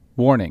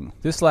Warning,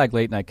 this Lag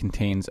Late Night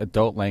contains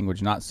adult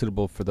language not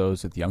suitable for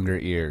those with younger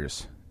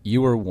ears.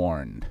 You are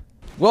warned.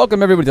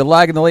 Welcome everybody to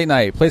Lag in the Late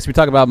Night, a place where we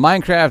talk about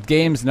Minecraft,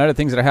 games, and other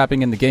things that are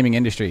happening in the gaming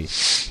industry.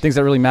 Things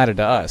that really matter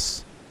to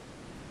us.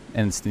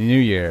 And it's the new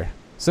year.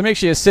 So make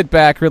sure you sit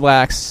back,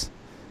 relax,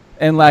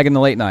 and lag in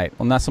the late night.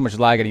 Well, not so much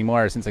lag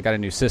anymore since I got a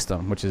new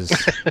system, which is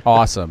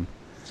awesome.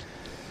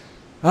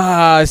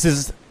 This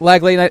is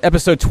Lag Late Night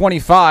episode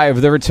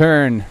 25, The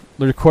Return,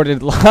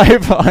 recorded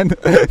live on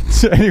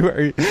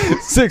January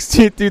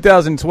 16th,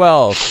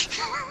 2012.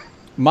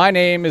 My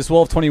name is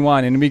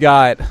Wolf21, and we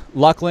got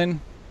Lucklin.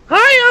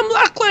 Hi, I'm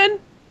Lucklin.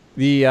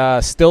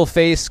 The Still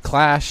Face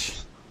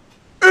Clash.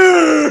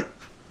 And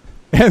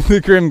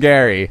the Grim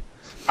Gary.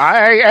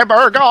 I am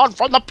Ergon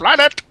from the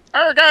planet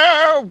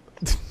Ergo.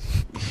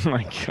 Oh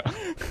my god.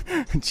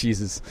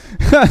 Jesus.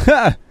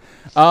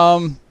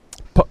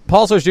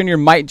 Paul Source Jr.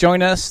 might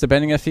join us,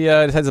 depending if he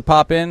decides to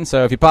pop in.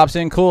 So if he pops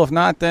in, cool. If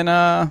not,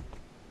 then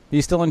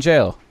he's still in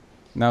jail.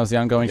 And that was the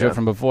ongoing joke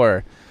from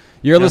before.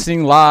 You're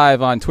listening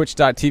live on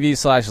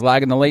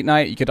twitch.tv/lag in the late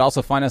night. You could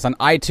also find us on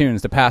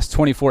iTunes, the past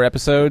 24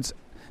 episodes.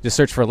 Just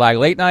search for Lag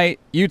Late Night,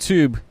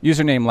 YouTube,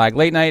 username Lag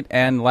Late Night,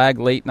 and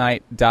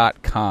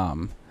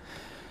laglatenight.com.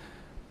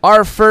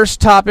 Our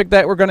first topic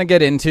that we're going to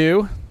get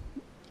into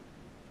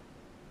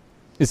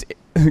is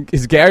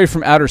Gary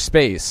from outer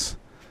space.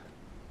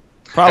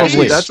 Probably.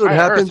 Hey, that's what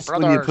happens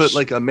Earth, when you put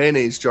like a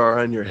mayonnaise jar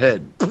on your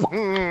head.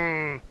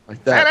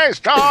 Like that. Mayonnaise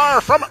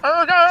jar from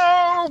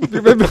Ergo.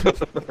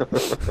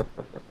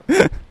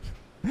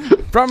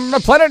 From the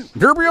planet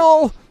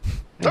Gerbial.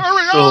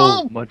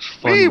 Duriel. So much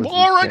fun. We with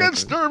war these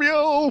against characters.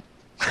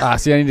 Duriel.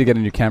 See, I need to get a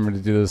new camera to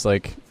do this,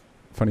 like,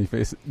 funny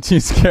face.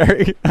 Jeez,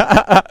 Gary.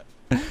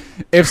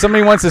 If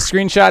somebody wants to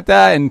screenshot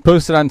that and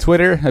post it on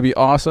Twitter, that'd be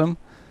awesome.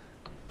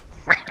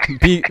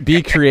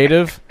 Be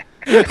creative.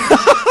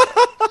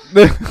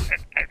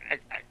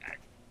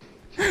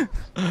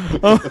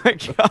 Oh my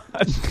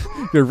god.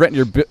 You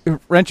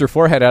rent your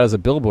forehead out as a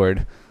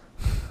billboard.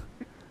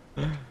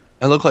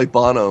 I look like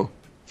Bono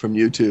from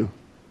U2.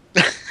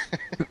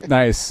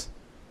 Nice.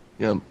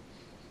 Yeah.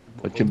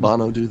 But can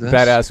Bono do this?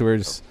 Badass who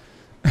wears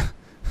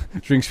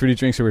drinks fruity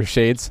drinks who wears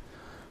shades.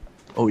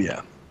 Oh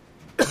yeah.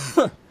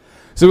 So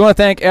we want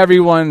to thank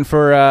everyone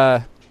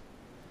for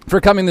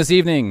coming this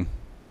evening.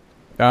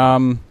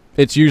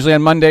 It's usually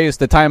on Mondays.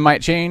 The time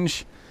might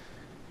change.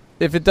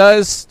 If it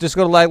does, just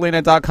go to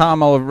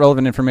laglatenight.com. All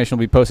relevant information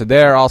will be posted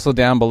there. Also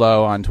down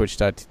below on Twitch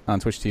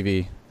TV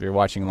if you're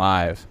watching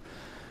live.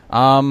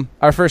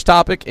 Our first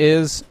topic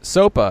is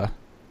SOPA,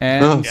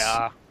 and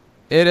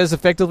it is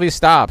effectively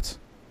stopped.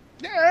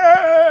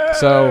 Yay!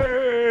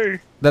 So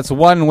that's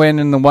one win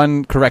in the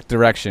one correct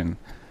direction.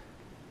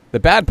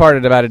 The bad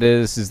part about it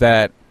is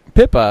that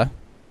PIPA,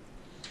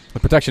 the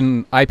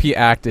Protection IP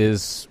Act,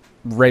 is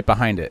right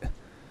behind it.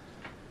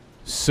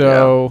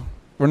 So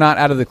we're not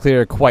out of the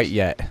clear quite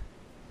yet,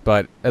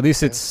 but at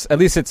least it's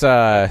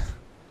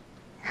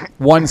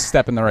one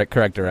step in the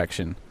correct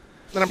direction.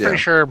 Then I'm pretty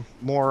sure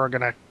more are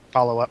gonna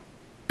follow up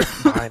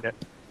behind it.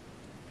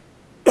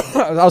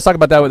 I was talking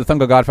about that with the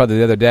Thungo Godfather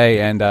the other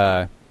day,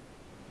 and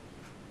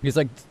he's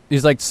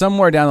like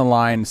somewhere down the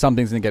line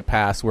something's gonna get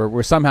passed where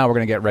we're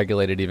gonna get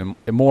regulated even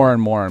more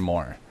and more and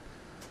more,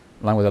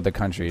 along with other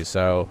countries.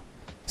 So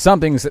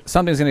something's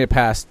gonna get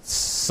passed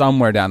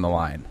somewhere down the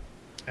line.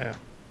 Yeah.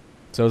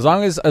 So as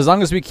long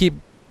as we keep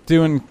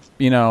doing,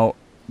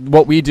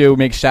 what we do,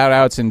 make shout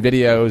outs and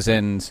videos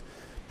and,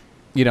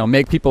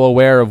 make people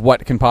aware of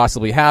what can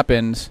possibly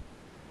happen,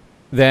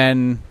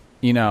 then,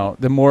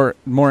 the more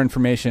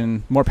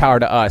information, more power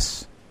to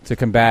us to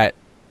combat,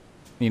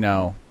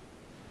 the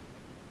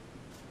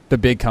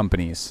big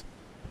companies,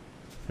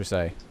 per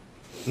se.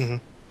 Mm-hmm.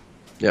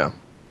 Yeah.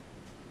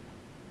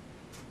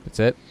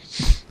 That's it.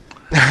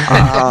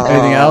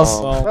 Anything else?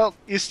 Well,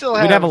 you still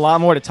have. We'd have a lot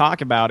more to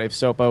talk about if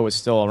SOPA was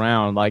still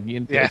around. Like,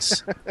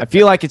 it's, I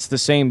feel like it's the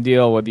same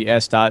deal with the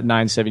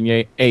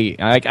S.978.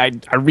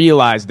 I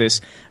realize this.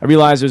 I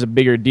realize there's a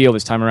bigger deal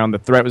this time around. The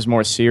threat was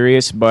more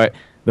serious, but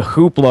the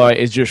hoopla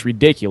is just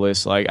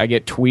ridiculous. Like, I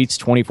get tweets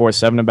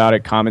 24/7 about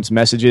it, comments,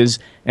 messages,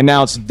 and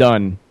now it's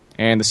done.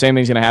 And the same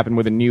thing's going to happen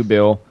with a new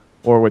bill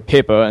or with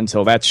PIPA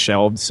until that's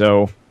shelved.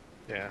 So,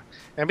 yeah,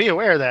 and be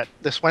aware that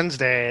this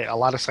Wednesday, a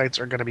lot of sites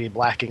are going to be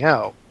blacking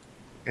out.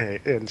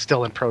 And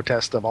still in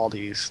protest of all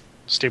these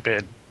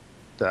stupid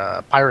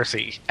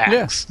piracy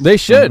acts. Yeah, they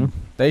should. Mm-hmm.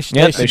 They should.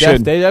 Yeah, They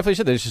definitely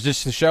should. They should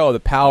just to show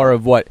the power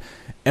of what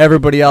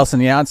everybody else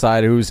on the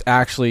outside who's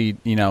actually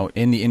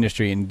in the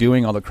industry and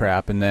doing all the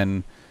crap, and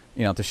then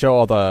to show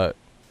all the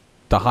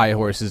high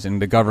horses in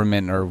the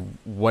government or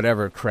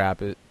whatever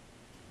crap it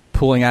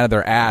pulling out of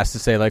their ass to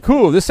say like,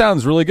 "Ooh, this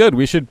sounds really good.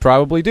 We should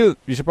probably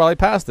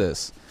pass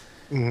this."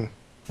 Mm-hmm.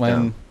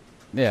 When.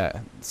 Yeah,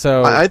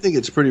 so I think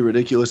it's pretty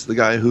ridiculous. The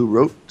guy who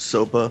wrote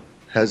SOPA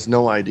has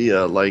no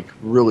idea, like,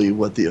 really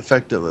what the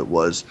effect of it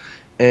was.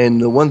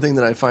 And the one thing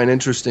that I find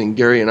interesting,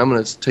 Gary, and I'm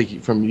going to take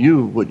it from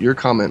you, what your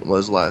comment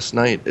was last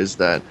night, is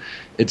that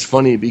it's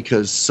funny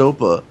because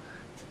SOPA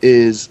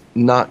is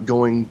not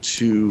going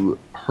to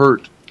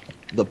hurt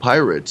the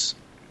pirates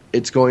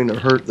it's going to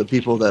hurt the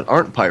people that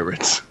aren't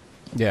pirates.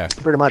 Yeah,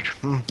 pretty much.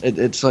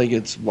 It's like,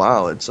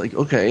 wow. It's like,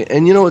 okay.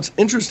 And what's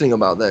interesting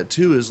about that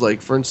too is,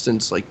 like, for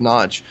instance, like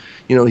Notch,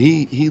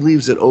 he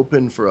leaves it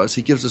open for us.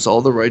 He gives us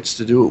all the rights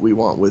to do what we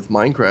want with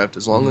Minecraft,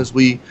 as long as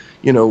we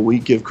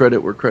give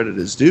credit where credit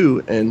is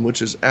due, and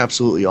which is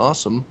absolutely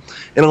awesome.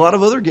 And a lot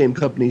of other game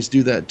companies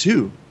do that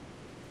too.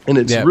 And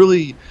it's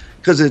really,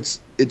 because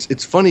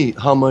it's funny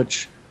how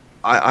much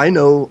I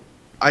know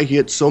I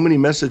get so many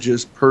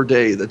messages per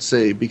day that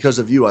say, because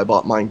of you, I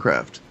bought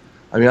Minecraft.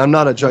 I mean, I'm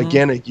not a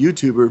gigantic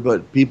YouTuber,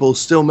 but people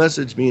still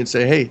message me and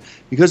say, hey,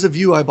 because of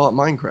you, I bought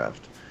Minecraft.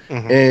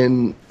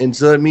 And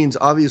so that means,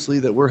 obviously,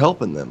 that we're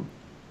helping them.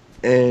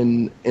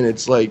 And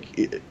it's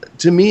like,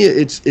 to me,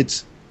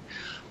 it's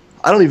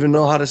I don't even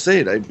know how to say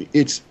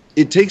it.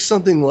 It takes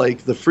something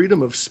like the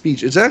freedom of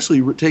speech. It's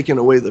actually taken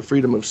away the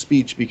freedom of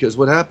speech, because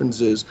what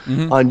happens is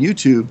on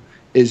YouTube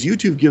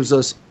gives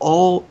us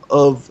all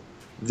of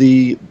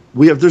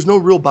there's no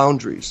real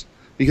boundaries,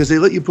 because they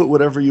let you put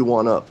whatever you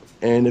want up.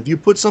 And if you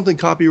put something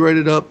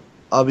copyrighted up,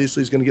 obviously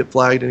it's going to get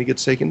flagged and it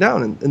gets taken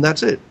down, and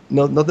that's it.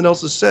 No, nothing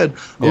else is said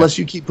unless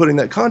you keep putting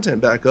that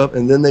content back up,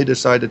 and then they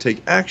decide to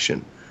take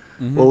action.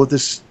 Well, with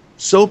this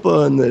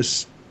SOPA and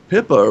this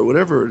Pippa or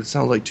whatever, it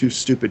sounds like two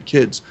stupid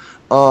kids.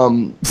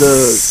 You've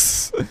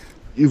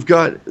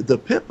got the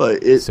Pippa.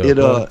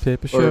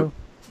 Pippa show.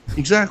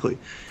 Exactly,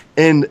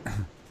 and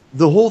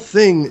the whole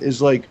thing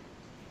is like,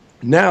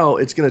 now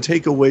it's going to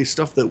take away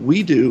stuff that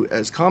we do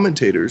as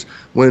commentators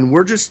when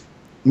we're just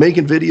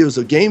making videos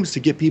of games to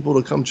get people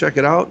to come check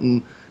it out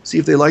and see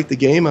if they like the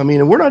game. I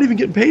mean, and we're not even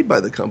getting paid by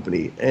the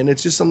company, and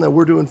it's just something that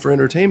we're doing for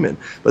entertainment.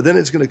 But then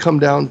it's going to come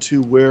down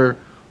to where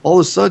all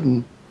of a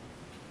sudden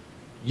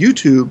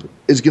YouTube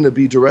is going to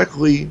be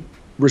directly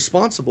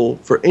responsible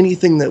for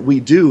anything that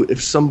we do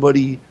if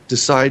somebody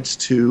decides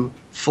to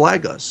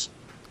flag us.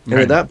 And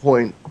at that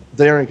point,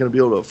 they aren't going to be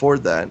able to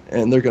afford that,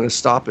 and they're going to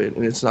stop it,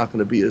 and it's not going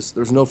to be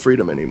there's no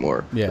freedom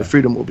anymore. The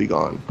freedom will be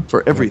gone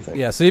for everything.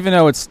 Yeah, so even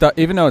though it's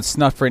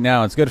snuffed right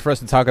now, it's good for us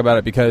to talk about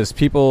it, because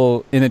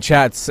people in the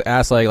chats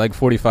asked, like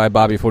 45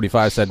 Bobby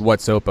 45 said,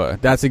 "What's SOPA?"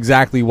 That's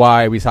exactly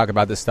why we talk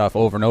about this stuff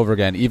over and over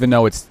again, even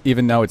though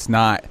it's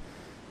not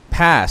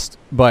passed.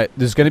 But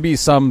there's going to be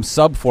some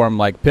subform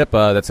like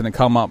Pippa that's going to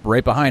come up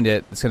right behind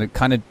it. It's going to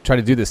kind of try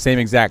to do the same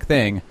exact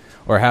thing,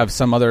 or have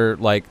some other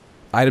like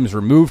items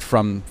removed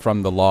from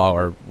the law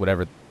or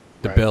whatever,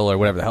 the bill or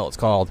whatever the hell it's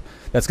called.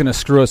 That's going to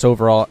screw us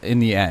overall in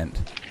the end.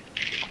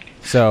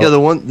 So yeah,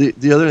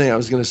 the other thing I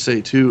was going to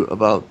say too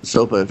about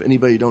SOPA, if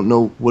anybody don't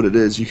know what it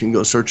is, you can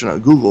go search it on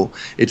Google.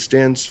 It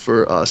stands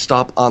for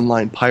Stop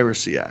Online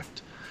Piracy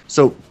Act.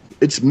 So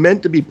it's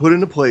meant to be put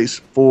into place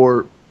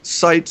for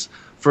sites,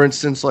 for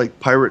instance, like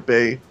Pirate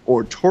Bay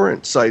or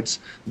torrent sites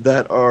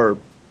that are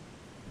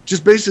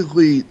just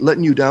basically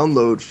letting you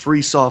download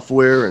free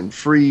software and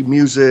free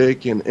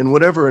music and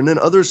whatever, and then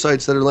other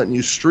sites that are letting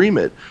you stream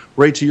it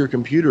right to your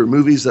computer,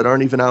 movies that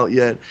aren't even out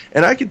yet.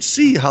 And I could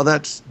see how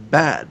that's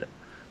bad.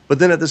 But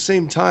then at the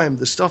same time,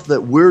 the stuff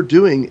that we're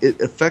doing, it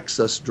affects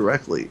us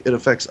directly. It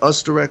affects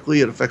us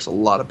directly. It affects a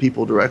lot of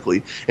people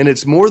directly. And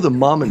it's more the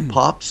mom and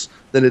pops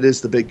than it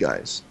is the big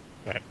guys.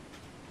 Right.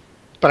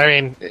 But I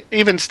mean,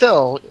 even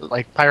still,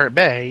 like Pirate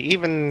Bay,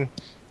 even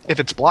if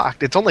it's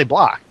blocked, it's only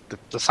blocked.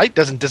 The site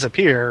doesn't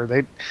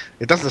disappear.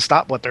 It doesn't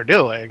stop what they're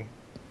doing.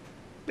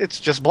 It's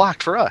just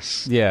blocked for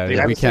us.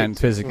 Yeah, we can't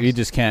physically. We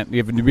just can't.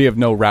 We have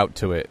no route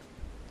to it.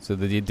 So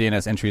the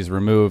DNS entry is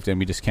removed, and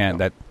we just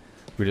can't.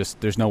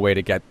 There's no way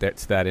to get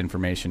to that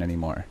information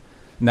anymore.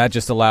 And that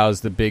just allows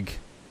the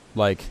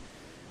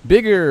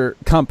bigger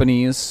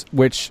companies,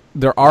 which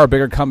there are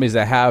bigger companies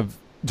that have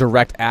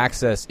direct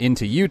access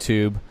into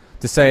YouTube,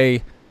 to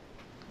say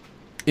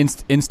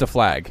insta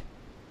flag.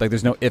 Like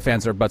there's no ifs,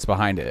 ands, or buts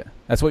behind it.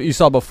 That's what you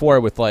saw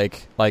before with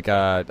like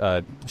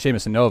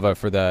Seamus and Nova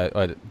for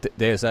the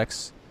Deus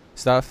Ex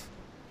stuff.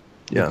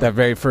 Yeah, that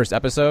very first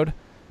episode,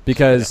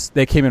 because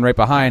they came in right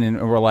behind and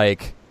were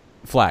like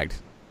flagged.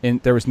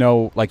 And there was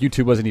no, like,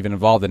 YouTube wasn't even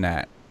involved in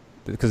that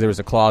because there was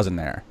a clause in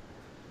there.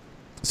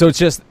 So it's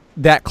just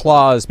that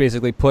clause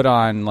basically put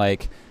on,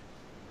 like,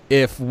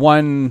 if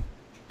one,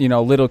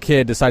 little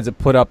kid decides to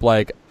put up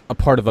like a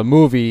part of a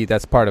movie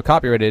that's part of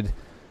copyrighted,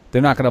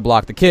 they're not going to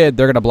block the kid.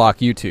 They're going to block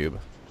YouTube.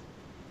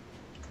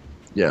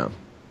 Yeah.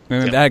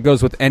 And that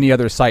goes with any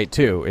other site,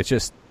 too.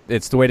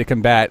 It's the way to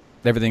combat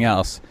everything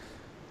else.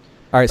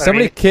 All right,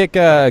 somebody kick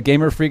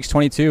Gamer Freaks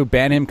 22,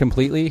 ban him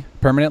completely,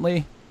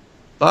 permanently.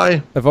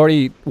 Bye. I've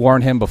already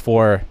warned him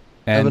before.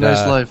 And, have a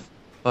nice life.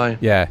 Bye.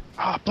 Yeah.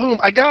 Oh, boom,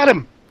 I got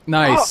him.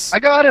 Nice. Oh, I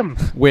got him.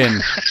 Win.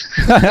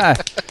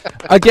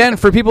 Again,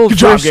 for people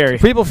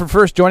for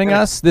first joining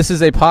us, this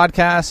is a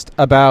podcast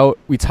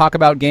we talk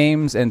about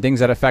games and things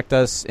that affect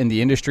us in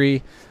the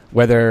industry,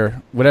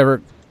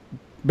 whatever,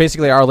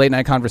 basically our late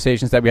night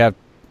conversations that we have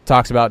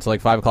talks about till like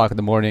 5 o'clock in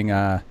the morning.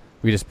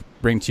 We just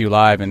bring to you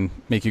live and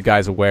make you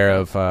guys aware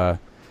of,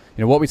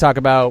 what we talk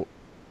about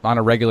on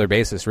a regular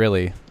basis,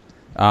 really.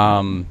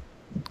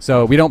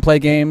 So we don't play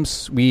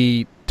games,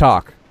 we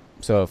talk.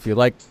 So if you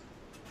like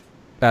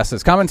us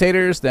as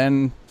commentators,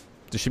 then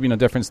there should be no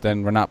difference.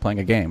 Then we're not playing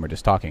a game; we're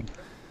just talking.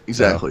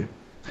 Exactly. So,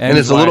 and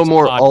it's a little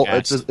more.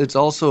 Podcast. It's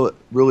also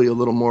really a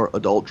little more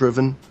adult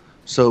driven.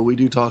 So we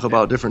do talk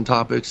about different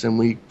topics, and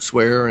we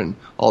swear and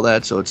all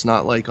that. So it's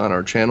not like on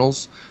our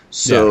channels.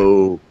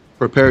 So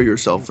prepare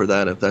yourself for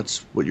that if that's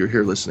what you're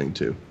here listening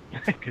to.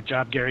 Good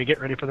job, Gary.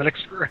 Get ready for the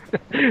next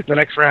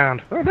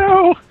round. Oh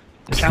no!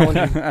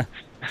 Challenge. Did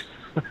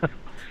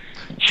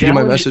you get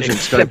my message in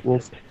Skype,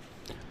 Wolf?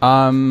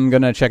 I'm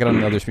gonna check it on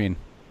the other screen.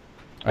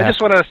 I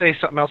just want to say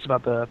something else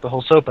about the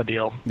whole SOPA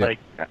deal. Yeah. Like,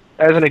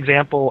 as an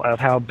example of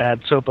how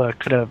bad SOPA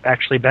could have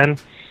actually been,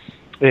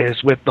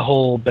 is with the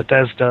whole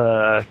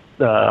Bethesda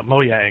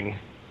Mojang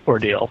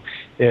ordeal.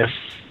 If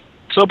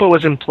SOPA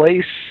was in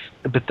place,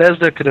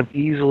 Bethesda could have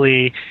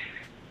easily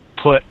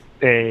put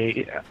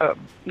the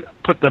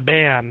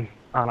ban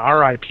on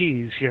our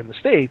IPs here in the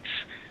States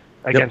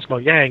against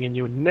Mojang, and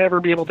you would never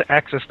be able to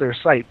access their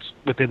sites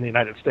within the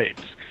United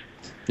States.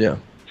 Yeah.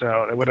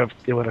 So it would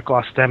have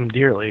cost them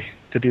dearly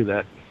to do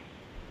that.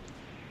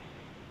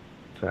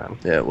 So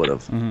Yeah, it would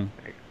have.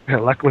 Mm-hmm.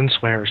 Lucklin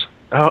swears.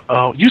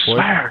 Oh, you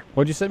swear!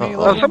 What'd you say to me?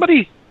 Oh,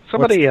 somebody.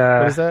 What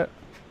is that?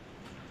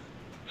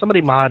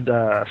 Somebody mod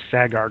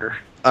Sagarder.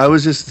 I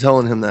was just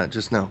telling him that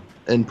just now.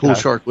 And Pool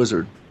Shark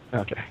Wizard.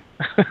 Okay.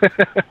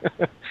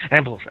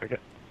 And Bullshark.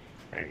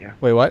 There you go.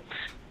 Wait, what?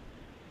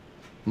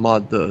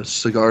 Mod the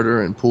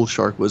Sagarder and Pool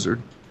Shark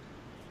Wizard.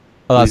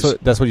 Oh, Please.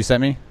 that's what you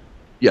sent me.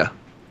 Yeah.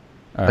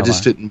 All right, I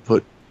just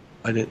hold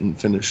I didn't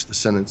finish the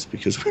sentence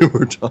because we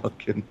were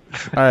talking.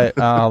 on. All right,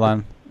 hold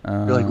on.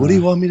 You're like, what do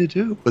you want me to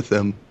do with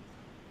them?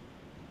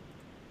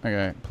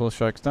 Okay, pull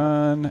shark's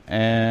done,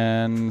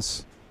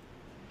 and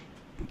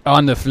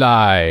on the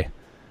fly,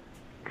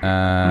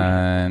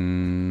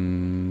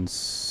 and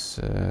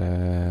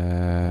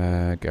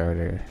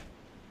garter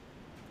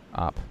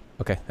op.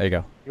 Okay, there you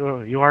go.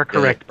 You are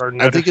correct,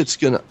 Burden. I think it's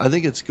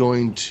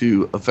going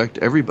to affect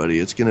everybody.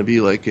 It's going to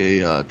be like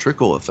a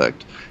trickle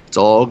effect. It's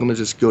all going to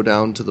just go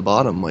down to the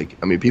bottom. Like,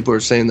 I mean, people are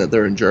saying that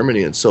they're in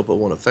Germany and SOPA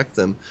won't affect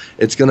them.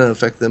 It's going to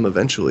affect them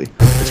eventually.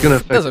 It's going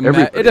to affect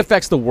everybody. It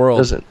affects the world.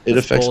 It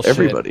affects bullshit.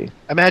 everybody.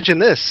 Imagine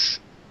this.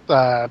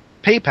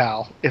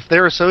 PayPal, if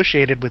they're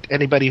associated with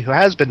anybody who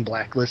has been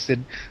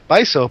blacklisted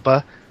by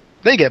SOPA,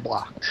 they get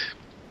blocked.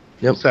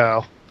 Yep.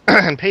 So,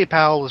 and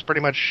PayPal was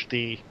pretty much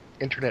the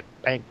internet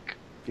bank.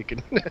 You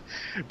can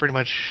pretty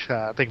much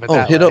think of it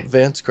that hit way. up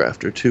Vance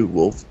Crafter too,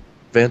 Wolf.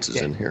 Vance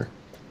is in here.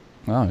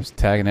 Oh, just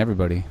tagging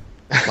everybody.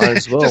 Might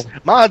as well. Just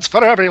mods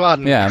for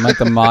everyone. Yeah, I'm like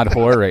the mod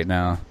whore right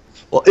now.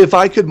 Well, if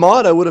I could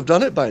mod, I would have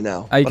done it by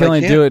now. You but can I only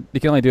can't. do it. You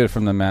can only do it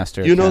from the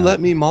master. You know, account.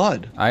 let me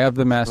mod. I have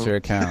the master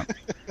account.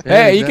 Yeah,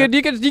 Hey,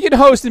 exactly. you could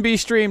host and be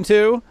streamed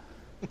too.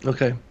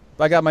 Okay.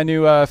 I got my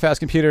new fast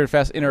computer,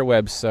 fast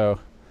interwebs, so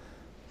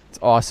it's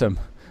awesome.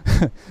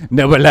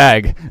 No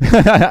lag.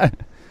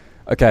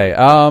 Okay.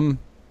 Are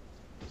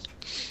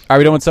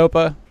we done with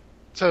SOPA?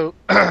 So,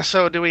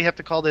 so do we have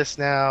to call this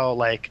now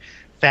like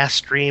fast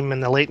stream in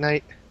the late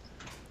night?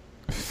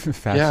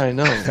 Fast, Yeah, I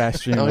know. Fast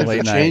stream Now in the we have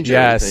late to night. change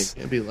Yes.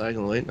 everything. Can't be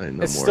lagging late night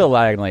no It's more. still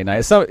lagging late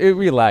night. So it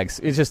relags.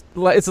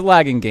 It's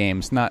lagging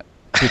games, not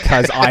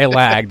because I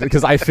lagged.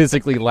 Because I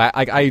physically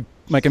lagged.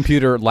 My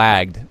computer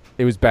lagged.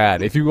 It was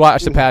bad. If you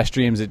watch the past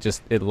streams, it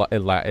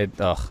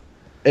ugh.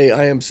 Hey,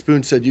 I am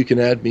Spoon said you can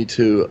add me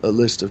to a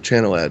list of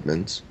channel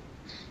admins.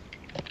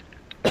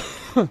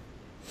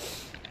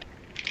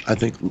 I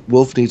think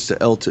Wolf needs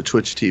to L to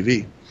Twitch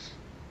TV.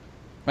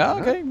 Well,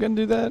 okay, I'm gonna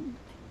do that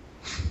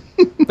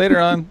later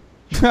on.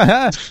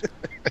 Yeah,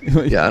 I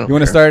don't You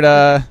want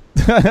to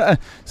care.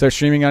 start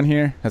streaming on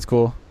here? That's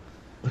cool.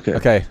 Okay.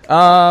 Okay.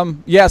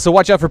 Yeah. So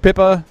watch out for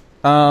Pippa.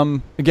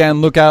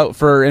 Again, look out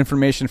for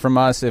information from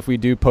us if we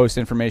do post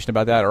information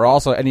about that, or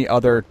also any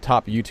other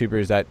top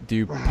YouTubers that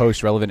do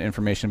post relevant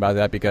information about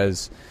that,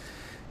 because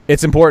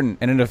it's important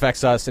and it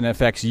affects us and it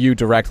affects you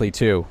directly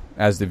too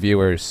as the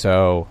viewers.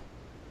 So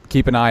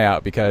keep an eye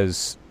out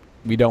because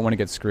we don't want to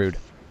get screwed,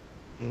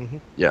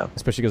 Yeah.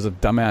 especially because of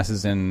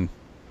dumbasses in,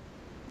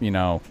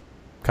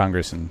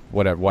 Congress and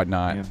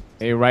whatnot. Yeah.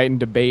 They write and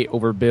debate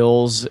over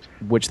bills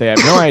which they have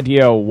no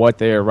idea what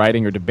they are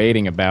writing or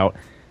debating about,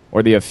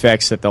 or the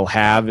effects that they'll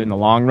have in the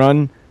long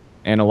run.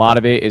 And a lot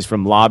of it is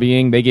from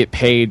lobbying. They get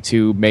paid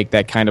to make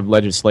that kind of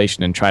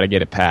legislation and try to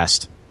get it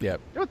passed. Yep.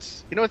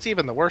 You know what's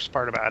even the worst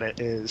part about it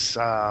is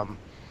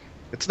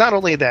it's not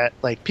only that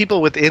like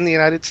people within the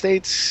United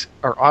States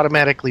are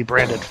automatically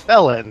branded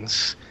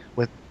felons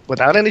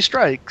without any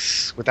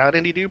strikes, without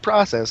any due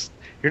process.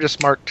 You're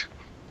just marked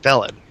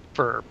felon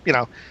for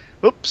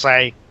oops,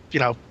 I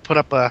put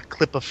up a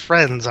clip of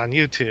Friends on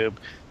YouTube.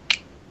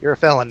 You're a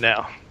felon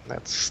now.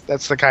 That's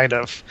the kind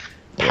of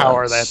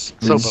power that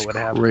SOPA would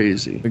have.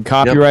 Crazy. The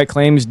copyright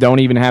claims don't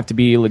even have to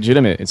be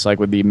legitimate. It's like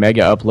with the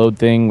mega upload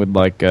thing with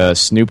like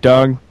Snoop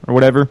Dogg or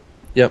whatever.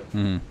 Yep.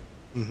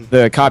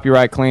 The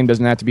copyright claim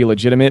doesn't have to be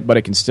legitimate, but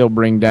it can still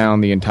bring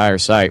down the entire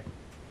site.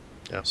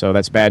 Yeah. So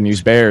that's bad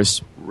news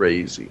bears.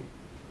 Crazy.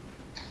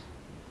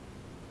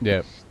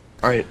 Yep.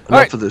 All right. All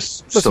right. Enough of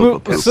this. Let's SOPA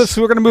move, post.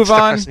 we're going to move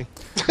on. Depressing.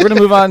 We're going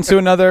to move on to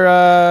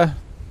another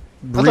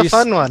That's a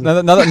fun one.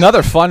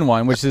 Another fun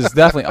one, which is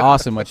definitely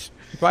awesome, which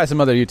probably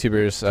some other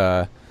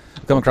YouTubers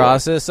come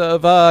across this,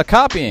 of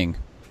copying.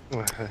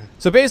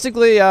 So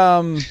basically,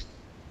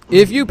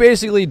 if you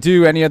basically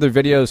do any other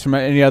videos from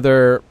any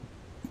other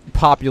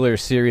popular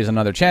series on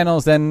other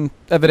channels, then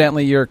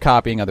evidently you're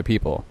copying other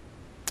people.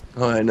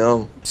 Oh, I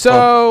know.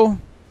 So,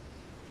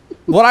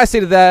 what I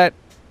say to that,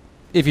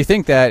 if you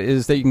think that,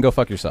 is that you can go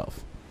fuck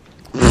yourself.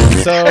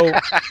 So,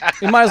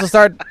 you might as well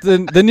start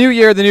the new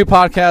year, the new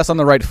podcast on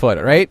the right foot,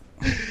 right?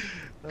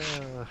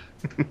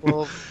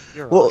 Well,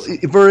 you're Well, awesome.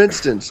 for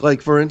instance,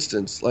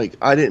 like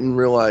I didn't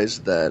realize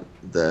that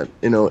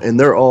and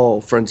they're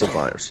all friends of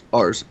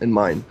ours and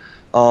mine,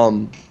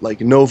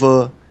 like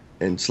Nova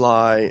and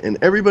Sly and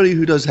everybody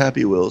who does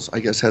Happy Wheels, I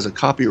guess, has a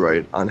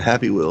copyright on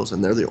Happy Wheels,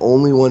 and they're the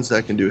only ones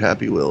that can do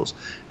Happy Wheels,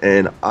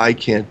 and I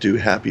can't do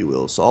Happy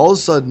Wheels. So all of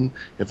a sudden,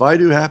 if I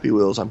do Happy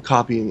Wheels, I'm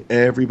copying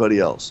everybody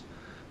else.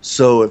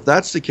 So if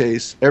that's the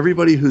case,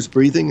 everybody who's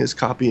breathing is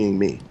copying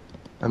me.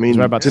 I mean, I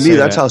was about to to me, say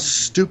that's that. how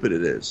stupid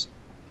it is.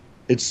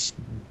 It's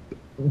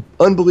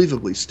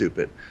unbelievably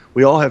stupid.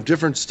 We all have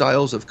different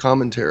styles of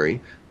commentary,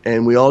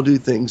 and we all do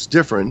things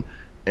different,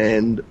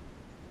 and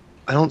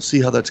I don't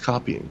see how that's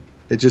copying.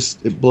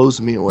 It blows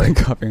me away.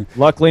 Copying.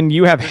 Lucklin,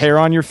 you have hair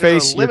on your There's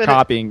a face. You're limited-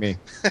 copying me.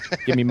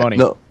 Give me money.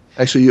 No,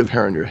 actually, you have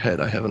hair on your head.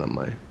 I have it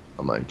on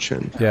my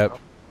chin. Yep.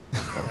 No,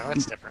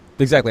 that's different.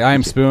 Exactly. I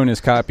Am Spoon is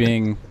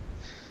copying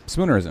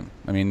Spoonerism.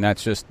 I mean,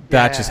 that's just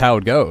how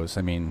it goes.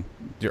 I mean,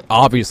 you're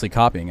obviously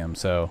copying him,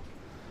 so.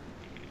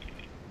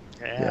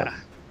 Yeah.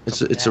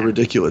 It's a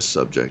ridiculous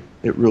subject.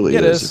 It really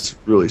It is. is. It's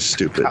really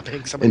stupid.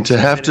 Copying somebody And to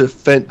else's have to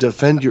video.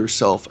 defend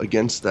yourself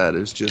against that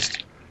is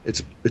just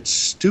it's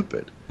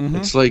stupid. Mhm.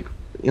 It's like,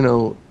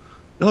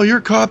 oh,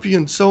 you're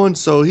copying so and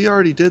so. He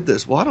already did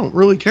this. Well, I don't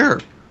really care.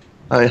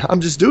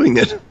 I'm just doing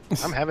it.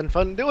 I'm having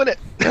fun doing it.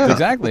 Yeah.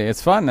 Exactly.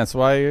 It's fun. That's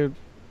why you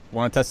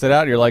want to test it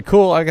out. You're like,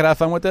 cool, I could have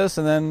fun with this,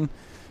 and then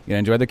you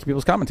enjoy the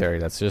people's commentary.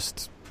 That's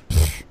just.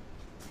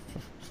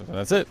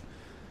 That's it.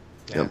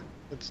 Yeah. Yep.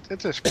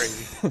 It's just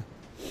crazy.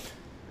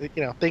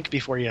 Think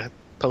before you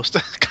post a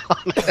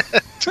comment.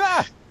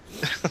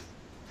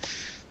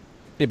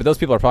 Yeah, but those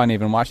people are probably not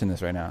even watching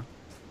this right now.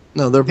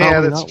 No, they're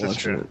probably that's not just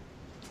watching true. it.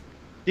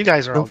 You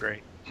guys are all Nope.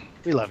 great.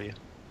 We love you.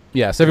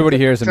 Yes, everybody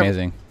here is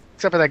amazing.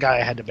 Except for that guy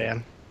I had to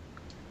ban.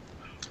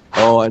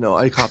 Oh, I know.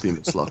 I copy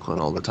Miss Lucklin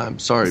all the time.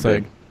 Sorry, It's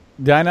like,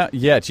 Big. Dinah?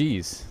 Yeah,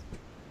 jeez.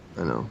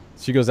 I know.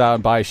 She goes out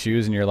and buys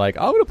shoes, and you're like,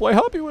 I'm going to play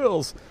Happy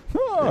Wheels.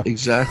 Ah.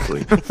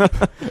 Exactly.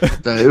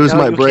 It was No,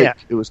 my you break. can't.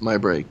 It was my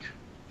break.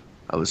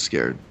 I was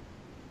scared.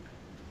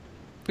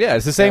 Yeah,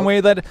 it's the same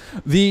way that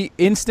the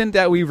instant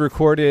that we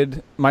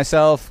recorded,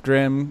 myself,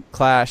 Grim,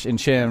 Clash, and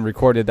Chim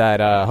recorded that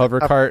hover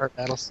cart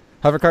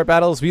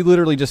battles, we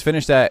literally just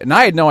finished that, and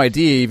I had no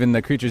idea even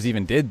the creatures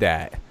even did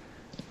that,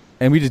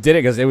 and we just did it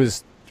because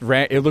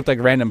it looked like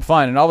random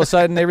fun, and all of a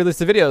sudden they released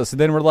the video. So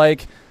then we're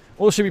like,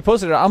 well, should we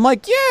post it? I'm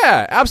like,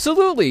 yeah,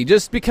 absolutely.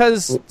 Just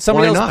because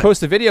somebody why else not?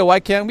 posts a video, why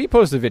can't we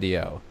post a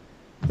video?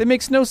 That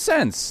makes no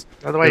sense.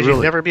 Otherwise, Really?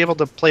 you'd never be able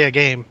to play a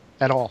game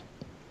at all.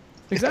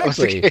 That was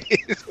the Exactly.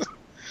 case.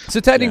 So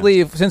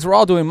technically, since we're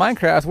all doing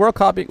Minecraft, we're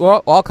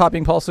all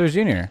copying Pulsar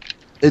Jr.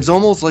 It's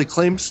almost like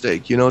claim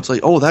stake. It's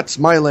like, oh, that's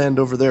my land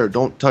over there.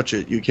 Don't touch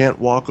it. You can't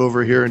walk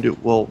over here and do.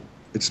 Well,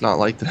 it's not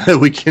like that.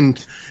 We can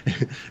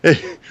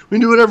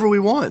do whatever we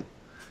want,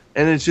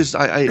 and it's just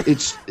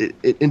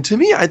and to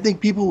me, I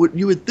think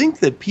you would think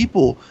that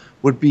people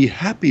would be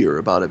happier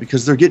about it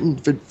because they're getting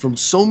from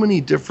so many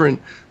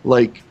different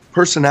like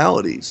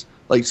personalities,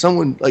 like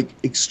someone like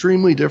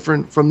extremely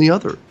different from the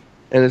other,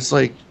 and it's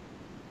like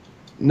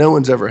no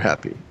one's ever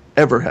happy.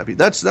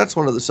 That's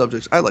one of the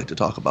subjects I like to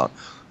talk about.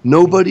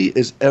 Nobody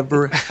is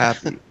ever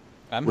happy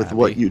I'm with happy.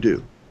 what you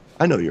do.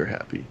 I know you're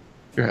happy.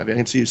 You're happy. I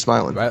can see you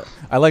smiling.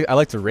 I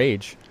like to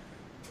rage.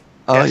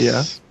 Oh, Yes.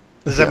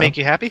 yeah. Does that Yeah. make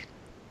you happy?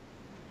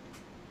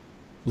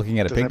 Looking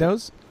at a Does pig that-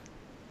 nose?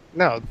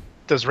 No.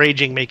 Does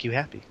raging make you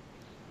happy?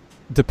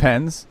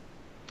 Depends.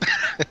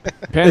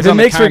 Depends If it on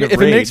the makes for kind of if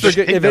it makes for rage.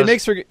 good, Pig if it nose.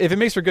 makes for if it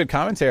makes for good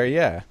commentary,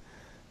 yeah.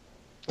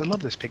 I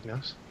love this pig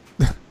nose.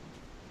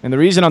 And the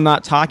reason I'm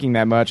not talking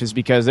that much is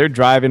because they're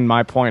driving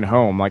my point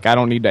home. Like, I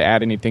don't need to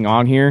add anything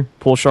on here.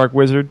 Pool Shark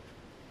Wizard.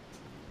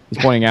 He's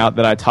pointing out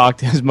that I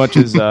talked as much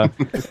as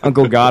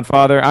Uncle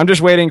Godfather. I'm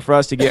just waiting for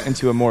us to get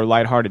into a more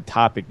lighthearted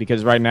topic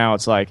because right now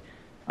it's like,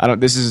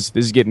 this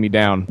is getting me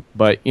down.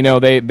 But,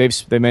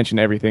 they mentioned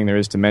everything there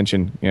is to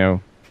mention.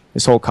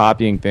 This whole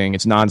copying thing,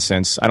 it's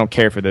nonsense. I don't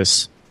care for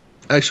this.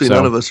 Actually, So-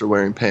 none of us are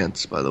wearing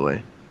pants, by the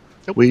way.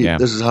 Nope. Yeah.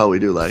 This is how we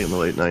do Lag in the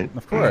Late Night.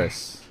 Of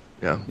course.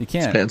 Yeah. You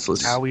can't. It's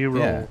pantsless. How we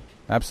roll. Yeah.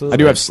 Absolutely. I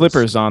do have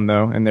slippers on,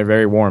 though, and they're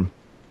very warm.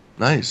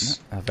 Nice.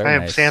 Very I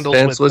have nice. sandals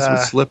Pantsless with, with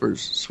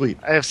slippers. Sweet.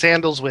 I have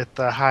sandals with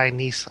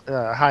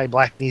high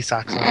black knee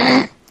socks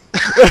on.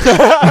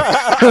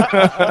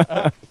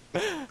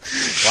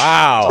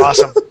 Wow.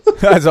 Awesome.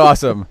 That's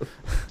awesome.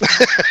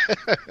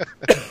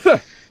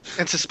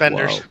 And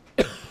suspenders.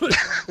 Wow.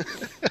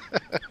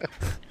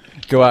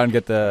 Go out and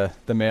get the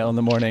mail in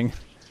the morning.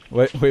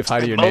 Wave hi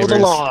to your Mow neighbors. the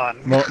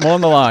lawn.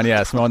 Mowing the lawn,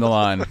 yes, mowing the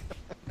lawn.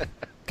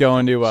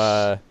 going to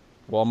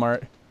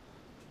Walmart.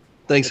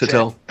 Thanks, That's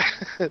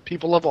Hotel.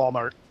 People of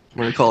Walmart.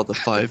 We're going to call it the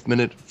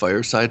 5-minute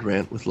fireside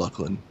rant with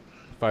Lachlan.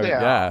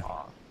 Yeah.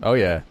 Oh,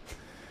 yeah.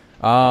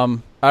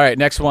 All right,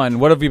 next one.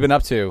 What have you been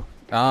up to?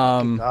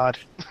 God.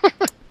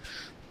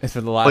 It's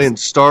for the last... Playing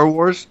Star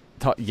Wars?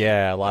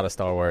 Yeah, a lot of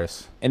Star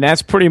Wars. And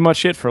that's pretty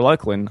much it for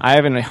Lachlan. I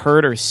haven't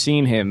heard or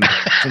seen him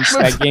since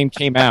that game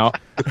came out.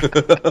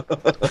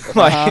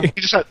 He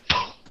just went,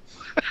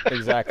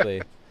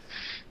 Exactly.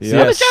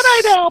 Yes.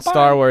 Jedi now, bye.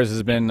 Star Wars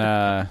has been,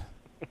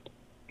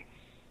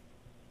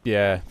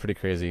 pretty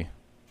crazy.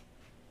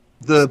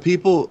 The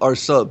people are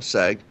subs,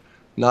 SAG,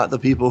 not the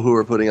people who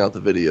are putting out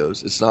the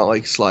videos. It's not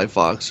like Sly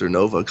Fox or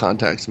Nova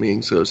contacts me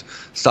and goes,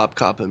 stop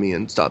copying me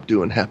and stop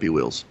doing Happy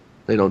Wheels.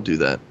 They don't do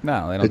that.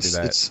 No, they don't do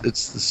that.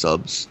 It's the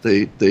subs.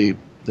 They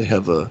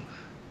have their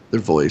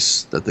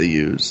voice that they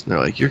use. They're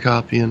like, you're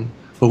copying.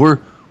 But we're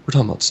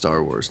talking about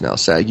Star Wars now,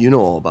 SAG. You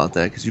know all about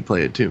that because you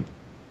play it too.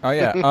 Oh,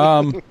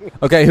 yeah.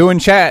 Okay, who in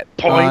chat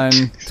Point. on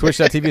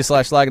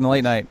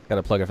twitch.tv/laggingthelate Got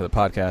to plug it for the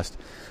podcast.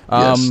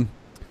 Yes.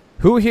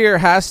 Who here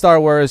has Star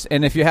Wars?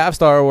 And if you have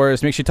Star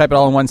Wars, make sure you type it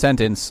all in one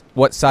sentence.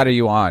 What side are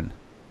you on?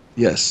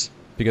 Yes.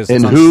 Because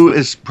And who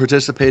is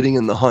participating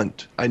in the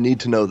hunt? I need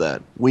to know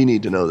that. We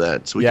need to know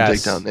that so we can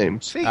take down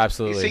names. See,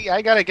 Absolutely. See,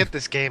 I gotta get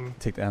this game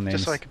Take down names.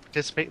 just so I can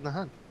participate in the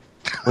hunt.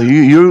 Well,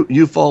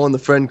 you fall in the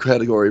friend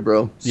category,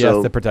 bro. Yes,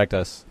 So, to protect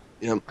us.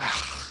 yeah.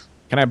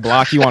 Can I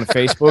block you on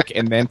Facebook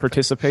and then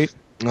participate?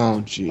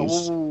 Oh,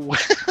 jeez. Oh,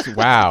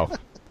 Wow.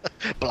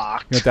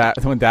 blocked.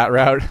 Went that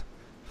route.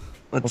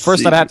 Well,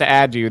 first I'd have to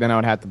add you, then I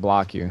would have to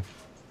block you.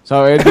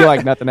 So it'd be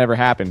like nothing ever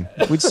happened.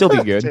 We'd still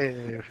be good.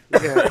 You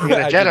got a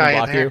I didn't Jedi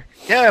block in there. you.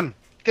 Get him.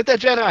 Get that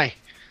Jedi.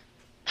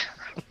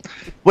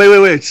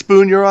 Wait.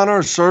 Spoon, you're on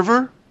our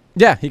server?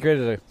 Yeah, he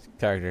created a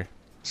character.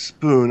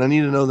 Spoon, I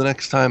need to know the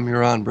next time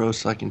you're on, bro,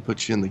 so I can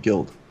put you in the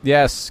guild.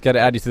 Yes, got to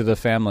add you to the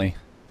family.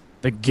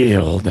 The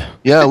guild.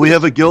 Yeah, we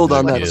have a guild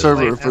on that Guild.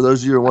 server. For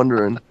those of you who are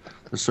wondering,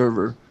 the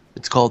server,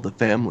 it's called the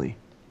Family.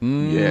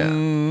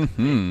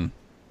 Mm-hmm.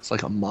 It's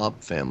like a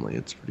mob family.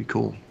 It's pretty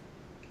cool.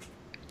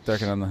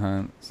 Darken on the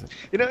hunt.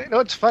 You know,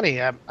 it's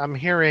funny. I'm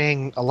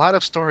hearing a lot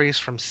of stories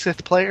from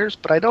Sith players,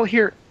 but I don't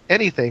hear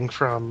anything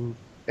from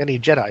any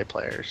Jedi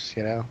players.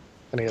 You know,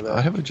 any of the.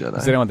 I have a Because they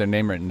Jedi. don't want their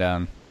name written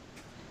down.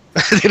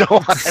 they don't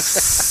want.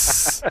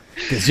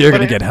 Because you're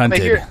going to get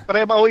hunted. But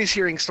I'm always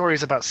hearing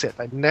stories about Sith.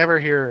 I never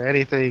hear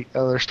anything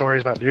other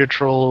stories about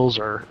neutrals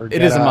or Jedi.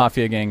 It is a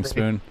mafia gang,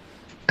 Spoon.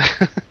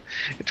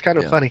 It's kind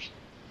of Yeah. funny.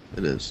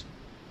 It is.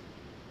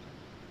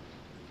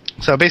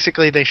 So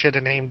basically, they should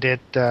have named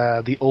it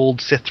the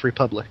Old Sith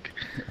Republic.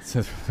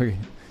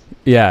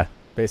 Yeah,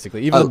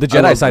 basically. Even the I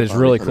Jedi love side the is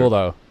really Bounty cool,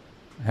 though.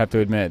 I have to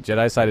admit.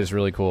 Jedi side is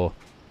really cool.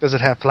 Does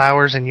it have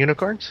flowers and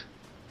unicorns?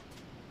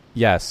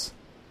 Yes.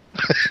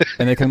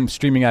 And they come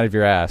streaming out of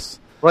your ass.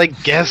 Well, I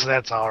guess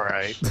that's all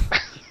right.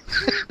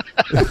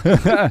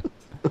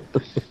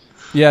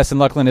 Yes, and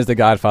Lachlan is the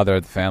godfather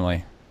of the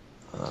family.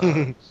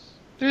 Dead,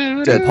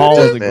 Paul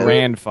is Dead the Man.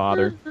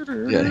 grandfather.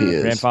 Yeah, he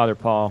is. Grandfather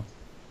Paul.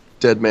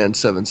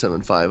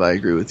 Deadman775, I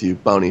agree with you.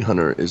 Bounty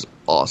Hunter is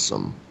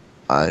awesome.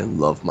 I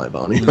love my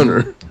Bounty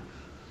Hunter.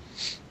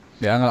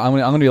 Yeah, I'm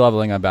gonna be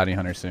leveling on Bounty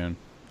Hunter soon.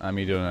 I'm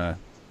be doing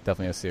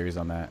definitely a series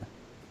on that.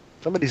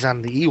 Somebody's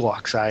on the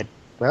Ewok side.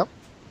 Well,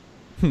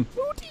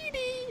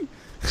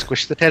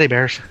 squish the teddy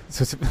bears.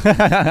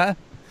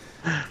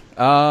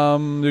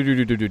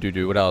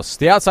 What else?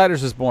 The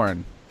Outsiders was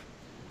born.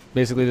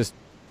 Basically, just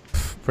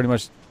pretty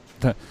much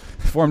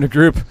formed a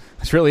group.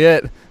 That's really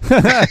it.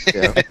 Yeah.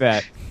 Like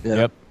that. Yeah.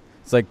 Yep.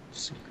 It's like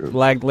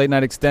Group. late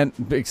night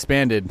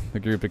expanded. The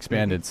group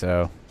expanded,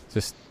 so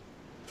just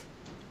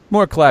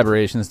more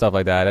collaboration and stuff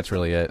like that. That's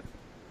really it.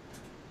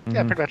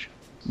 Yeah, pretty much.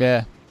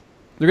 Yeah,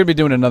 they're gonna be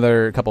doing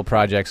another couple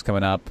projects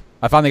coming up.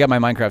 I finally got my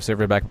Minecraft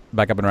server back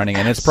up and running,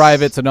 and it's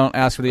private, so don't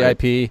ask for the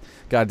IP.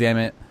 God damn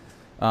it.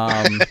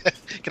 Can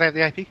I have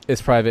the IP?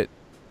 It's private.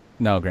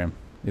 No, Grim,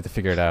 you have to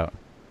figure it out.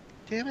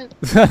 Damn it.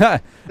 This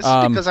is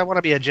because I want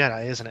to be a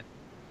Jedi, isn't it?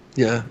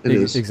 Yeah, it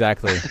is.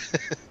 Exactly.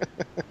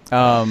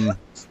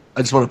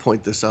 I just want to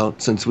point this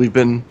out. Since we've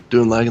been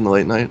doing Lag in the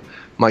Late Night,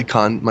 my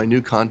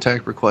new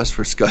contact request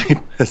for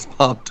Skype has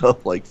popped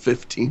up like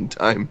 15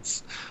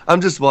 times.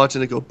 I'm just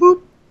watching it go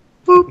boop,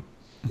 boop,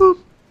 boop.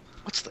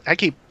 I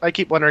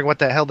keep wondering what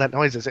the hell that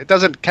noise is. It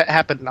doesn't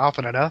happen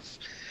often enough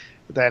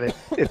that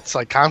it's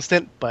like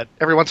constant, but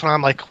every once in a while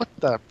I'm like, what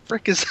the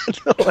frick is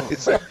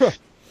that noise?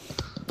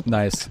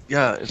 Nice.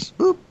 Yeah, it's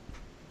boop.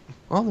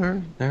 Oh,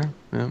 there,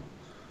 yeah.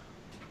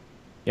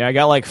 Yeah, I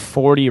got like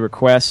 40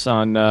 requests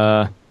on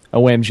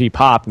OMG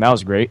Pop, and that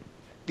was great.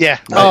 Yeah.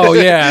 Oh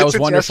yeah, that was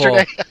Since wonderful.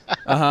 yesterday.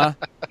 Uh-huh.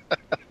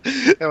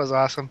 That was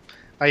awesome.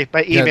 My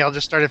email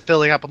just started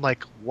filling up. I'm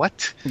like,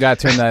 what?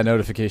 Gotta turn that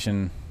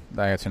notification. I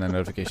gotta turn that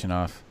notification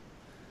off.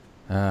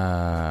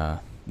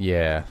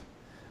 Yeah.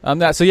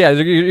 So yeah,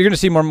 you're gonna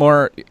see more and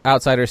more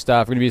outsider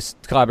stuff. We're gonna be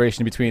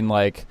collaboration between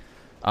like,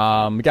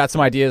 we got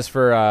some ideas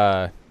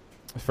for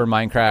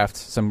Minecraft,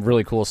 some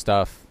really cool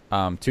stuff.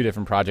 2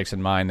 different projects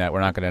in mind that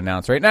we're not gonna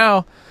announce right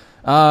now.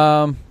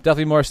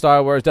 Definitely more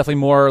Star Wars.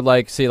 Definitely more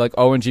like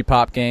ONG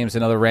pop games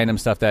and other random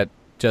stuff that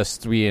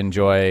just we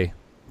enjoy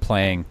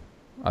playing.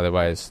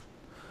 Otherwise,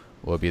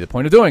 what would be the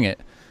point of doing it?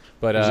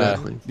 But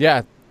Exactly.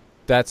 yeah,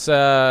 that's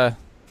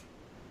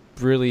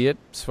really it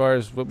as far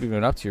as what we've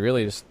been up to.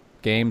 Really, just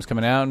games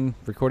coming out and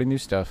recording new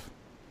stuff.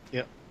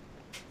 Yep.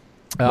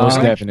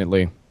 Most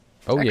definitely.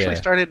 Oh yeah.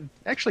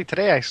 Actually,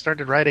 today I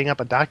started writing up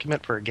a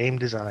document for a game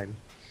design.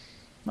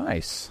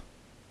 Nice.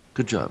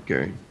 Good job,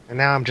 Gary. And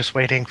now I'm just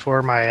waiting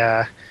for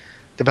my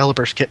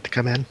developer's kit to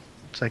come in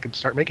so I can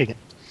start making it.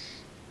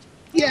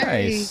 Yay!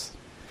 Nice.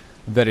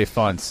 Very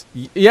fun.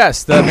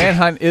 Yes, the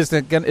Manhunt is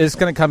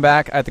going to come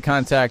back at the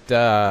Contact.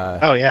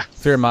 Oh yeah, the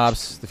Fear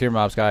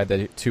Mobs guy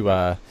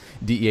to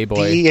DEA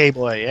Boy. DEA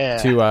Boy,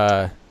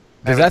 yeah.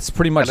 Because that's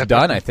pretty much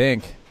done, I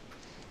think.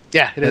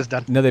 Yeah, it is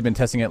done. I know they've been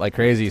testing it like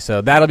crazy,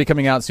 so that'll be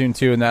coming out soon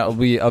too, and that will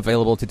be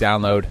available to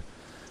download.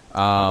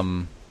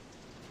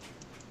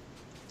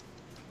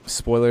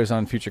 Spoilers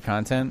on future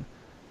content?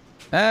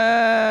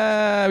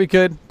 We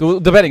could.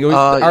 Depending.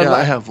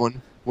 I have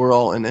one. We're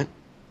all in it.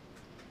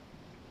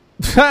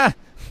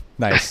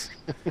 Nice.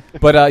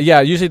 But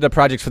yeah, usually the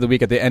projects for the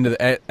week at the end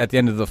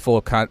of the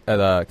full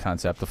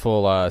concept, the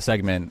full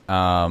segment,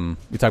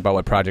 we talk about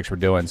what projects we're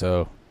doing.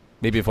 So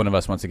maybe if one of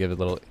us wants to give a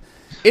little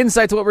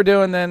insight to what we're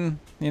doing, then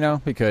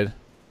we could.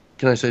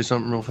 Can I say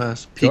something real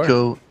fast? Sure.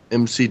 Pico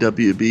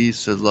MCWB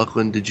said,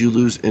 "Lachlan, did you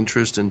lose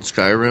interest in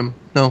Skyrim?"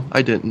 No,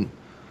 I didn't.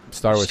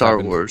 Star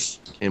Wars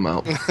came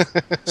out.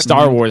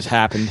 Star Wars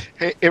happened.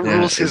 It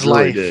rules his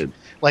really life. Did.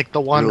 Like the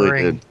One Really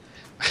Ring. did.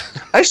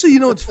 Actually, you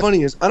know what's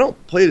funny is I don't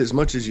play it as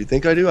much as you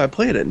think I do. I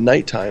play it at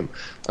nighttime.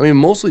 I mean,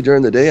 mostly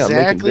during the day. I'm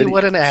making Exactly videos.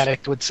 what an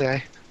addict would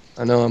say.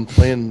 I know I'm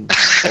playing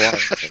a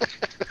lot.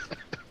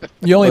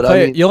 You only But play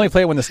I mean- it. You only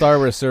play it when the Star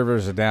Wars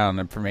servers are down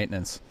and for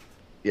maintenance.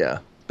 Yeah,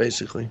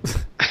 basically.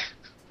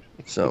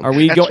 So Are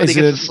we That's going? when Is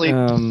he gets it? to sleep.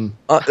 Is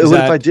if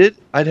that- I did,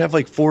 I'd have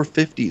like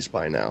 450s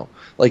by now.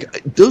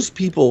 Like those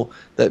people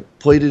that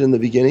played it in the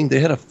beginning, they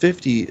had a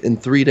 50 in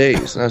 3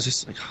 days, and I was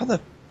just like, how do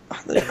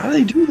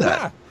they do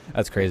that?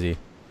 That's crazy.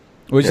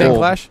 What did you say, Yeah.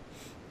 Flash?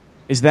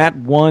 Is that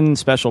one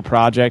special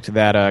project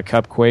that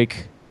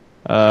Cupquake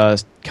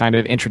kind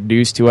of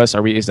introduced to us?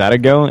 Is that a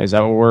go? Is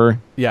that what we're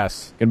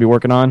Yes. going to be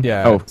working on?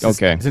 Yeah. Oh,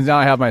 okay. Since now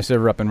I have my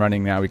server up and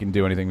running, now we can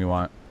do anything we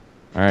want.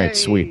 All right, Hey.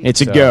 sweet.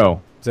 It's a So-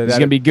 go. So It's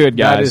going to be good,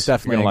 guys. That is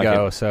definitely You're a gonna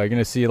go. like it. So you're going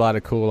to see a lot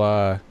of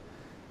cool.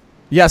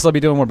 Yes, I'll be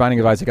doing more Binding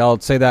of Isaac. I'll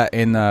say that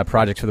in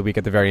projects for the week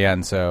at the very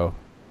end. So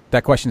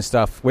that question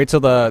stuff. Wait till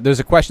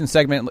there's a question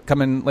segment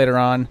coming later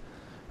on.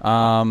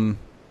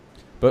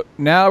 But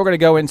now we're going to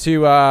go into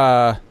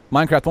Minecraft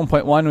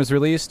 1.1 was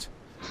released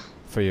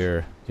for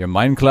your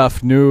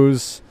Minecraft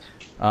news.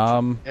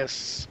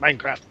 Yes,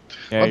 Minecraft.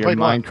 Yeah, your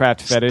 1.1.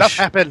 Minecraft fetish Stuff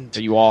happened.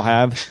 that you all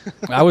have.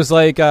 I was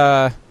like,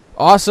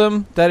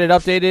 awesome that it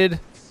updated.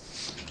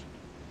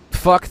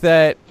 Fuck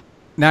that.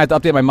 Now I have to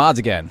update my mods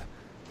again.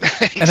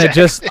 And I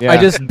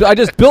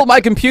just built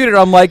my computer.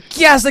 I'm like,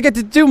 yes, I get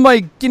to do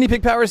my Guinea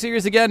Pig Power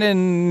Series again,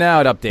 and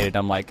now it updated.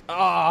 I'm like,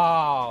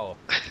 oh,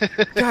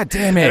 god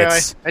damn it! Anyway,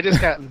 I just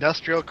got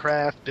Industrial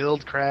Craft,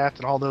 Build Craft,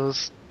 and all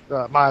those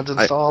mods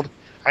installed.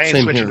 I ain't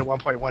Same switching here. to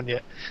 1.1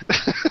 yet.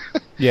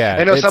 Yeah,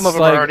 I know some it's of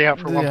them like- are already out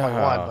for 1.1,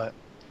 yeah. but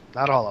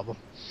not all of them.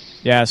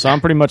 Yeah, so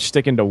I'm pretty much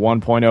sticking to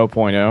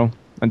 1.0.0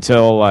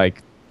 until,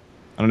 like,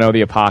 I don't know,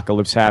 the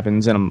apocalypse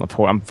happens and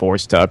I'm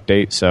forced to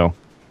update, so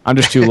I'm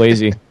just too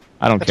lazy.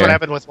 I don't That's care. what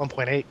happened with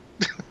 1.8.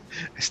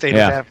 I stayed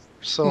Yeah. with that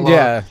for so long.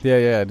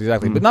 Yeah,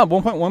 exactly. But no,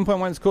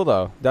 1.1 is cool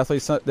though.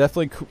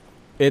 Definitely, cool.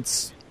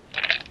 It's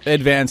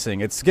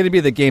advancing. It's going to be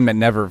the game that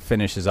never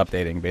finishes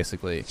updating,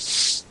 basically.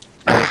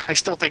 I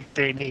still think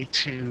they need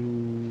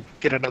to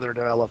get another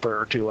developer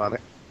or two on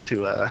it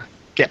to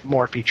get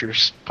more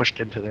features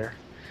pushed into there.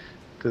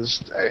 Because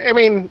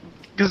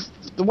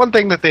the one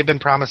thing that they've been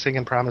promising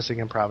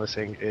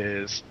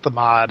is the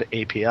mod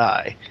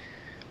API,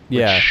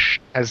 which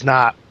has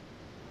not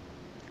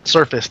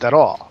surfaced at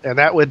all. And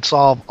that would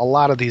solve a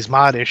lot of these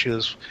mod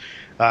issues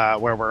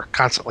where we're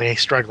constantly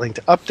struggling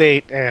to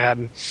update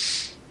and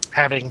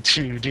having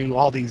to do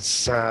all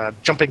these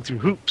jumping through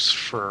hoops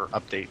for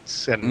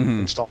updates and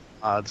install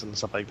mods and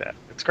stuff like that.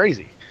 It's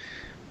crazy.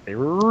 They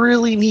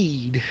really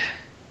need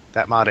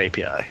that mod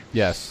API.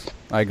 Yes,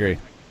 I agree.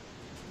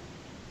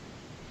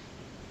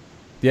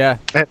 Yeah,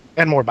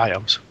 And more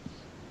biomes.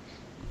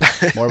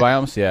 more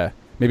biomes. Yeah,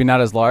 maybe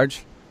not as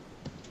large.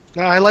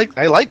 No, I like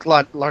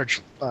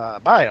large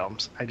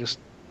biomes. I just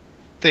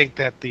think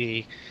that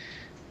the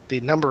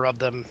number of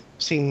them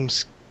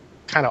seems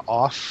kind of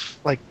off.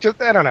 Like,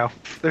 I don't know.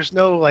 There's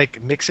no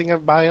like mixing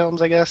of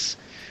biomes, I guess.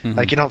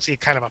 Like you don't see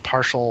kind of a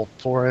partial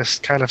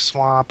forest kind of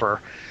swamp,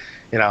 or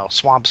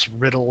swamps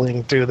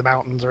riddling through the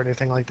mountains or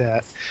anything like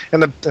that.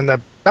 And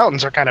the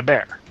mountains are kind of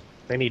bare.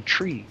 They need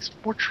trees,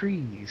 more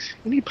trees.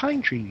 We need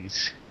pine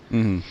trees.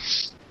 Mm-hmm.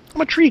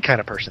 I'm a tree kind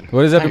of person.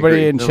 What does everybody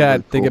agree. in Those chat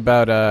are think cool.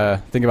 about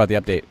the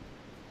update?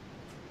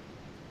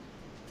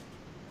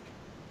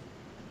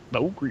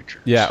 No creature.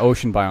 Yeah,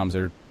 ocean biomes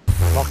are.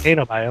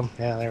 Volcano biome.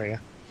 Yeah, there we go.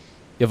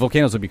 Yeah,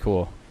 volcanoes would be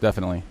cool.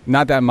 Definitely.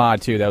 Not that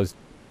mod too. That was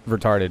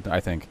retarded,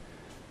 I think.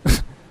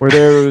 Were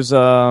those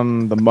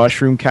the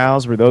mushroom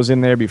cows? Were those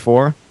in there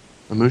before?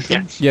 The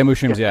mushrooms? Yeah,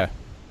 mushrooms. Yeah.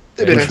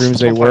 They've been in Mushrooms since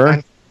they were?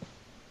 1.9.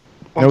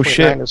 No 1.9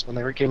 shit. is when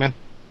they came in.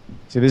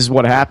 See, this is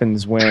what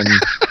happens when.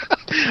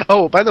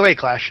 Oh, by the way,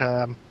 Clash,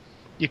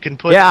 you can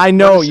put. Yeah, I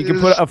know. You furnaces-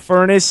 can put a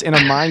furnace in a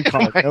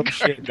minecart. No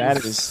shit. That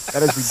is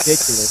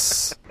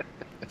ridiculous.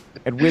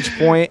 At which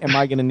point am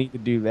I going to need to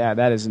do that?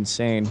 That is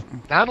insane.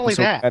 Not only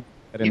So that,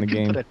 in you the can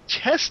game. put a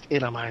chest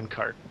in a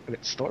minecart and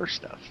it stores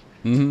stuff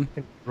Mm-hmm.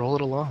 and roll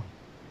it along.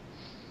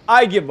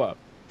 I give up.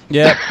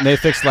 Yep. They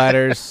fixed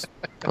ladders.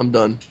 I'm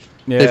done.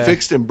 Yeah. They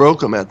fixed and broke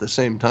them at the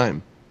same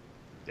time.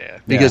 Yeah.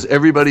 Because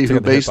everybody Took who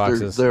out the based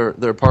hitboxes.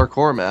 their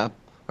parkour map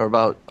are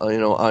about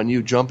on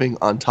you jumping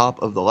on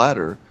top of the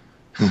ladder.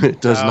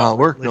 It does Oh, not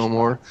work no collision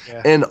more. ladder,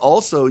 yeah. And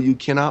also, you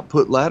cannot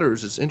put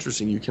ladders. It's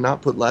interesting. You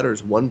cannot put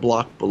ladders one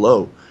block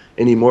below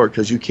anymore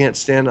because you can't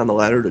stand on the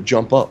ladder to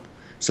jump up.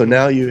 So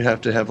now you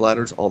have to have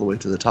ladders all the way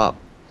to the top.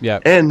 Yeah.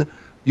 And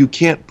you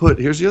can't put.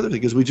 Here's the other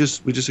thing: because we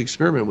just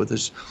experimented with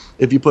this.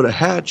 If you put a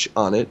hatch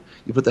on it,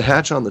 you put the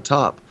hatch on the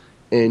top,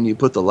 and you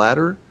put the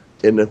ladder.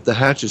 And if the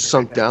hatch is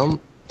sunk down,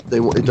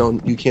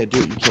 you can't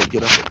do it. You can't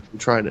get up it. We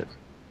tried it.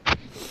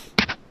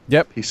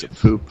 Yep. Piece of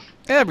poop.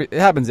 It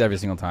happens every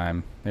single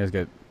time. They just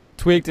get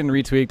tweaked and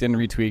retweaked and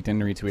retweaked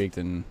and retweaked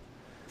and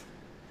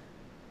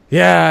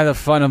yeah, the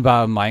fun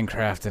about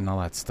Minecraft and all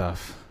that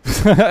stuff.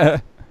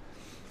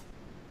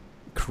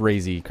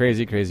 Crazy.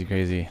 Kind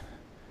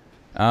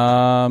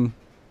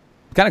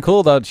of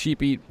cool though.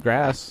 Sheep eat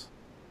grass.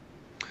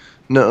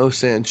 No,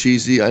 San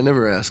Cheesy. I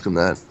never ask him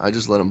that. I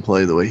just let him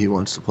play the way he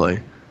wants to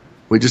play.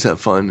 We just have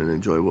fun and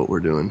enjoy what we're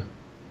doing.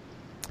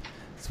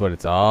 That's what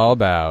it's all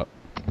about.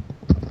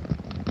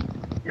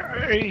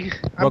 Yay,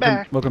 I'm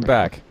back. Welcome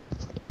back.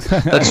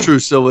 That's true,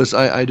 Silvis.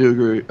 I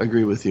do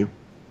agree with you.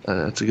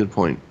 That's a good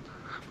point.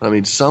 But, I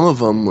mean, some of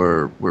them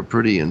were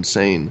pretty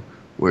insane,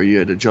 where you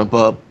had to jump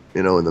up,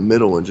 in the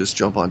middle and just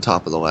jump on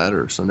top of the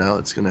ladder. So now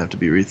it's going to have to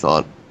be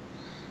rethought.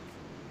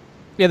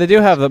 Yeah, they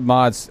do have the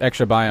mods,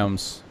 extra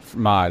biomes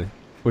mod,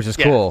 which is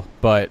Yeah. cool,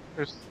 but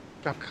There's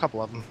a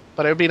couple of them,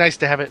 but it would be nice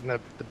to have it in the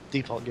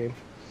default game.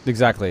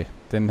 exactly.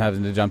 Then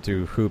having to jump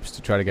through hoops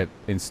to try to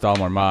install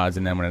more mods,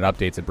 and then when it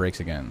updates, it breaks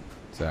again.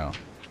 So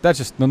that's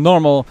just the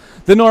normal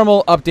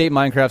update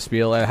Minecraft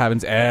spiel. It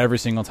happens every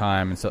single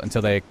time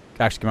until they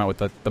actually come out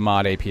with the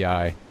mod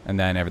API, and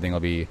then everything will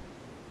be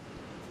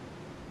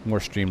more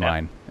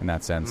streamlined in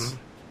that sense.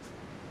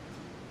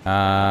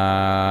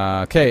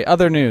 Mm-hmm. Okay,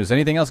 other news.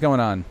 Anything else going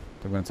on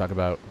that we're going to talk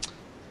about?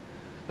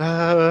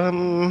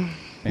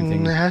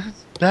 Anything?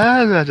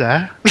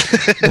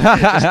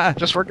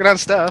 Just working on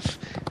stuff.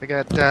 I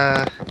got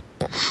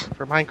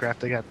for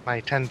Minecraft. I got my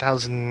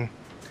 10,000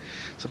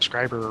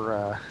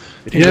 subscriber.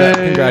 Yeah.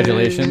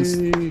 Congratulations.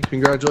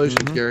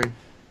 Congratulations, Gary.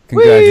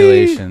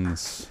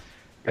 Congratulations.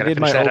 I did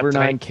my over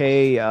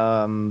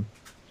 9K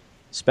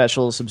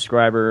special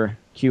subscriber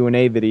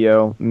Q&A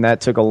video, and that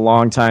took a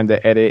long time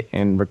to edit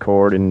and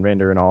record and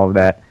render and all of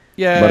that.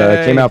 Yeah. But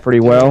it came out pretty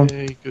well.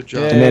 Yay, good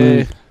job. And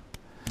then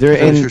there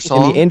Finish in your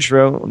song? the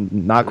intro,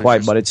 not Finish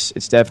quite, your but it's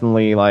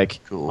definitely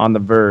like Cool. on the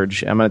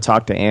verge. I'm going to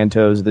talk to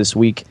Antos this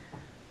week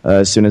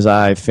as soon as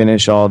I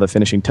finish all the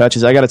finishing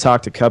touches. I got to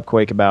talk to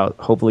Cupquake about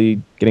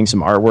hopefully getting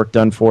some artwork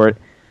done for it.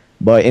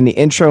 But in the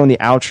intro and the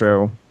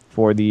outro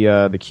for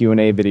the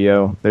Q&A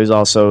video, there's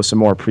also some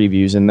more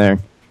previews in there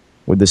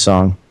with the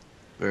song.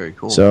 Very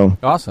cool. So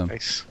Awesome.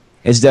 Nice.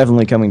 it's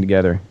definitely coming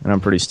together, and I'm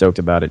pretty stoked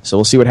about it. So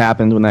we'll see what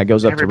happens when that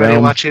goes up Everybody to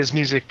Realm. watch his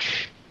music.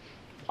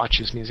 Watch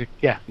his music.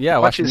 Yeah. Yeah,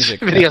 watch his music.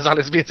 videos on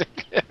his music.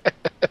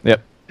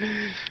 Yep.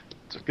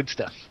 It's good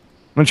stuff.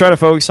 I'm going to try to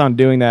focus on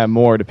doing that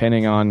more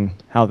depending on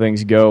how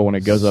things go when it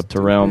goes up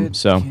to Realm.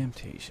 So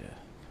Camtasia.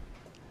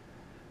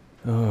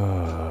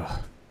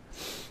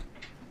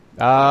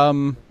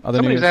 Other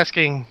Somebody's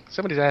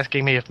news.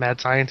 asking me if Mad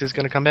Science is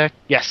going to come back.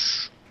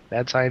 Yes,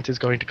 Mad Science is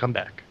going to come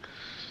back.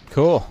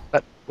 Cool.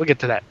 But we'll get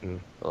to that in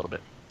a little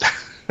bit.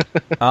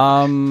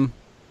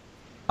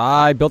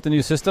 I built a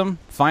new system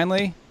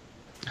finally.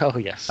 Oh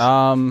yes.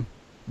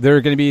 There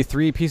are going to be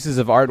 3 pieces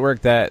of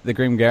artwork that the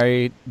Grim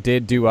Gary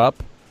did do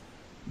up.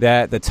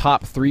 That the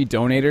top 3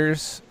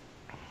 donators,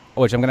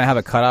 which I'm going to have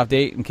a cutoff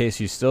date in case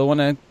you still want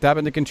to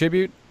happen to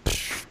contribute,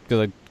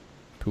 because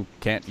who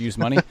can't use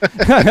money?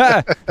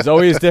 There's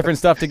always different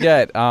stuff to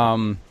get.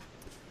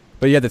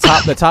 But yeah,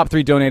 the top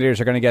 3 donators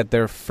are going to get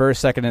their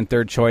first, second, and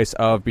third choice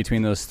of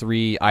between those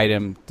 3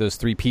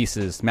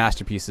 pieces,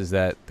 masterpieces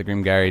that the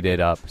Grim Gary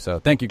did up. So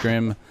thank you,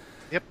 Grim.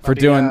 Yep. for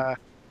doing- I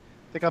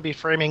think I'll be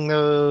framing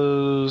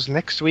those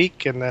next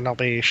week, and then I'll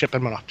be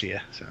shipping them off to you.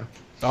 So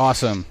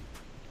Awesome.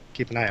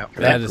 keep an eye out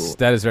for That that. is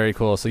that is very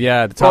cool. So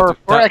yeah, the top.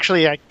 Or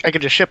actually, I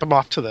could just ship them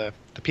off to the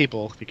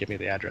people if you give me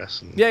the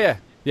address. And yeah.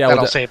 that'll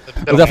We'll, save. The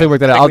we'll definitely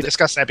work that I out. think I'll, we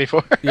discussed that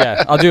before.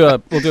 yeah,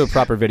 we'll do a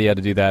proper video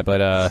to do that.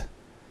 But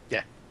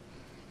Yeah.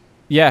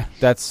 yeah,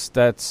 that's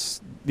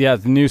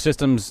the new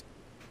system's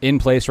in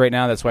place right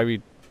now. That's why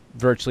we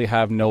virtually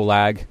have no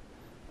lag.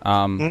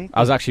 I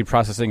was actually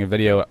processing a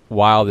video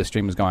while the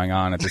stream was going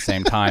on at the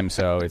same time,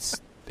 so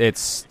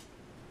it's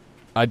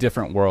a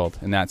different world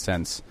in that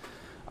sense.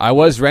 I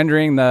was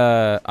rendering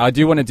I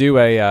do want to do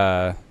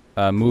a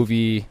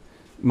movie,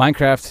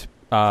 Minecraft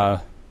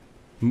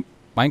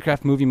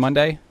Movie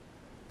Monday.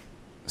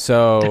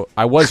 So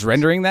I was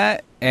rendering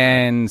that,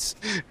 and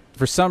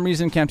for some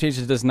reason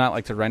Camtasia does not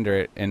like to render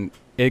it, and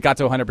it got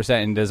to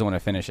 100% and doesn't want to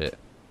finish it.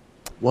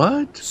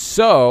 What?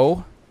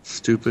 So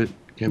stupid.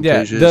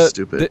 Camtasia is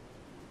stupid.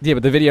 Yeah,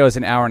 but the video is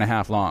an hour and a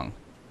half long.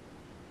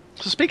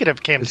 So speaking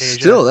of Camtasia,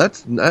 still,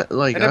 that's not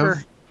like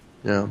never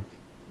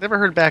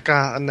heard back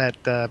on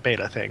that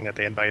beta thing that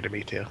they invited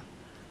me to.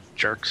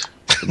 Jerks.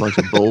 A bunch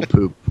of bull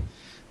poop.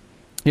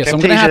 Yeah, so I'm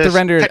gonna have to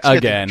render it TeXtSmith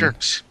again.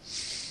 Jerks.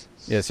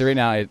 Yeah, so right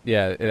now,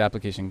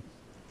 application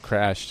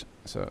crashed.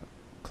 So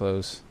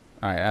close.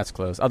 All right, that's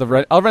close. I'll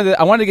render.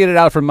 I wanted to get it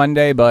out for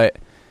Monday, but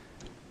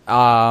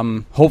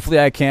hopefully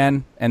I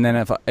can. And then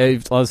if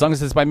as long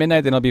as it's by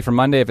midnight, then it'll be for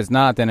Monday. If it's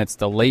not, then it's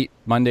the late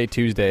Monday,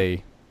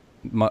 Tuesday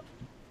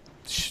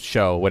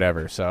show,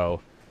 whatever.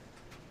 So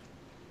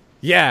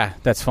yeah,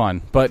 that's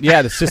fun. But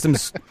yeah, the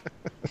system's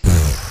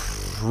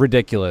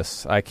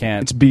ridiculous. I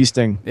can't. It's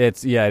beasting.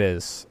 It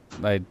is.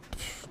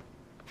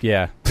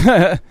 Yeah.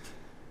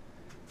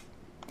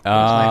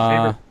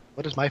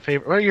 What is my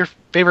favorite? What are your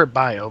favorite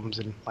biomes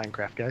in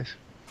Minecraft, guys?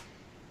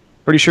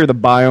 Pretty sure the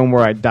biome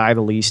where I die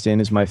the least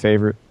in is my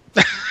favorite.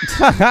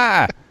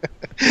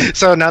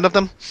 So none of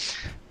them?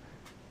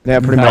 Yeah,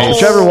 pretty No. much.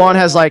 Whichever one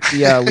has like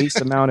the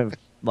least amount of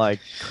like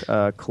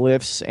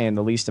cliffs and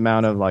the least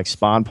amount of like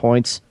spawn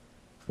points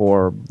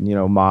for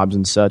mobs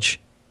and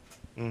such.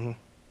 Mm-hmm.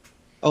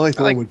 I like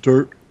the one with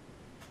dirt.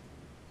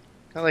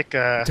 I like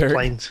Dirt.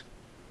 plains.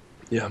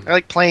 Yeah. I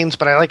like plains,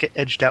 but I like it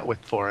edged out with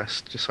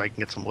forest, just so I can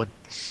get some wood.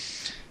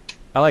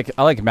 I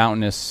like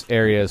mountainous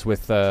areas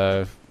with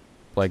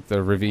like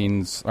the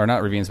ravines, or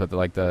not ravines, but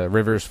the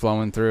rivers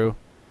flowing through.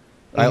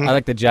 I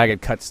like the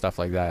jagged cut stuff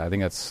like that. I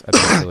think that's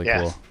really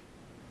Yeah. cool.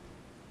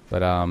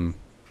 But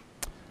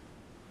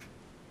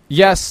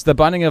yes, the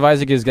Binding of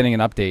Isaac is getting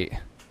an update.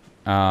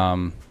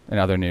 In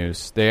other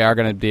news, they are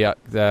going to be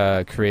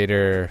the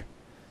creator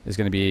is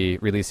going to be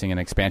releasing an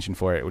expansion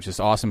for it, which is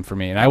awesome for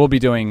me. And I'll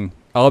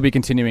be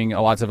continuing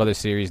lots of other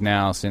series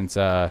now since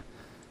I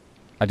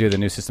do the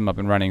new system up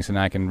and running, so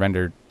now I can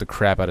render the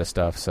crap out of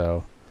stuff.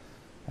 So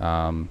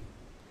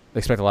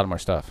expect a lot more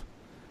stuff.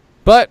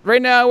 But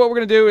right now, what we're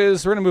going to do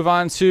is we're going to move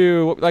on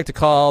to what we like to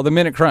call the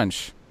Minute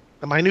Crunch.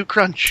 The Minute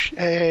Crunch.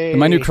 Hey. The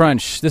Minute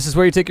Crunch. This is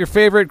where you take your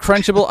favorite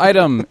crunchable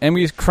item, and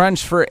we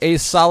crunch for a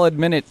solid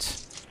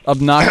minute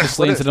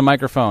obnoxiously into the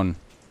microphone.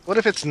 What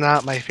if it's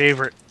not my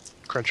favorite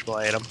crunchable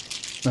item?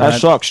 That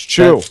sucks.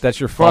 Chew.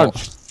 That's your fault.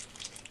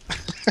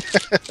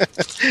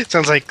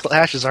 Sounds like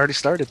Clash has already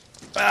started.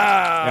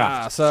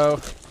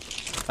 So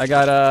I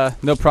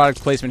got no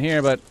product placement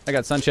here, but I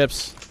got Sun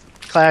Chips.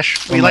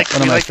 Clash. One We of like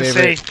my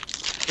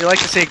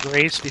to say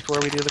grace before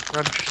we do the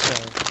crunch. So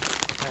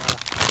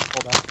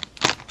hold on.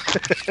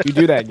 You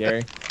do that,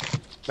 Gary.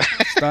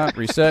 Stop.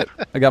 Reset.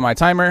 I got my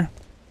timer.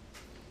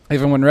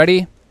 Everyone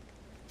ready?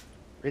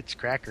 Ritz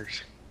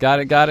crackers. Got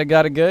it.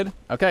 Good.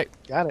 Okay.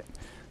 Got it.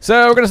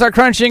 So we're gonna start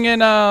crunching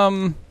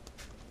in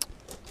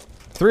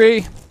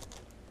 3,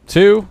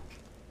 2,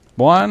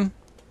 1,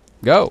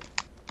 go.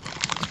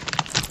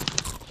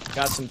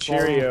 Got some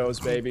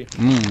Cheerios, baby.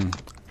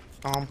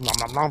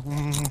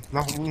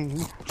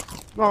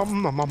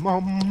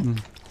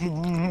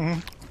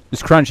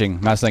 Just crunching,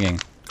 not singing.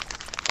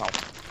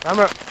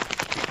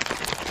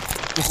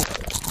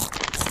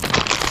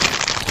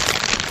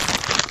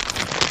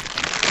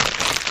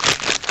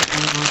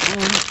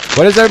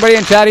 What is everybody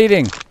in chat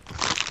eating?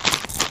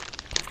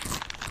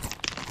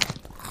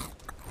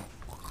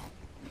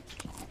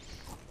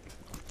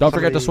 Don't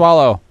forget to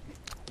swallow.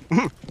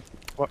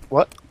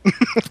 What?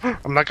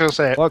 I'm not gonna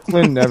say it.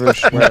 Buckland never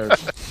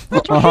swears.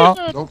 Nope.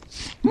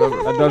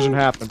 Never. That doesn't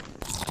happen.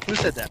 Who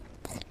said that?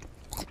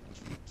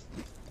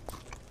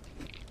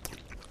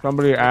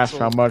 Somebody asked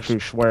how much he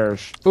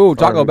swears. Ooh,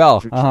 Taco Or-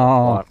 Bell.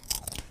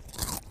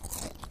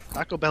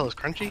 Taco Bell is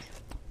crunchy.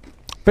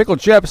 Pickled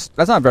chips.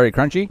 That's not very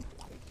crunchy.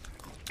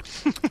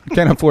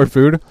 Can't afford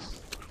food.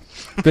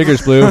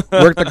 Figures, Blue.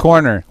 Work the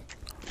corner.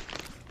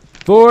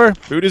 4,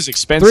 Food is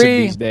expensive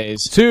 3, these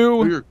days. 2,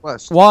 Your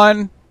request.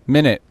 1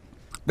 minute.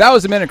 That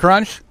was a Minute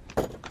Crunch.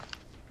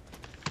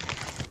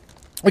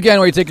 Again,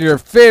 where you take your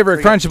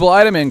favorite crunchable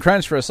item and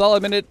crunch for a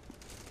solid minute,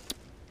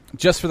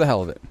 just for the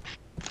hell of it.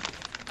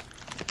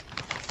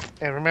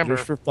 And remember,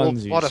 Just for we'll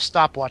funsies. bought a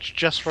stopwatch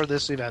just for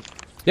this event.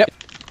 Yep.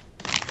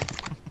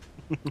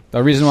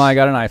 The reason why I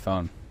got an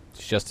iPhone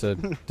is just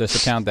to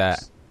count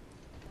that.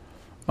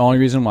 Only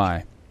reason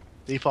why.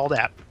 Default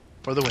app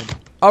for the win.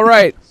 All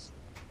right.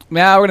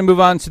 Now we're going to move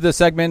on to the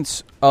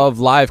segment of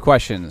live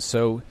questions.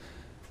 So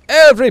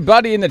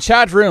everybody in the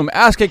chat room,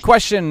 ask a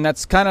question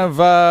that's kind of,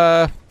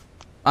 I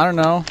don't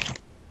know,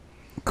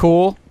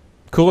 cool.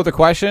 Cool with the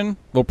question.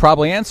 We'll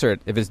probably answer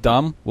it. If it's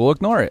dumb, we'll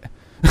ignore it.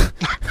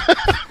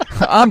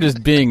 I'm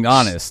just being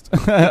honest.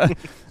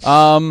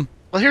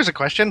 Well, here's a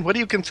question. What do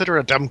you consider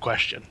a dumb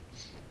question?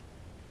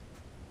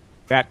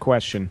 That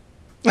question.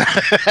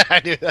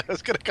 I knew that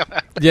was going to come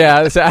out.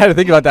 Yeah, so I had to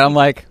think about that. I'm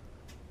like,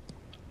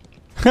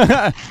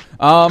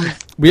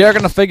 we are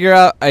going to figure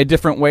out a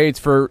different way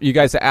for you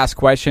guys to ask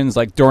questions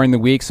like during the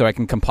week so I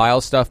can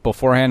compile stuff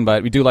beforehand,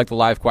 but we do like the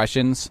live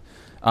questions.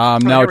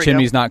 No,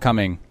 Chimney's not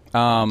coming.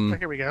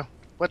 Here we go.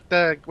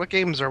 What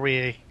games are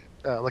we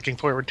looking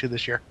forward to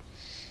this year?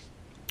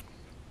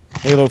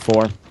 Halo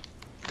 4.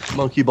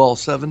 Monkey Ball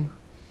 7.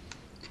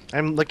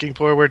 I'm looking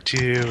forward to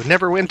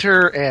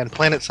Neverwinter and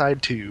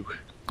PlanetSide 2.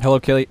 Hello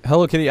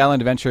Kitty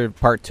Island Adventure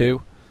Part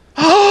 2.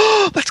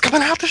 Oh, that's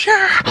coming out this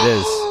year! It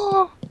is.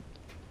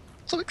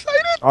 So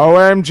excited!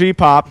 OMG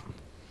Pop.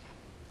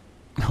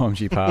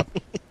 OMG Pop.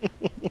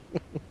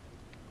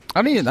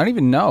 I don't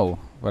even know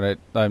what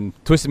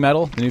Twisted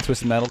Metal, the new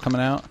Twisted Metal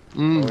coming out.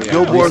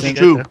 Guild Wars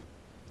 2.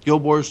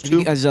 Guild Wars 2.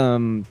 You guys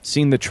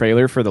seen the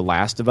trailer for The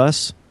Last of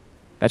Us?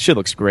 That shit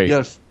looks great.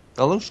 Yes,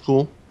 that looks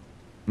cool.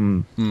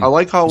 I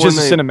like how It's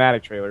just a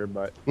cinematic trailer,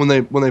 but when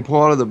they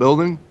pull out of the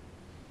building,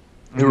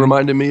 it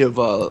reminded me of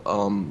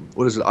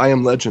what is it? I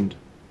Am Legend.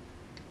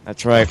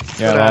 that's right.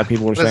 Yeah, a lot of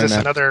people were What saying is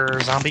this, that.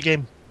 another zombie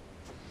game?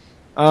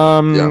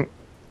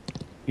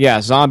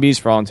 Yeah, zombies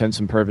for all intents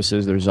and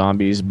purposes. They're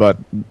zombies, but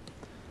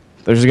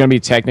there's going to be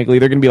they're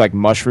going to be like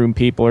mushroom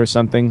people or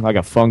something. Like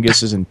a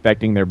fungus is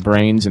infecting their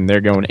brains, and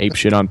they're going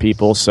apeshit on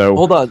people. So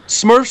Hold on,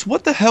 Smurfs,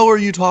 what the hell are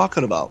you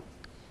talking about?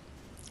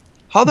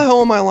 How the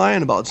hell am I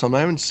lying about something?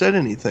 I haven't said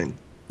anything.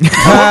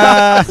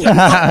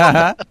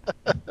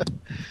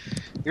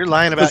 You're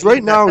lying about... Because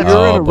right now you're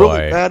Oh, in a really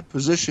boy. bad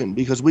position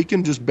because we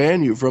can just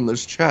ban you from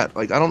this chat.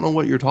 Like, I don't know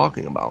what you're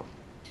talking about.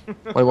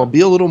 Like, well,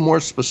 be a little more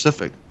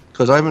specific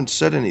because I haven't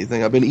said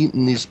anything. I've been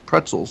eating these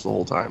pretzels the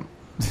whole time.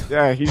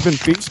 yeah, he's been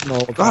feasting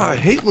all the God, I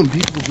time. hate when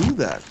people do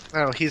that.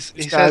 Oh, he This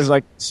guy's says,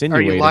 like are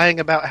insinuating. you lying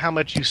about how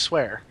much you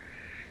swear?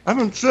 I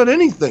haven't said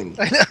anything.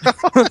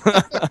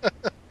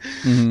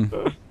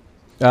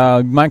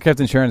 Minecraft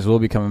Insurance will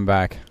be coming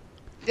back.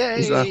 Yay!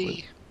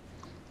 Exactly.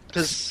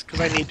 Because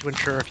I need to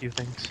insure a few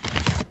things.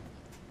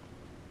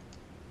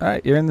 All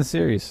right, you're in the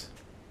series.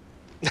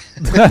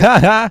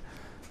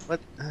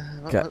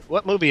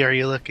 What movie are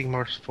you looking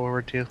most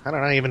forward to? I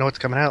don't even know what's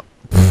coming out.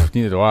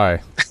 Neither do I.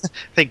 I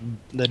think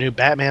the new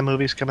Batman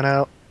movie's coming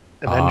out.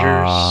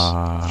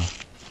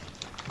 Avengers.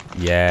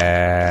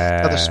 Yeah.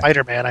 Another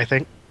Spider-Man, I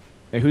think.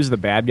 Hey, who's the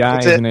bad guy?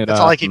 That's Isn't it. it? That's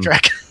all I keep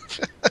track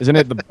of. Isn't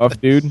it the buff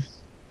dude?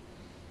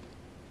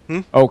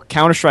 Oh,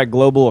 Counter-Strike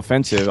Global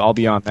Offensive. I'll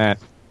be on that.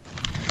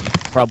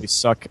 Probably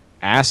suck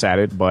ass at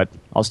it, but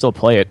I'll still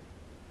play it.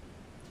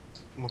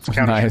 What's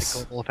Counter-Strike Nice.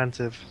 Global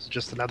Offensive? It's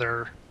just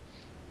another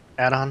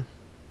add-on?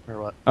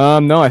 Or what?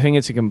 No, I think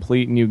it's a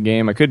complete new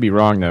game. I could be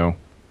wrong though,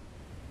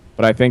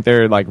 but I think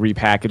they're like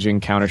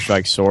repackaging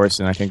Counter-Strike Source,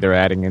 and I think they're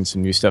adding in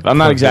some new stuff. I'm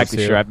not Sounds exactly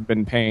good, too. sure. I haven't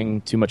been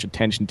paying too much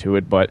attention to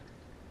it, but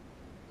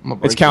I'm gonna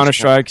break it's this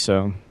Counter-Strike,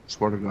 so one.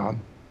 Swear to God.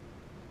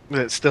 Is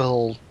it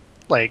still,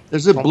 like...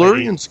 Is it only-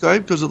 blurry in Skype?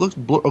 Because it looks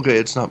blurry. Okay,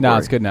 it's not blurry. No,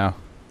 it's good now.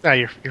 No,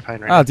 you're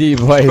fine right Oh, now.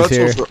 D-Boy is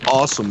here. Pretzels are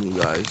awesome, you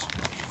guys.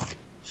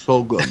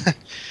 So good.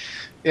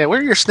 Yeah, where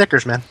are your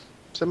Snickers, man?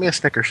 Send me a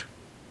Snickers.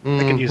 I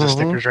can use a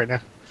Snickers right now.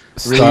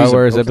 Star use a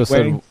Wars Milky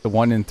Episode Way.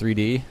 1 in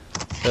 3D.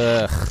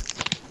 Ugh.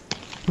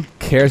 Who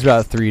cares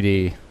about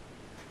 3D?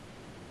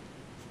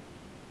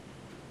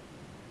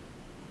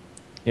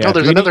 yeah. Oh,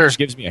 there's 3D another- just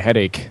gives me a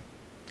headache.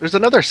 There's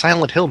another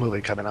Silent Hill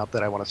movie coming out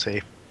that I want to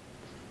see.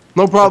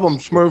 No problem,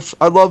 Smurfs.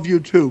 I love you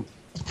too.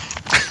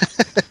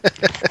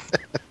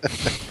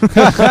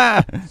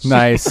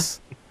 Nice.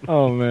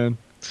 Oh man,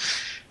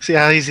 See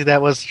how easy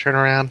that was to turn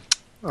around?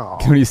 Oh,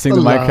 Can you sing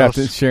the Minecraft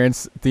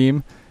Insurance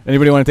theme?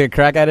 Anybody want to take a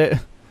crack at it?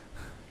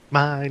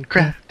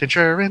 Minecraft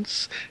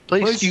Insurance.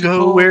 Place Place you you go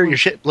go where when- your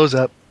shit blows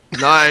up.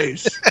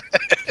 Nice.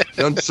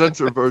 The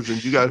uncensored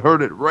versions. You guys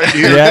heard it right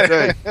here Yeah.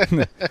 today.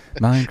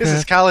 Minecraft This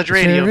is college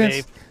radio, Insurance.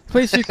 babe.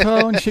 Place you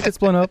call and shit gets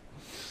blown up.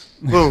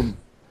 Boom.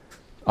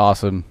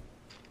 Awesome.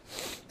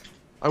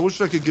 I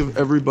wish I could give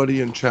everybody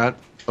in chat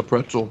a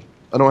pretzel.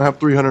 I don't have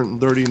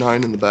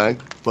 339 in the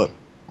bag, but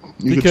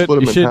you could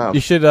split them in half.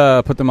 You should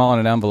put them all in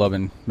an envelope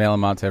and mail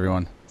them out to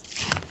everyone.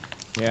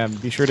 yeah.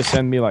 Be sure to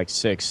send me like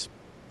 6.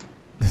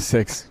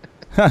 6.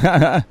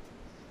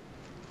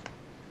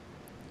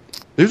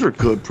 These are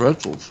good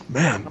pretzels.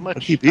 Man, How I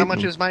much? keep How eating much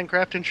them. is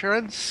Minecraft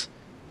Insurance?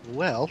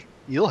 Well,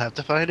 you'll have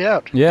to find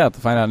out. Yeah, I'll have to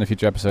find out in a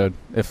future episode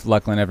if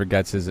Lucklin ever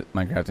gets his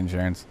Minecraft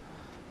Insurance.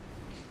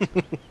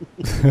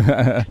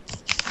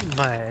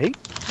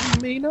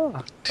 May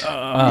not.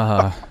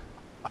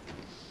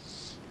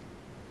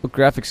 What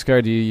graphics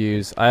card do you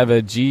use? I have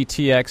a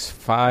GTX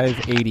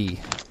 580.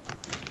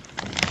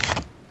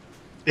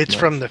 It's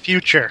from the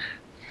future.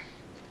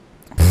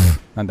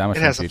 Not that much It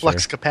in has the a future.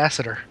 flux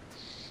capacitor.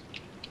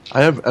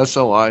 I have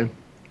SLI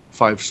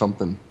 5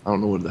 something. I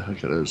don't know what the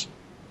heck it is.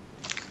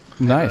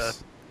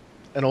 Nice.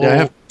 An old. Yeah, I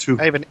have 2.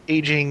 I have an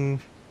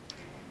aging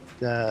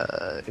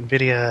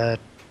NVIDIA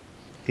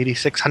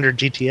 8600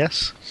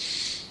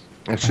 GTS.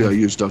 Actually, I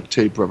use duct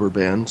tape, rubber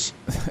bands.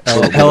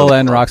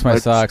 LLN rocks my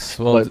Like socks.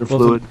 lighter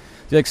fluid.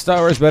 you like Star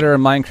Wars better or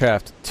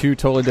Minecraft? Two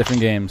totally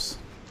different games.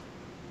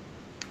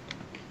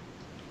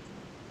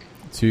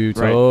 Two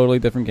totally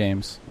different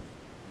games.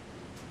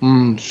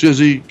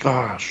 Shizzy.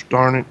 Gosh,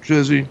 darn it,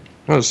 Shizzy.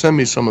 Send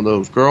me some of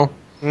those, girl.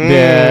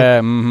 Yeah.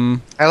 Mm-hmm.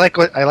 I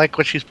like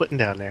what she's putting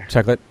down there.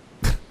 Chocolate.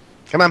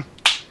 Come on.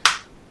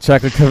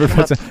 Chocolate covered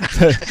pretzels.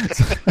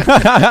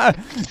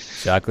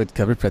 Chocolate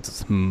covered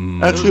pretzels.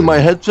 Actually, my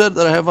headset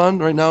that I have on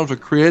right now is a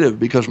creative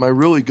because my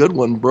really good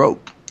one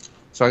broke.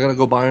 So I gotta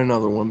go buy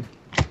another one.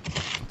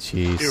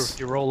 Jeez.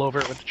 You roll over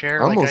it with the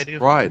chair I like almost I do?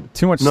 cried.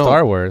 Too much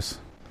Star Wars.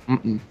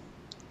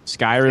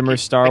 Skyrim or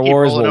Star I keep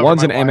Wars? rolling Well, over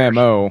one's an my wires.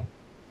 MMO,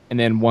 and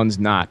then one's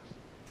not.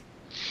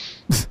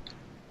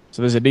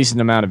 So there's a decent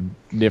amount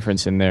of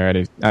difference in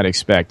there, I'd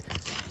expect.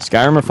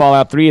 Skyrim or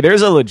Fallout 3,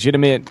 there's a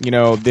legitimate,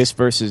 this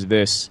versus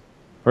this.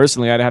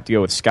 Personally, I'd have to go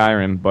with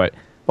Skyrim, but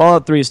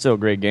Fallout 3 is still a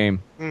great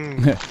game.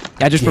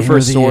 I just prefer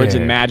swords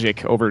and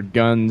magic over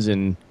guns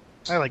and...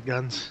 I like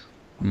guns.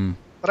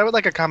 But I would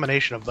like a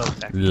combination of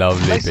both. Actually.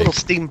 Lovely nice big... little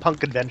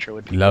steampunk adventure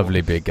would be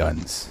Lovely big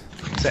guns.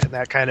 set in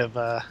that kind of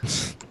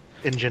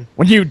engine.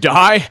 When you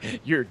die,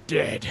 you're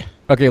dead.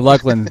 Okay,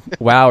 Luckland,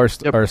 WoW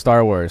or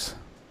Star Wars?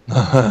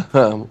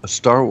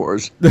 Star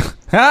Wars.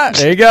 Ha!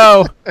 There you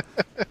go.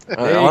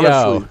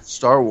 Honestly,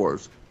 Star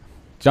Wars.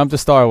 Jump to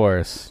Star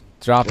Wars.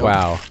 Drop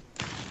WoW.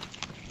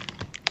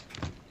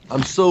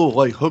 I'm so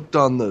hooked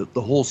on the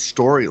whole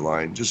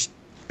storyline.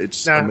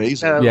 It's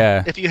amazing.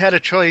 Yeah. If you had a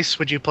choice,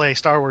 would you play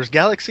Star Wars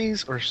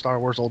Galaxies or Star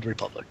Wars Old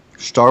Republic?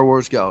 Star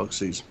Wars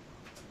Galaxies.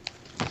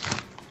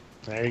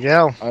 There you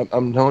go.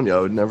 I'm telling you, I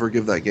would never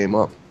give that game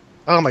up.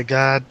 Oh my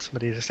God!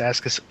 Somebody just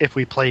asked us if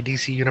we play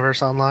DC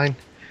Universe Online.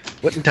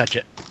 Wouldn't touch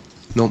it.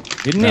 Nope.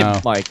 Didn't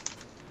it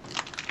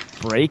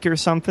break or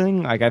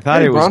something? I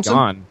thought it was Bronson?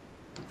 gone.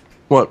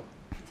 What?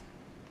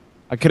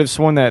 I could have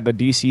sworn that the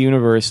DC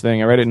Universe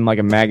thing, I read it in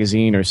a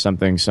magazine or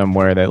something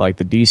somewhere that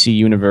the DC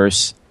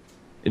Universe,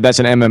 that's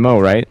an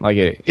MMO, right?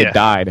 It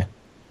died.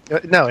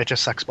 No, it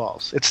just sucks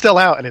balls. It's still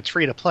out and it's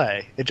free to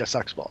play. It just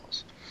sucks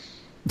balls.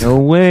 No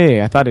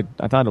way. I thought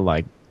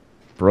it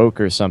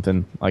broke or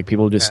something.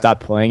 People just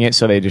stopped playing it,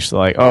 so they just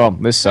oh,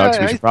 this sucks.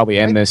 We should probably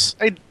end this.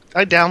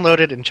 I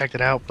downloaded and checked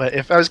it out, but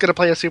if I was going to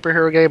play a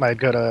superhero game, I'd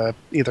go to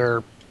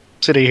either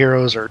City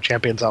Heroes or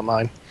Champions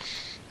Online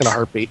in a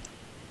heartbeat.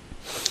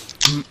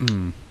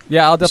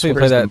 Yeah, I'll definitely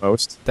play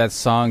most. that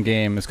song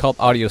game. It's called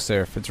Audio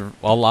Surf. It's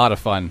a lot of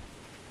fun.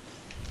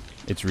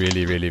 It's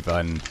really, really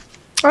fun.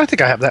 I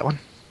think I have that one.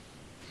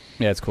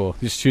 Yeah, it's cool.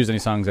 You just choose any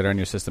songs that are in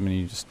your system, and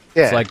you just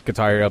Yeah. it's like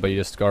Guitar Hero, but you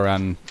just go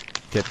around and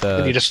get the.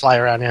 And you just fly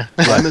around, yeah.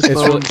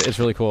 It's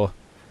really cool.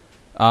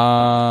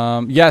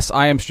 Yes,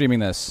 I am streaming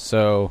this.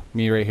 So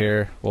me right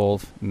here,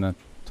 Wolf in the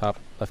top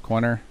left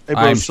corner. Hey,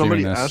 I bro, am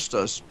somebody streaming this. asked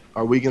us,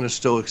 are we going to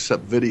still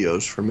accept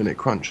videos for Minute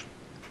Crunch?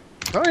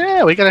 Oh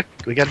yeah, we gotta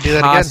do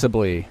that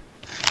Possibly. again.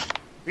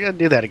 We gotta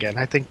do that again.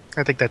 I think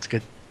that's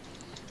good.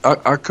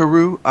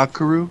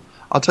 Akaru,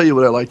 I'll tell you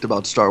what I liked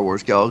about Star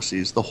Wars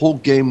Galaxies. The whole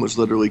game was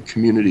literally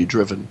community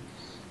driven.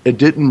 It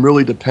didn't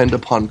really depend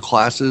upon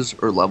classes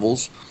or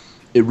levels.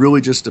 It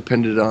really just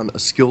depended on a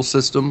skill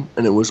system,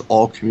 and it was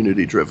all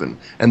community driven.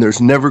 And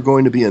there's never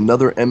going to be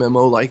another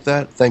MMO like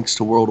that, thanks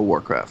to World of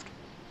Warcraft.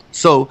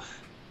 So,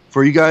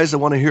 for you guys that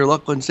want to hear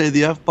Luckland say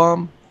the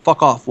F-bomb,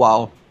 fuck off,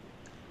 WoW.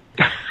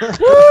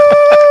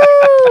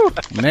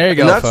 There you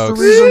go, And that's folks.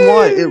 the reason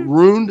why it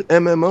ruined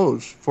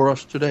MMOs for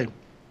us today.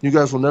 You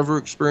guys will never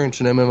experience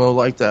an MMO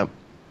like that.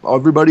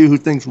 Everybody who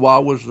thinks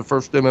WoW was the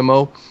first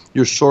MMO,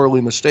 you're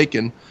sorely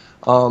mistaken.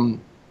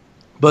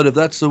 But if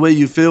that's the way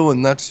you feel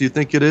and you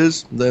think it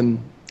is,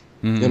 then,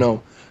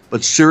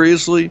 But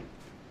seriously,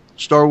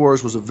 Star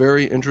Wars was a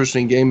very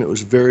interesting game. It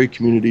was very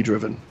community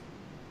driven.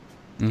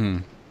 Mm-hmm.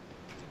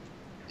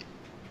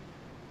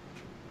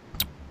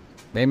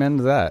 Amen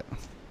to that.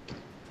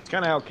 It's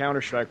kind of how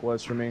Counter-Strike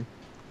was for me.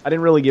 I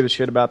didn't really give a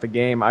shit about the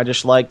game. I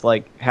just liked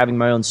having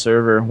my own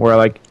server where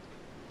I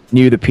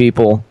knew the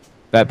people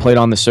that played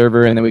on the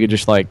server, and then we could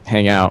just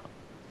hang out.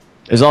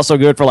 It was also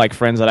good for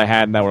friends that I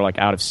had that were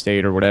out of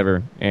state or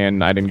whatever,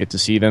 and I didn't get to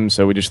see them,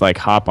 so we just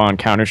hop on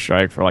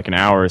Counter-Strike for an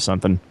hour or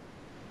something.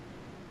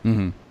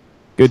 Mm-hmm.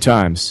 Good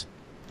times.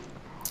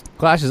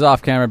 Clash is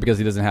off camera because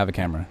he doesn't have a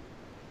camera.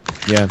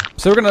 Yeah.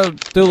 So we're gonna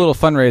do a little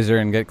fundraiser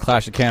and get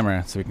Clash a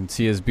camera so we can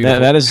see his beautiful.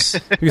 That is.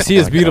 We can see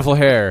his beautiful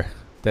hair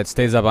that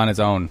stays up on its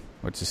own,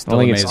 which is I still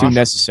don't think amazing. it's too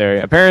necessary.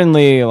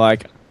 Apparently,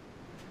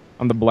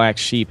 I'm the black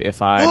sheep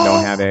if I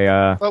don't have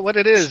a. Well, what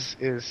it is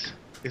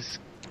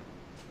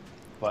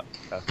what?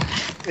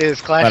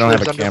 Is Clash I don't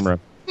lives have a under,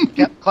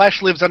 camera.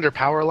 Clash lives under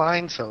power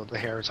line, so the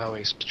hair is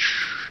always.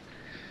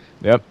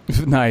 Yep.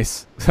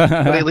 Nice.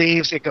 When he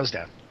leaves, it goes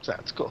down. So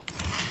that's cool.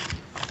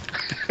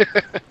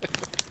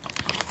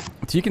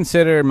 Do you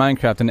consider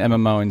Minecraft an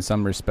MMO in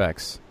some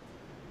respects?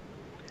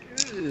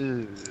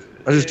 I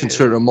just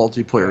consider it a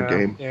multiplayer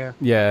game. Yeah.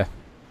 Yeah.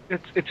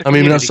 It's a I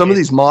mean, now community some of game.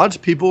 these mods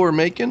people are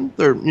making,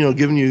 they're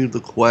giving you the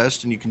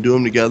quest and you can do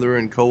them together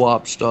and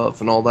co-op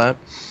stuff and all that.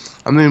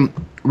 I mean,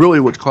 really,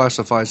 what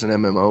classifies an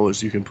MMO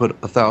is you can put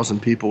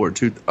 1,000 people or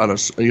two on you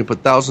can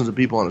put thousands of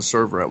people on a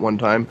server at one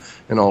time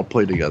and all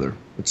play together.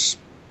 It's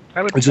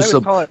just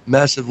call it,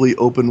 massively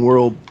open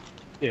world.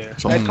 Yeah,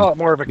 I'd call it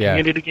more of a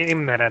community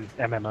game than an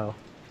MMO.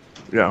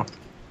 Yeah.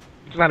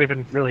 It's not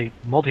even really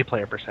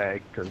multiplayer per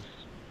se, because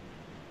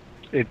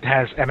it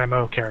has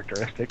MMO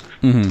characteristics.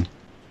 Mm-hmm.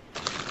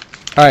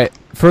 All right.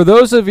 For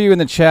those of you in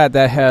the chat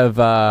that have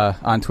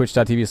on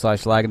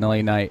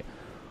twitch.tv/laginthelatenight,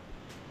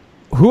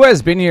 who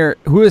has been here,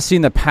 who has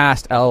seen the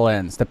past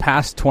LLNs, the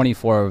past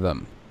 24 of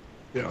them?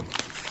 Yeah.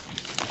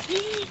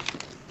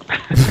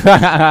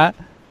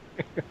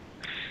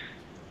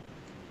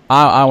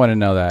 I want to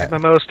know that.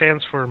 MMO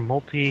stands for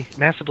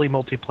massively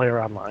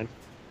multiplayer online.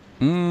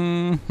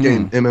 Mm-hmm.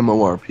 Game,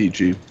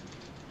 MMORPG.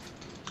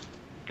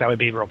 That would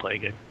be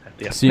role-playing game.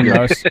 Yeah. Seen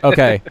most?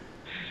 Okay.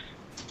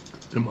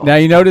 Now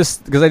you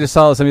noticed, because I just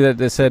saw somebody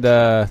that said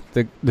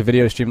the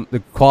video stream, the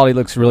quality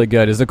looks really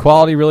good. Is the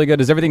quality really good?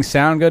 Does everything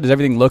sound good? Does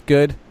everything look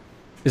good?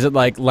 Is it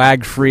like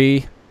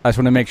lag-free? I just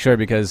want to make sure,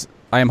 because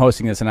I am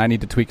hosting this and I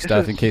need to tweak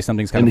stuff in case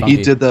something's kind of funky. And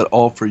he did that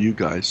all for you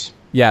guys.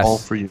 Yes. All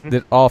for you.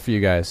 Did all for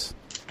you guys.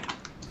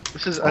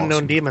 This is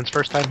Unknown Demon's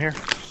first time here.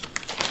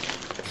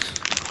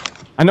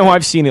 I know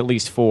I've seen at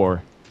least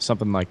 4,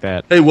 something like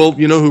that. Hey, well,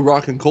 you know who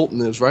Rockin'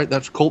 Colton is, right?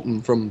 That's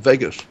Colton from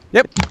Vegas.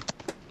 Yep.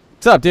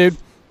 What's up, dude?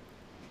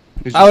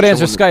 I would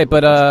answer Skype,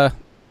 but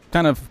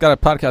kind of got a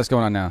podcast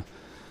going on now,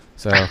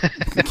 so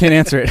I can't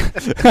answer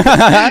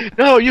it.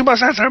 No, you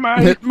must answer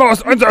mine. It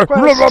must answer.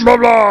 Blah, blah, blah,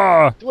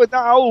 blah. Do it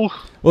now.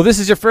 Well, this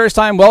is your first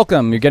time.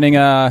 Welcome. You're getting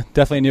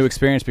definitely a new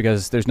experience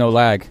because there's no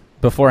lag.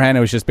 Beforehand,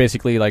 it was just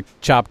basically like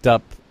chopped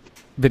up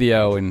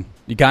video, and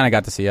you kind of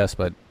got to see us,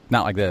 but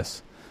not like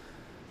this.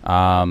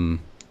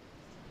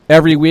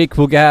 Every week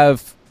we'll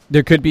have.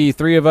 There could be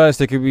 3 of us.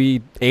 There could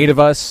be 8 of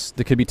us.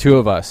 There could be 2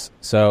 of us.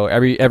 So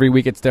every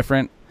week it's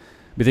different.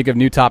 We think of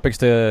new topics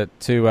to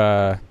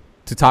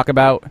talk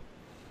about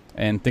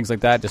and things like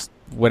that. Just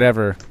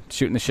whatever,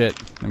 shooting the shit.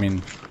 I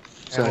mean,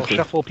 and we'll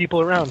shuffle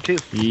people around too.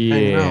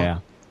 Yeah,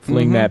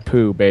 fling that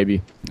poo,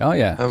 baby. Oh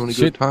yeah, having a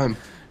good time.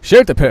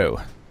 Shoot the poo.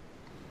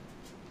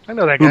 I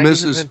know that guy.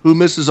 Who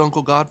misses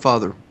Uncle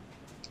Godfather?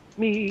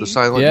 Me. The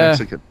silent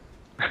Mexican.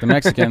 The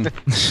Mexican.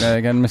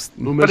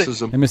 Who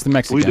misses him? I miss the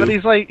Mexican. But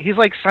he's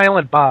like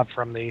Silent Bob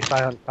from the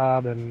Silent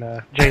Bob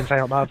and Jane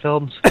Silent Bob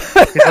films.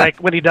 He's like,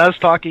 when he does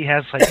talk, he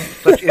has like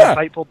such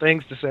insightful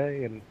things to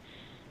say, and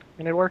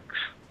it works.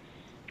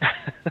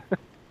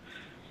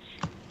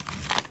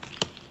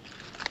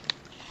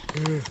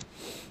 Let's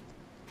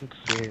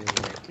see.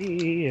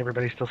 Me.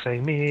 Everybody's still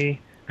saying me.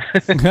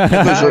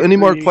 Any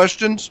more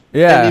questions?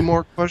 Yeah. Any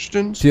more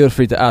questions? Feel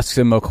free to ask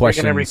some more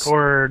questions. Are we going to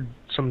record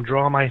some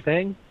Draw My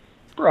Thing?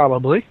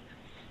 Probably.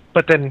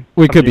 But then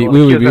we would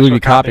be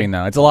copying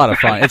now. It's a lot of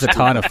fun. It's a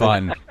ton of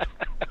fun.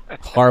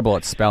 Horrible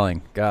at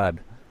spelling. God.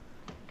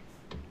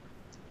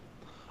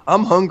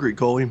 I'm hungry,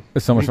 Coley.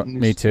 It's so much fun.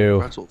 Me too.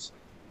 Pretzels.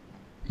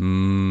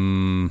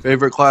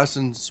 Favorite class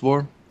in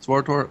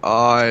SWTOR?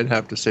 I'd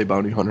have to say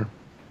Bounty Hunter.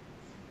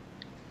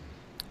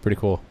 Pretty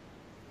cool.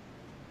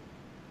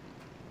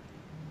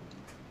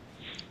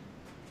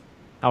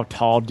 How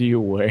tall do you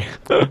weigh?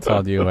 How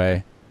tall do you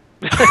weigh?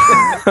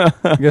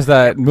 I guess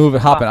that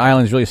hopping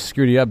islands really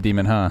screwed you up,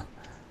 Demon, huh?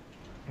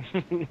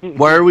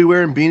 Why are we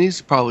wearing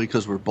beanies? Probably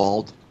because we're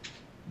bald.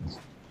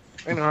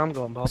 I know I'm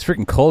going bald. It's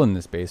freaking cold in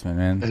this basement,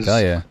 man. I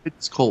tell you.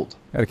 It's cold.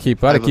 Gotta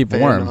keep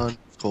warm.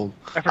 It's cold.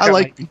 I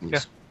like beanies. Yeah.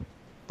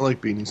 I like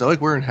beanies. I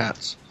like wearing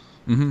hats.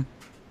 Mm-hmm.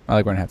 I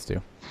like wearing hats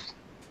too.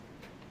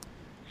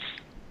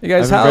 You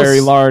guys, I have a very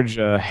large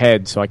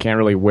head, so I can't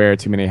really wear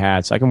too many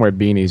hats. I can wear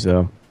beanies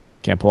though.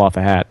 Can't pull off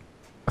a hat.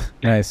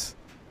 Nice.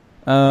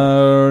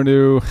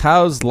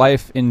 How's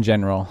life in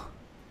general?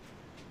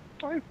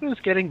 Life is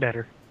getting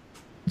better.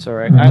 It's all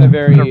right. I had a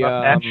very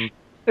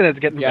it's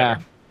getting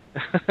better.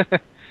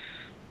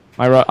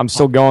 I'm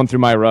still going through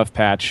my rough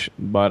patch,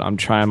 but I'm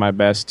trying my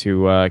best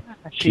to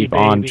keep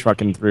on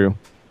trucking through.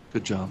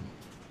 Good job.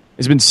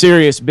 It's been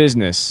serious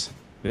business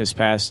this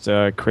past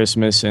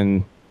Christmas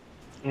and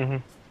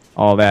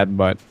all that,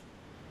 but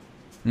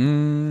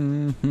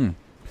things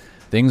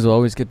will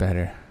always get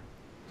better.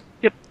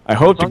 Yep. I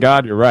hope to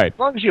God you're right. As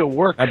long as you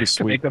work That'd be to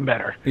sweet. make them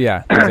better.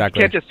 Yeah, exactly.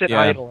 You can't just sit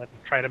idle and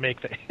try to make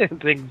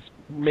things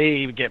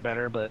maybe get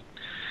better, but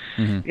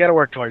you got to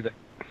work towards it.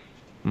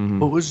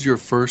 What was your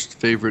first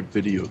favorite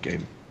video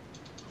game?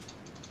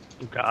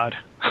 Oh, God.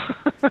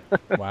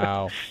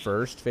 Wow.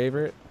 First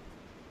favorite?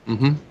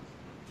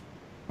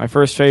 My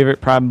first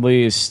favorite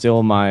probably is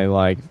still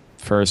my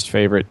first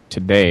favorite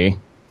today.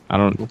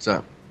 What's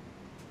that?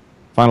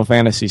 Final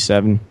Fantasy VII.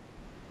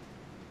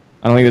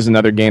 I don't think there's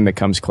another game that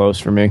comes close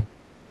for me.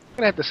 I'm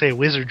going to have to say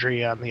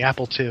Wizardry on the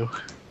Apple II.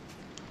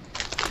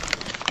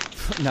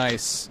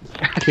 Nice.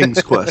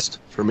 King's Quest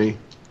for me.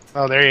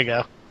 Oh, there you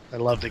go. I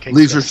love the King's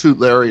Leisure Quest. Suit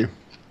Larry.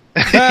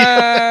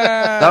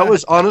 That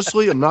was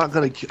honestly, I'm not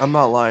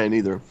lying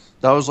either.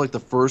 That was like the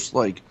first,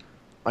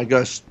 I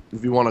guess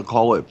if you want to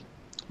call it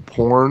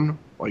porn,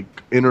 like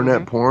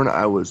internet porn,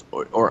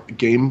 or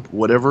game,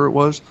 whatever it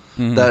was,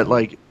 that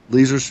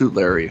Leisure Suit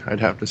Larry. I'd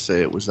have to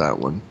say it was that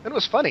one. It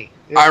was funny.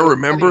 I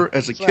remember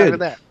as a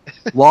kid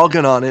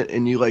logging on it,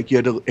 and you had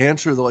to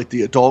answer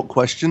the adult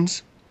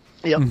questions.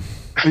 Yep.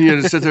 And you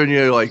had to sit there and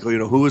you're like,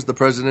 who was the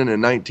president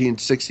in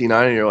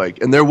 1969? And you're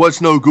like, and there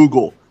was no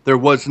Google. There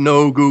was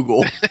no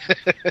Google.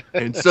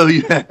 And so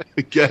you had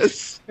to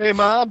guess. Hey,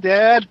 Mom,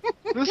 Dad,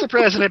 who's the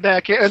president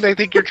back here? And they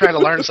think you're trying to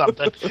learn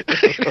something.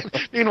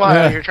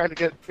 Meanwhile, you're trying to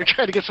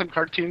get some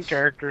cartoon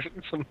characters,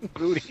 some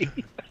booty.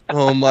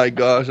 Oh my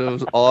gosh, that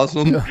was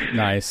awesome.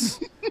 Nice.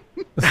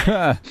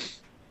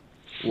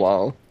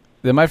 Wow.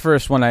 Then my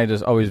first one I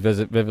just always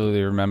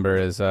vividly remember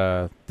is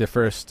the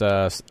first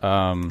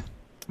Legend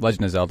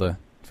of Zelda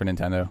for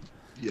Nintendo.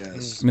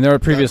 Yes. I mean, there were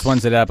previous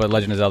ones to that, but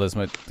Legend of Zelda is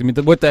much. I mean,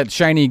 with that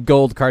shiny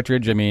gold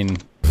cartridge, I mean.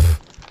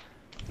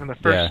 And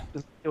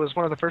it was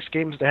one of the first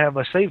games to have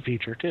a save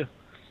feature too,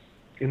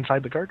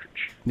 inside the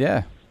cartridge.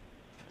 Yeah.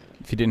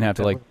 If you didn't have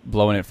to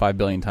blow in it 5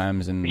 billion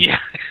times and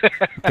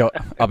go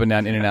up and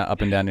down, in and out,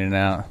 up and down, in and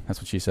out. That's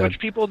what she said. Which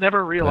people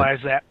never realize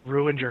that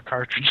ruined your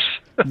cartridge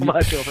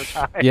much over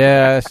time.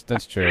 Yeah,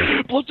 that's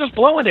true. Just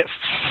blowing it,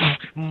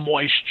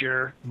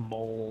 moisture,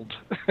 mold.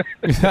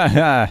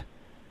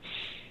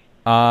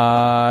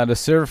 The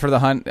server for the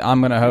hunt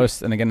I'm going to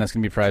host, and again, that's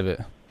going to be private.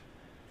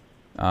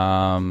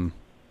 Let's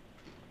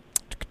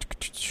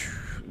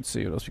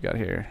see what else we got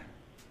here.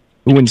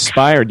 Who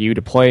inspired you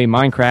to play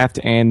Minecraft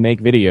and make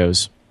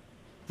videos?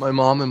 My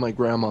mom and my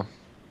grandma.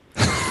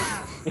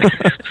 It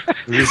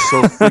is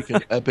so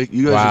freaking epic.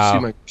 You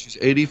guys should see she's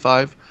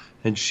 85,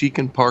 and she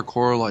can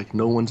parkour like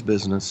no one's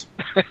business.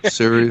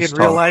 Serious in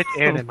real life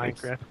and in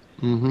Minecraft.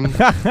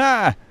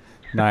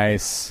 Mm-hmm.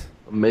 Nice.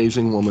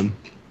 Amazing woman.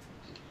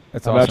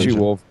 That's How awesome. about you,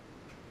 Wolf?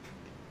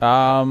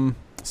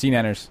 Sea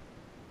Nanners.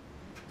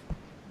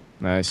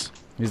 Nice.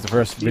 He's the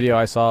first video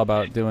I saw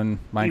about doing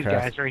Minecraft. These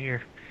guys right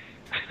here.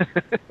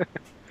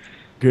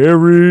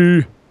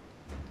 Gary.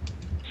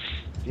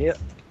 Yep,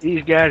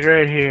 these guys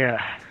right here.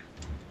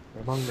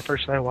 They're among the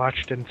first I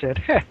watched and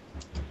said,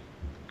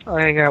 I'll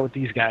hang out with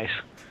these guys.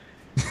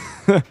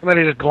 And then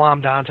they just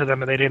glommed onto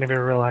them and they didn't even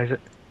realize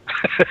it.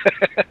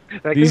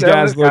 These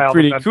guys look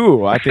pretty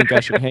cool. I think I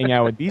should hang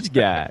out with these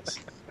guys.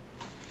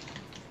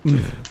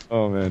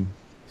 Oh, man.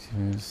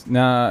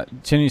 Nah,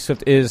 Chinny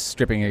Swift is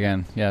stripping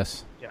again.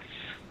 Yes. Yes.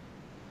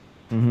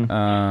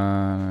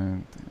 Mm-hmm.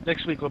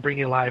 Next week we'll bring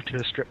you live to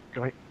a strip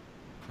joint.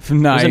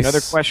 Nice. There's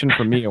another question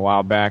from me a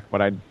while back,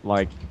 but I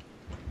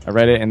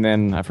read it and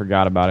then I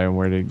forgot about it.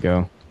 Where did it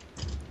go?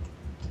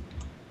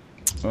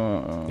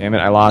 Damn it,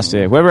 I lost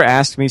it. Whoever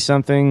asked me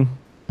something,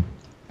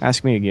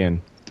 ask me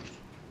again.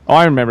 Oh,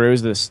 I remember. It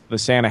was the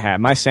Santa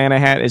hat. My Santa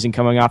hat isn't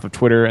coming off of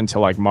Twitter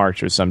until like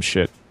March or some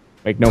shit.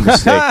 Make no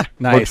mistake.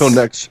 Nice.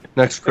 Until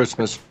next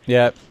Christmas.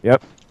 Yep.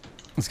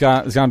 It's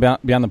gone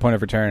beyond the point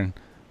of return.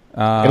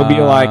 It'll be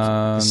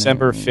like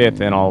December 5th,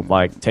 and I'll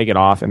like take it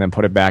off and then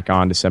put it back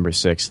on December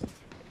 6th.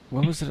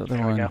 What was the other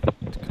one?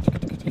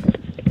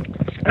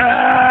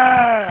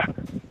 Ah!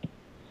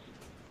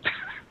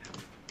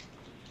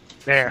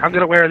 There, I'm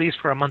gonna wear these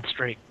for a month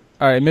straight.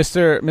 All right,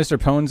 Mr.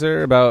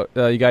 Ponzer, about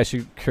you guys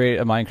should create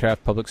a Minecraft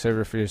public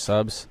server for your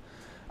subs.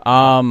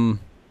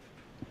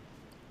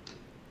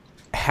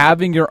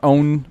 Having your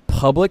own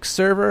public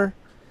server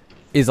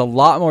is a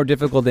lot more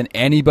difficult than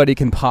anybody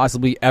can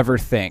possibly ever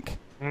think.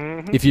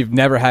 Mm-hmm. If you've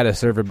never had a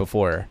server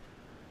before,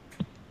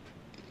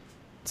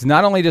 it's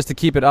not only just to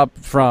keep it up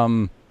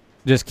from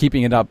just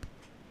keeping it up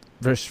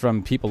just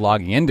from people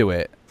logging into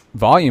it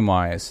volume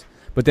wise,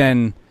 but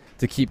then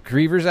to keep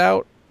grievers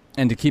out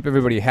and to keep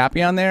everybody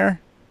happy on there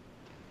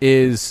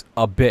is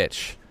a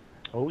bitch.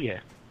 Oh yeah.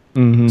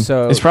 Mm-hmm.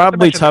 So it's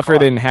probably tougher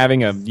than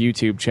having a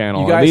YouTube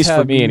channel. You guys at least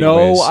have for me, anyways.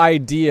 no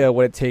idea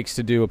what it takes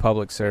to do a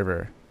public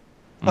server.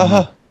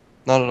 Not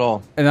at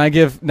all. And I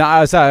give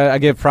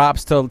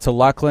props to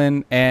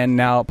Lucklin and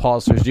now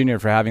Paul Sears Jr.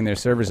 for having their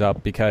servers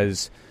up,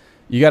 because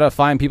you got to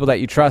find people that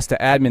you trust to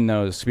admin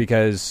those,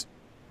 because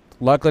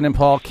Lucklin and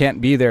Paul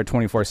can't be there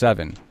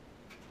 24/7.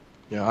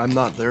 Yeah, I'm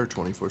not there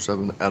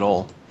 24/7 at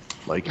all.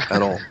 Like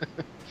at all.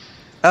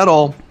 At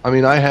all. I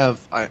mean,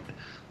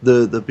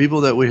 the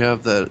people that we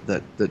have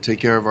that take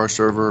care of our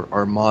server,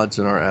 our mods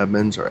and our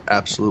admins, are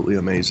absolutely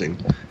amazing,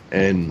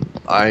 and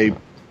I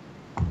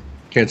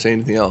can't say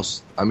anything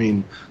else. I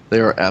mean, they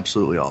are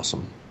absolutely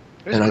awesome.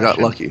 And I got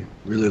lucky,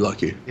 really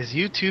lucky. Is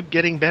YouTube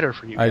getting better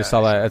for you guys? I just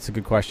saw that. That's a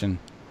good question.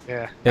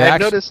 Yeah, I've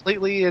noticed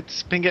lately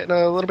it's been getting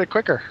a little bit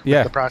quicker. Yeah,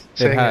 with the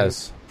processing it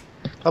has.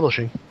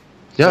 Publishing.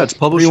 Yeah, it's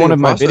publishing one of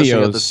and my processing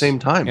videos at the same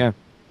time. Yeah,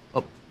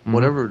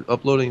 whatever,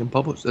 uploading and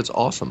publish. That's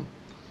awesome.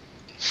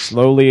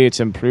 Slowly, it's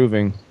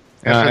improving.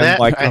 After that,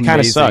 like it kind of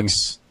amazing.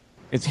 sucks.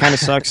 It kind of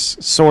sucks,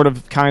 sort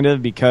of, kind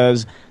of,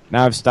 because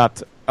now I've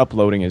stopped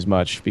uploading as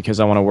much because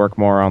I want to work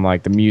more on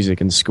like the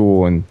music and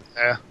school. And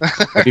yeah.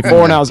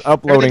 before, when I was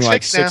uploading Everything's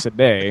like fixed 6 now. a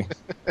day.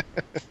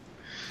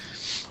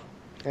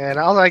 And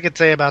all I could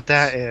say about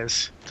that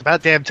is it's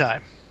about damn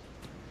time.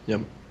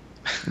 Yep.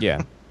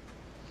 Yeah.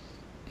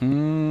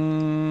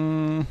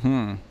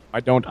 Mm-hmm.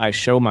 I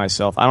show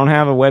myself. I don't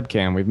have a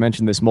webcam. We've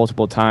mentioned this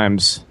multiple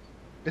times.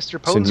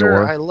 Mr. Senor.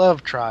 Ponzer, I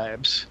love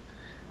tribes.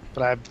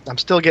 but I'm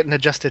still getting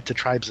adjusted to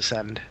Tribes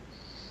Ascend.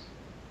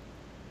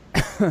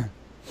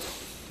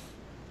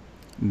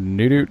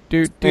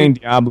 Playing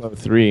Diablo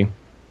 3.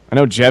 I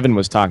know Jevin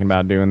was talking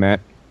about doing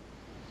that.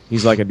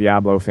 He's like a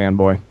Diablo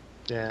fanboy.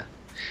 Yeah.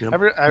 Yep.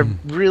 I'm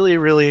really,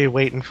 really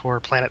waiting for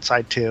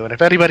PlanetSide 2. And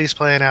if anybody's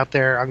playing out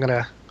there, I'm going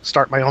to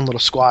start my own little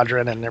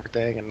squadron and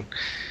everything. And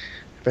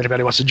if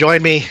anybody wants to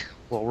join me,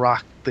 we'll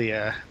rock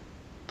the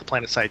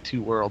PlanetSide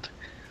 2 world.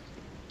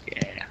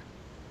 Yeah.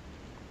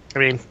 I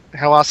mean,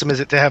 how awesome is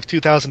it to have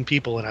 2,000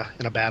 people in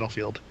a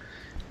battlefield?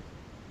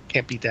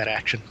 Can't beat that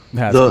action.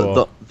 That's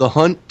cool. The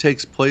hunt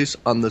takes place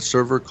on the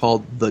server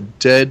called the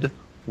Dead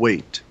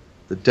Weight.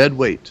 The Dead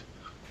Weight.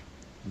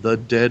 The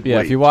Dead Weight.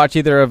 Yeah, if you watch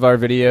either of our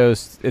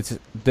videos, it's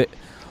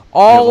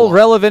all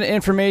relevant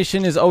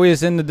information is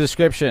always in the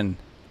description.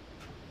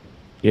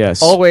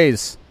 Yes.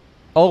 Always.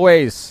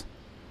 Always.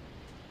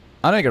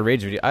 I make a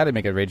rage video. I had to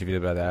make a rage video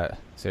about that.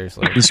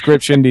 Seriously.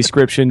 Description.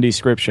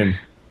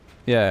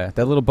 Yeah,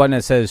 that little button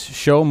that says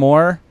show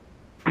more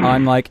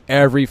on like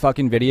every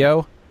fucking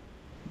video.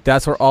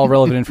 That's where all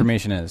relevant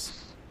information is.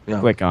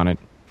 Yeah. Click on it.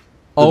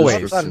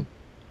 Always.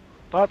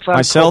 Thoughts on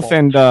Myself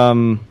Cobalt?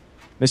 and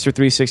Mr.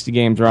 360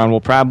 Games, Ron, will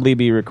probably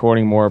be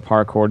recording more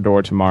Parkour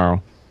Door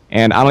tomorrow.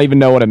 And I don't even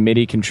know what a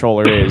MIDI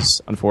controller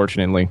is,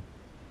 unfortunately.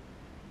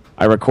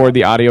 I record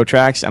the audio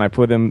tracks, and I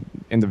put them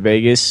into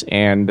Vegas,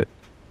 and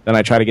then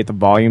I try to get the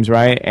volumes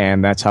right,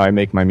 and that's how I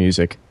make my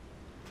music.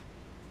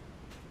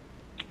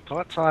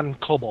 Thoughts on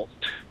Cobalt?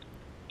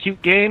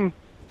 Cute game,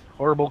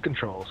 horrible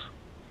controls.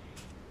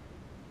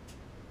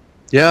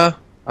 Yeah,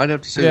 I'd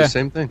have to say the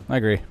same thing. I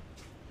agree.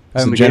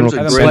 Some The general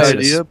game's a played great it.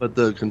 idea, but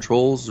the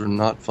controls are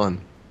not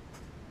fun.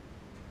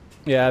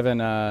 Yeah, I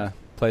haven't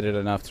played it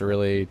enough to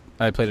really...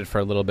 I played it for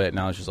a little bit, and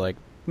I was just like,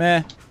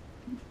 meh.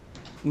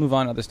 Move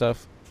on to other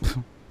stuff.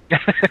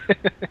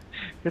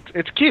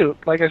 It's cute,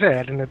 like I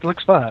said, and it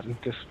looks fun.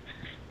 Just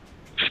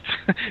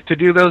to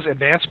do those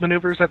advanced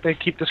maneuvers that they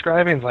keep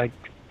describing, is like,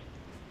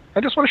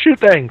 I just want to shoot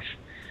things.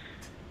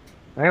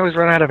 I always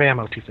run out of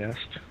ammo too fast.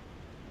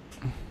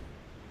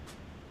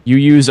 You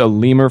use a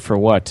lemur for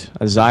what?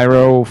 A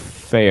Zyro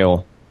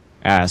fail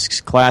asks.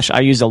 Clash,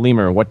 I use a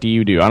lemur. What do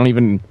you do? I don't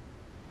even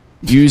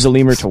use a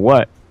lemur to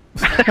what?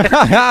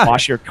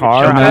 Wash your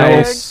car?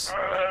 Nice.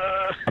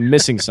 I'm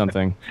missing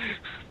something.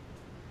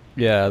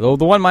 Yeah, the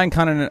one mine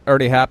kind of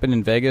already happened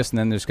in Vegas, and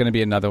then there's going to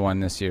be another one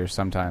this year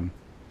sometime.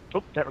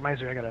 Oh, that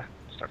reminds me, I gotta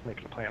start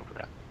making a plan for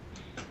that.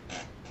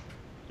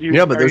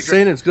 Yeah, but they're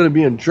saying it's going to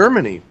be in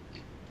Germany.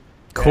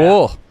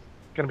 Cool.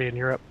 Gonna be in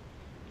Europe.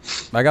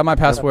 I got my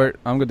passport.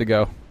 I'm good to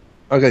go.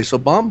 Okay, so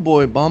Bomb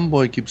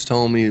Boy keeps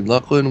telling me,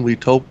 Lachlan, we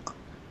talk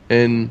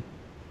in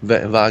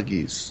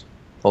Vagis.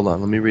 Hold on,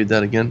 let me read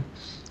that again.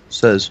 It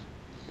says,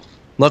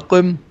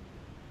 Lachlan,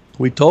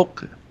 we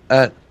talk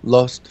at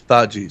Los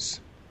Vagis.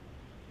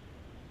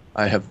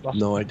 I have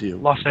no idea.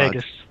 Las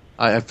Vegas.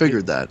 I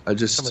figured that. I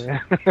just,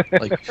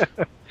 like...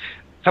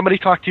 Somebody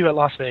talked to you at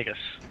Las Vegas.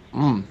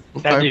 Okay.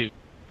 That dude.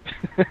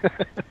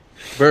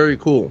 Very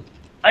cool.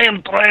 I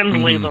am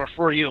translator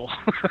for you.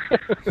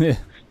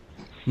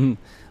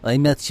 I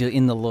met you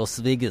in the Las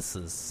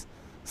Vegas.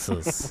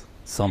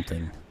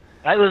 Something.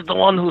 I was the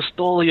one who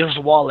stole your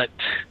wallet.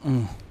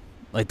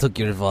 I took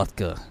your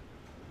vodka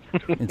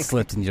and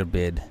slept in your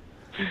bed.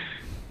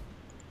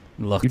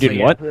 You did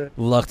what?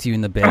 Locked you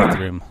in the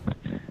bathroom.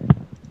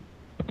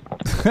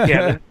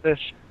 Yeah, this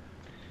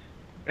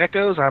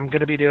Echoes, I'm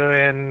going to be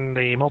doing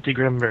the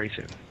Multigrim very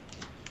soon.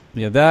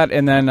 Yeah, that,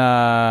 and then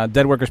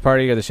Dead Workers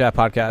Party or the Shaft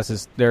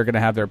Podcast, they're going to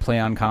have their Play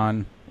on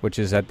Con, which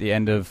is at the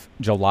end of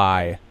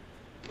July.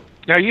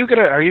 Now, are you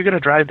gonna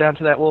drive down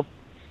to that, Wolf?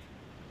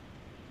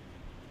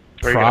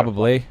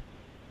 Probably.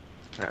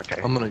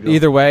 Okay. I'm going to go.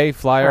 Either way,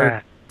 fly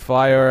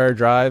or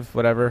drive,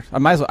 whatever.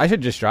 I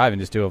should just drive and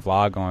just do a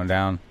vlog going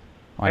down.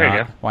 Why There not?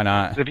 you go. Why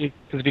not? Because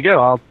if you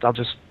go, I'll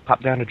just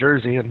pop down to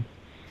Jersey and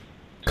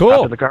Cool.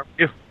 hop in the car with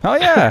you. Hell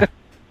yeah.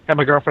 Have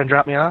my girlfriend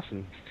drop me off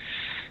and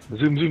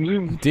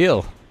zoom.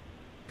 Deal.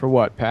 For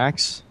what,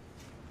 PAX?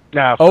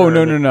 No. Oh,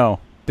 no.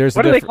 There's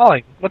What are they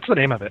calling? What's the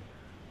name of it?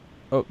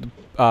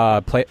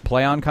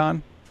 Play on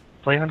Con?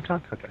 Play on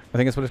Con? Okay. I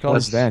think that's what it's called.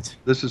 What's that?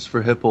 This is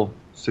for Hipple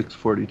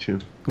 642.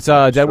 It's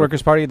Dead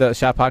Workers Party, the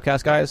Shaft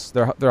Podcast guys.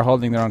 They're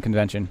holding their own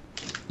convention.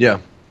 Yeah.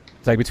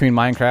 It's like between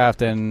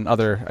Minecraft and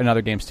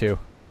other games too.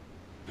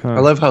 I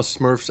love how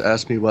Smurfs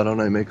asked me, why don't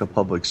I make a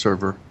public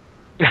server?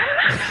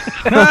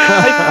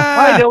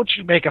 Why don't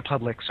you make a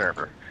public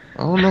server?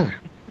 I don't know.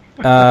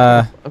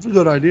 That's a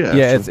good idea.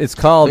 Yeah, actually. it's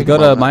called. Think Go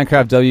to about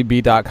that.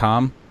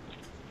 minecraftwb.com.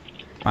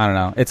 I don't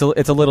know. It's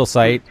a little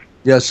site.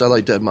 Yes, I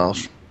like Dead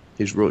Mouse.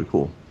 He's really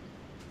cool.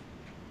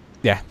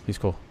 Yeah, he's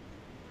cool.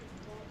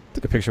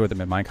 Took a picture with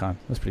him at Minecon.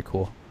 That's pretty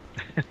cool.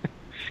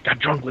 Got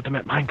drunk with them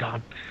at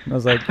Minecon. I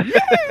was like,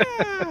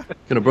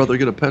 Can a brother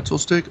get a pencil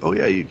stick? Oh,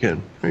 yeah, you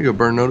can. Here you go,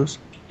 Burn Notice.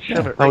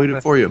 Shove it I'll right eat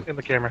it for you. in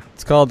the camera.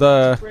 it's called.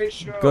 Go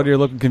to your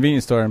local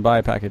convenience store and buy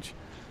a package.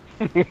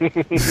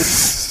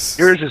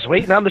 Yours is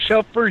waiting on the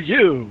shelf for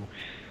you.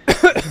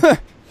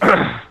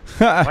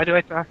 Why do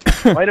I talk?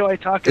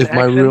 In If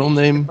my accents real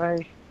name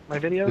in my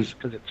videos?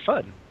 Because it's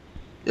fun.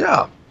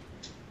 Yeah.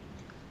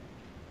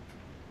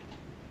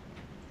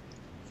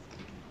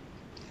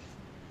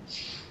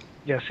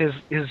 Yes,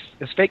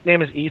 his fake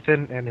name is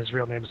Ethan, and his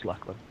real name is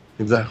Lachlan.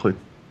 Exactly.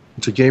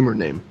 It's a gamer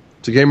name.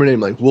 It's a gamer name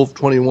like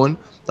Wolf21.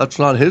 That's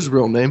not his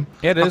real name.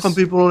 It How is. come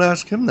people don't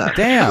ask him that?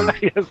 Damn.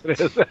 Yes, it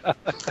is.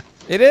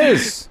 It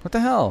is. What the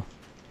hell?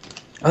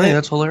 I think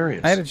that's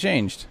hilarious. I had it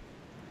changed.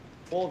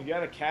 Wolf, you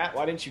had a cat?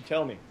 Why didn't you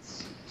tell me?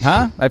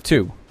 Huh? I have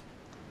 2.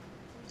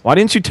 Why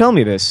didn't you tell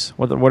me this?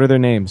 What are their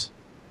names?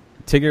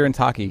 Tigger and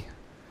Taki.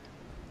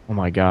 Oh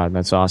my god,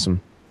 that's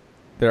awesome.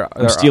 They're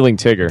stealing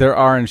Tigger. They're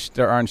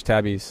orange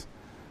tabbies.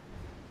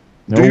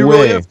 No Do you way.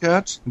 really have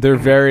cats? They're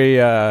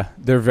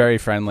very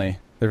friendly.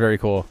 They're very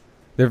cool.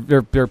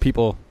 They're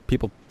people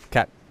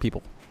cat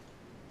people.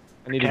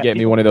 I need to get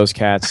me one of those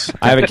cats.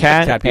 I have a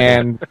cat, Cat people.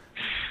 and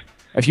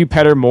if you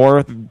pet her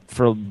more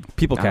for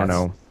People I cats.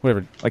 don't know,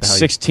 Whatever. like the hell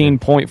you-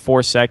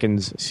 16.4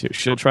 seconds,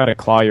 she'll try to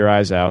claw your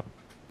eyes out.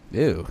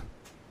 Ew.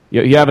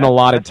 You have an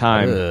allotted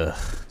time Ugh.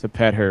 to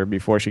pet her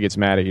before she gets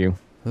mad at you.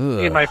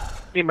 Me and my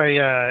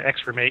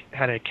ex-roommate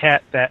had a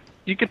cat that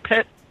you could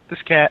pet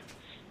this cat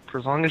for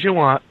as long as you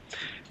want,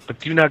 but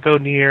do not go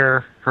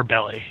near her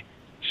belly.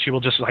 She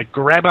will just like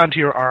grab onto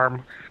your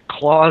arm,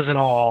 claws and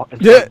all,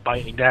 and start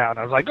biting down.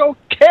 I was like,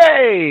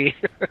 okay.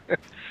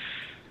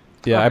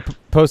 Yeah, I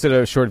posted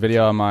a short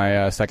video on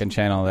my second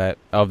channel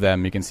of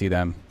them. You can see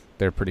them.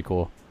 They're pretty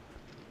cool.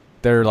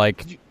 They're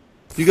like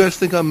You guys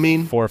think I'm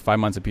mean? 4 or 5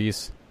 months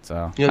apiece.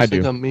 So You guys I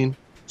think do. I'm mean?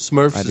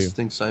 Smurfs I do. just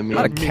thinks I'm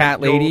not a mean.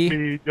 cat lady.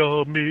 You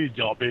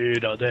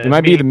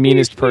might be the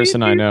meanest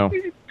person I know.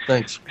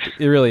 Thanks.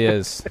 It really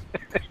is.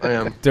 I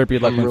am. Derpy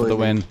I'm Luckman really for the mean.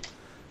 win.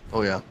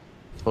 Oh, yeah.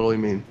 Totally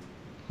mean.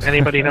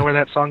 Anybody know where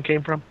that song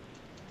came from?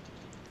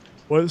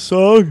 What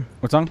song?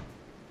 What song?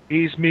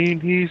 He's mean,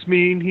 he's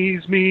mean,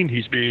 he's mean,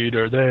 he's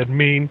meaner than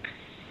mean.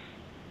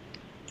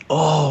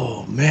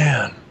 Oh,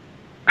 man.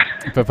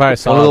 If I probably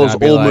saw One of it, those I'd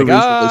be old like, movies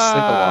that they sing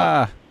a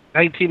lot.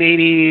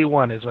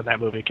 1981 is when that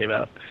movie came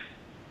out.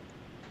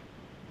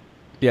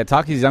 Yeah,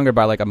 Taki's younger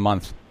by like a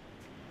month.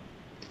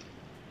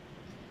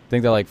 I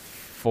think they're like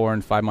 4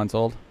 and 5 months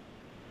old.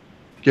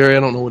 Gary, I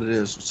don't know what it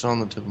is. It's on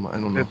the tip of my... I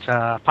don't know. It's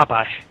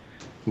Popeye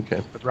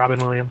Okay. with Robin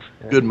Williams.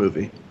 Yeah. Good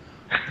movie.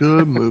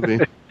 Good movie.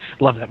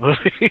 Love that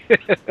movie.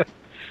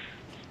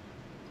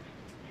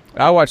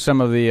 I watched some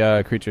of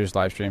the Creatures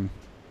live stream.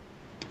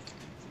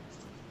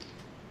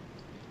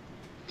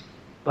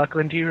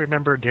 Lachlan, do you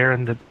remember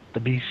Darren the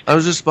Beast? I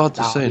was just about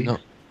to say, Dolly. no.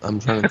 I'm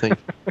trying to think.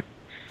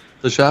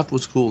 The Shaft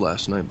was cool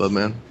last night, but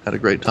man, had a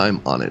great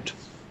time on it.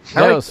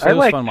 Yeah, it was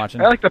fun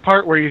watching. I like the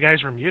part where you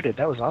guys were muted.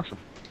 That was awesome.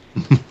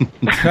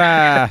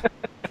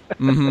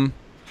 Mm-hmm.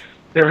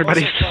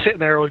 Everybody's sitting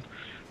there like,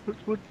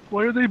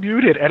 why are they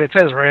muted? And it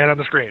says right on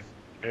the screen,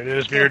 it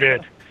is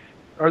muted.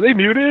 Are they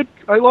muted?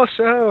 I lost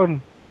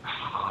sound.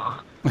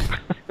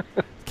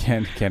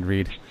 Can't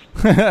read.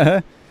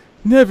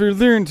 Never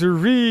learned to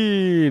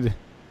read.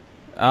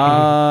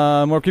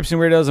 More creeps and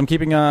weirdos. I'm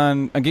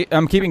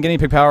keeping Guinea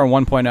Pig Power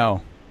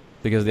 1.0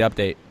 because of the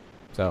update.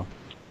 So.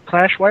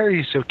 Clash, why are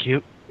you so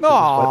cute? Is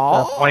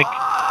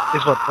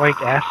what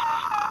Blank asks.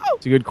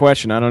 It's a good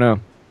question. I don't know.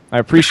 I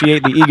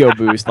appreciate the ego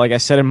boost, like I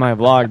said in my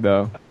vlog,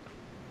 though.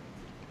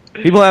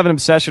 People have an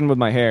obsession with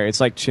my hair. It's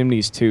like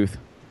Chimney's tooth.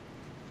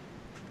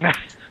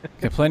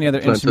 Got plenty other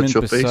Can I touch instruments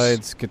your face?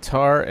 besides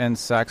guitar and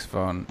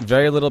saxophone.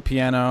 Very little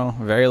piano,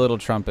 very little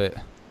trumpet.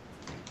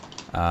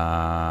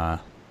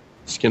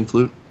 Skin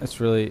flute. It's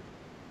really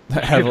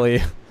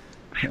heavily.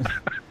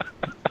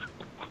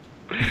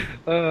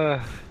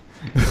 The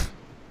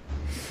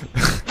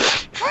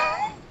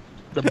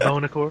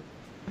Bonacore.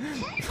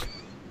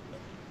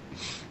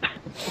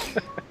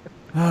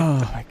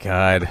 Oh my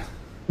god.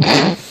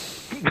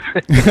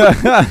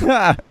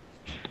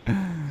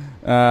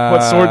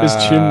 What sword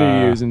does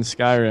Chimney use in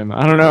Skyrim?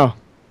 I don't know.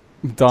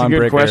 It's a Dawnbreaker.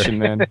 good question,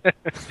 man.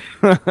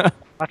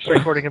 Watch the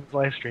recording of the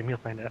live stream, you'll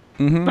find out.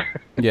 Mm-hmm.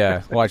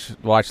 Yeah, watch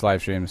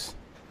live streams.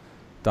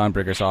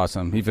 Dawnbreaker's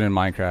awesome. Even in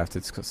Minecraft,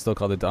 it's still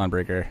called the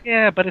Dawnbreaker.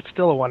 Yeah, but it's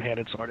still a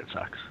one-handed sword. It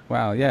sucks.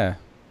 Wow, yeah.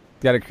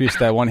 You got to increase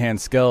that one-hand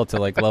skill to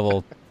like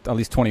level at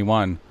least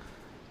 21.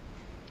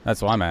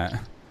 That's where I'm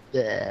at.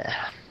 Yeah.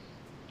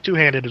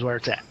 Two-handed is where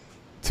it's at.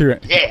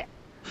 Yeah.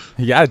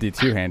 You got to do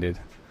two-handed.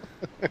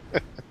 You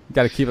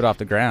got to keep it off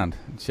the ground.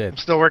 Shit. I'm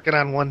still working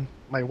on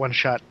my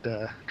one-shot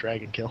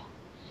dragon kill.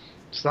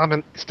 Still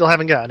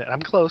haven't gotten it.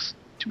 I'm close.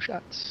 2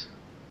 shots.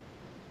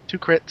 2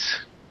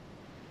 crits.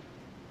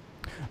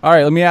 All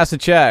right, let me ask the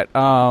chat.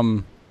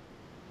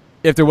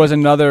 If there was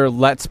another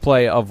Let's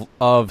Play of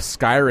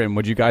Skyrim,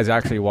 would you guys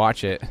actually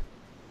watch it?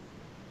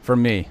 For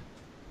me,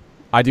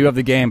 I do have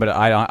the game, but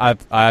I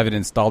haven't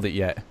installed it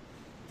yet.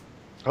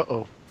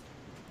 Uh-oh.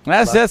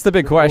 That's the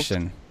big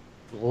question.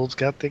 Wolves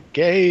got the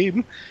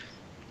game.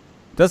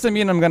 Doesn't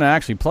mean I'm going to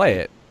actually play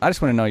it. I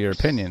just want to know your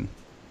opinion.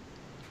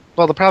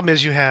 Well, the problem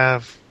is you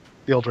have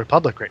the Old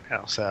Republic right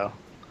now, so...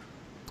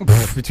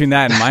 Between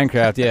that and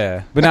Minecraft,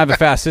 yeah. But now I have a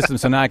fast system,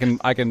 so now I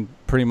can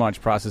pretty much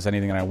process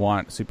anything that I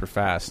want super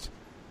fast.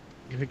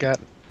 You've got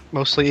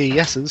mostly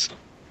yeses.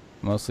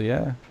 Mostly,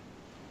 yeah.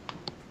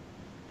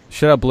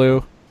 Shut up,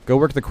 Blue. Go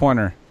work the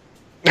corner.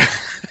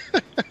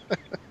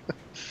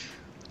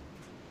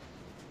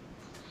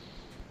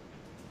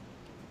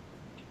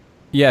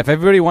 Yeah, if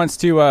everybody wants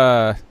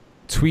to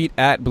tweet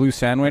at Blue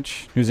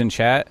Sandwich, who's in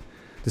chat,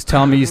 just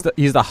tell him he's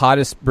the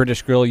hottest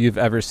British girl you've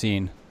ever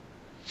seen.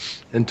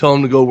 And tell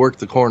him to go work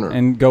the corner.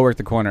 And go work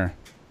the corner.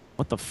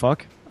 What the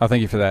fuck? Oh,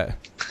 thank you for that.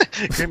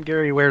 Grim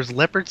Gary wears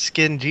leopard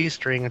skin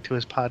G-string into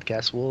his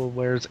podcast. Will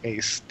wears a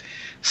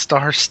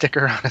star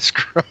sticker on his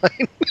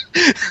groin.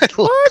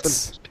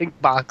 What? Pink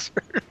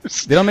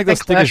boxers. They don't make those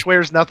and Clash stickers.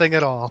 wears nothing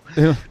at all.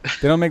 They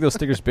don't make those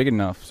stickers big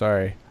enough.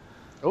 Sorry.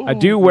 I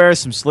do wear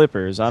some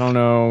slippers. I don't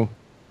know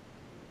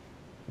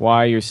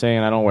why you're saying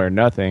I don't wear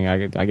nothing.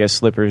 I guess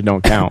slippers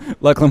don't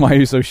count. Luckily, why are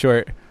you so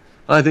short?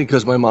 I think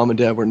because my mom and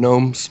dad were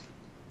gnomes.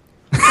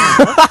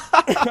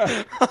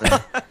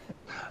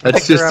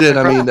 That's just it.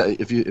 I mean,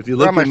 if you We're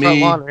look on my at front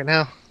me, lawn right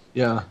now.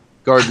 yeah,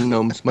 garden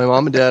gnomes. My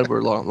mom and dad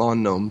were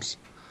lawn gnomes,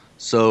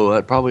 so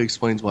that probably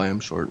explains why I'm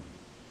short.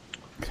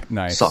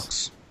 Nice.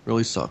 Sucks.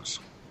 Really sucks.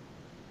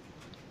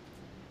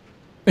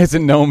 It's a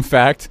gnome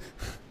fact.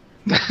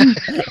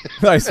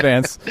 Nice,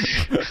 Vance.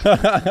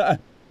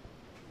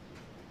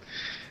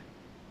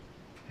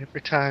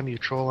 Every time you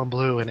troll on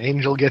Blue, an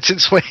angel gets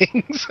its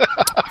wings.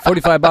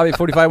 45 Bobby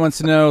 45 wants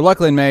to know,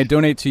 luckily in May,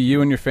 donate to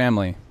you and your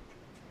family.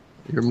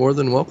 You're more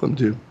than welcome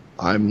to.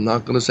 I'm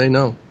not going to say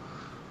no.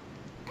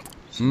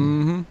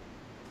 Mm-hmm.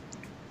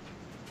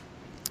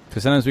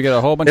 Because sometimes we get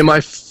a whole bunch Am I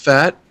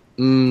fat?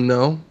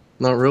 No,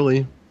 not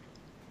really.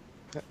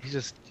 He's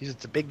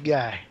just a big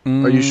guy.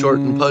 Are you short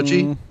and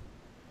pudgy?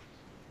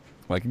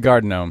 Like a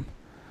garden gnome.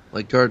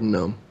 Like garden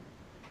gnome.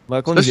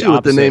 Luckily, Especially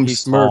with the name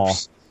he's tall.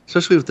 Smurfs.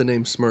 Especially with the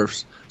name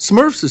Smurfs.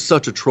 Smurfs is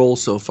such a troll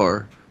so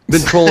far.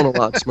 Been trolling a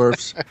lot,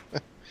 Smurfs.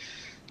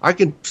 I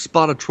can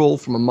spot a troll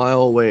from a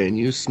mile away, and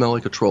you smell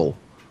like a troll.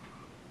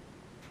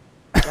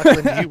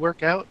 Lachlan, do you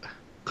work out?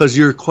 Because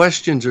your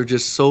questions are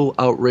just so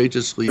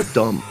outrageously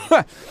dumb.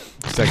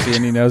 Sexy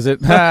and he knows it.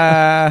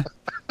 Ah.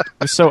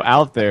 You're so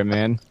out there,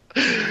 man.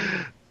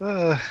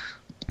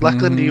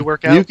 Lachlan, do you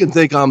work out? You can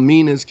think I'm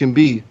mean as can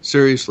be.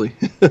 Seriously.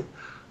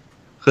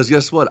 Because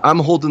guess what? I'm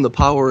holding the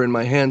power in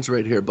my hands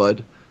right here,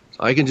 bud. So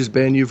I can just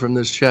ban you from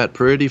this chat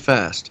pretty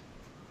fast.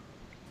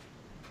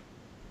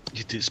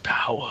 It is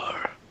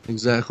power.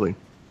 Exactly.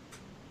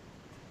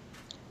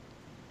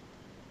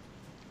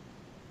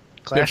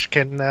 Clash,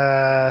 can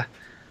that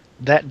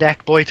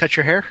Dak boy touch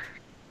your hair?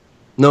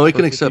 No, he For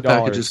can accept $50.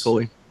 packages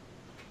fully.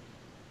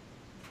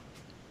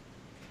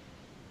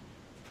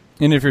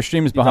 And if your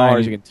stream is $50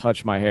 behind, you can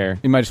touch my hair.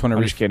 you might just want to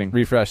I'm just kidding.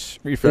 refresh.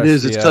 It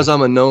is. It's the, because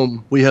I'm a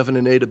gnome. We have an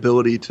innate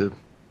ability to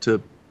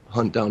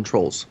hunt down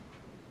trolls.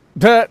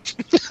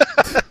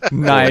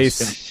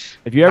 Nice.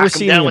 If you ever Knock 'em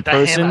see down me in with the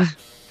person hammer.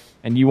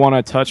 and you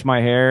want to touch my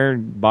hair,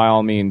 by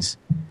all means.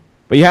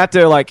 But you have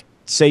to like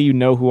say you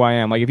know who I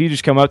am. Like if you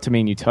just come up to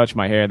me and you touch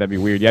my hair, that'd be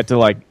weird. You have to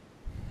like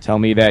tell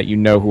me that you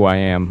know who I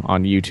am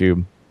on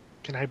YouTube.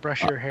 Can I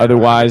brush your hair?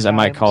 Otherwise, I 100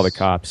 might call the times?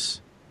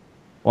 cops.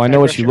 Well, I Can know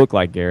I what brush you your- look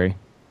like, Gary.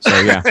 So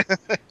yeah,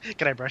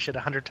 Can I brush it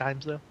 100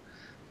 times though?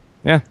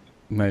 yeah.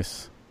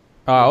 Nice.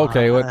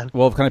 Okay.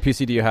 What kind of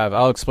PC do you have?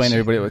 I'll explain to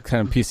everybody what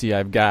kind of PC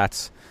I've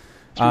got.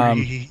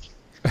 Three.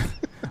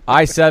 i7,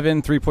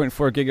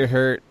 3.4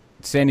 gigahertz,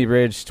 Sandy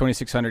Bridge,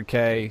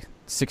 2600K,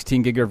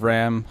 16 gig of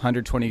RAM,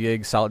 120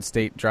 gig solid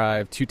state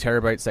drive, 2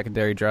 terabyte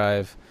secondary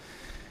drive,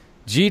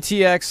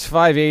 GTX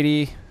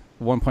 580,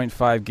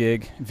 1.5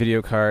 gig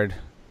video card.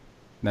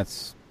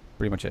 That's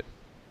pretty much it.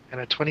 And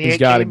a He's 28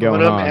 got game it going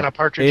modem on. and a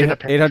partridge in a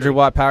pear 800 tree.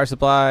 watt power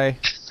supply,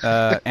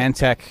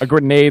 Antec, A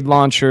grenade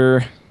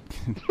launcher,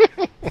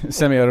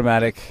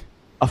 semi-automatic,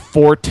 a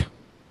fort.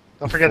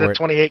 Don't forget the Fort.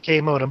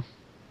 28K modem.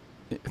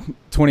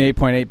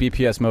 28.8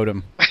 BPS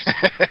modem.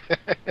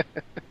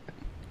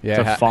 Yeah,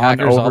 To fawn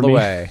hackers all over the me.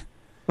 way.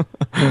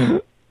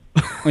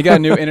 We got a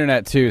new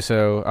internet too,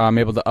 so I'm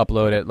able to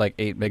upload at like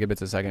 8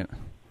 megabits a second,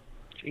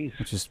 Jeez.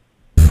 which is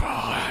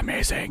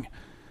amazing.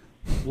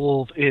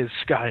 Wolf is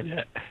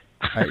Skynet.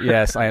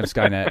 Yes, I am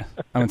Skynet.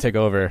 I'm gonna take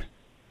over.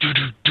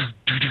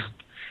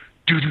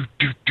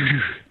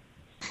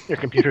 Your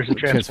computer's a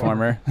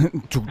transformer.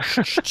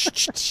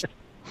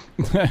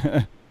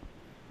 Transformer.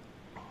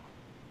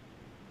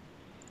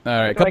 All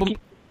right,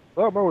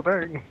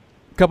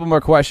 couple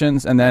more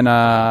questions, and then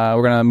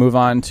we're gonna move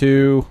on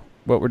to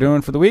what we're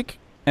doing for the week,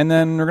 and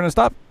then we're gonna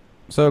stop.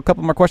 So a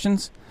couple more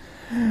questions.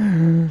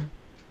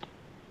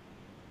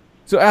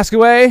 So ask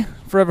away.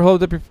 Forever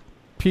hold up your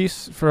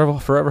peace.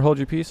 Forever hold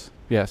your peace.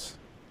 Yes.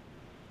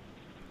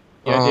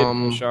 Yeah, I did,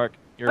 Bull Shark.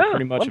 You're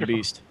pretty much wonderful. a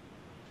beast.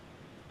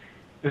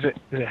 Is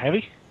it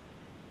heavy?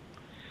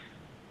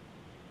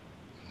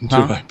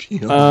 Huh?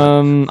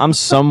 I'm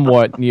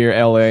somewhat near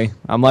LA.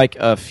 I'm like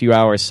a few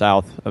hours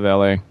south of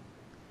LA,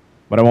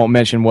 but I won't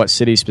mention what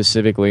city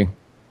specifically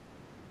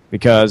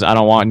because I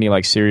don't want any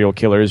like serial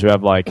killers who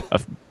have like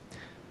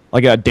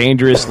a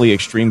dangerously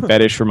extreme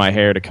fetish for my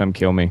hair to come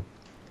kill me.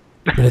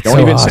 Don't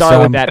even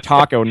start with that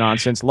taco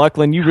nonsense.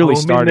 Lucklin, you really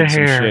Comb in started the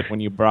some hair. shit when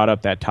you brought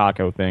up that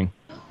taco thing.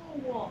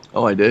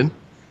 Oh, I did?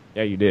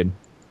 Yeah, you did.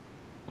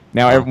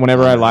 Now,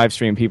 whenever I live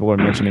stream, people are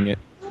mentioning it.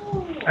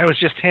 I was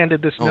just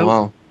handed this note. Oh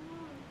wow.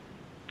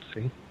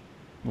 See?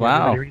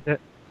 Wow. Read that?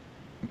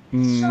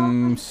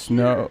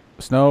 Snow.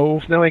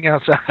 Snowing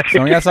outside.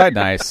 Snowing outside.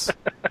 Nice.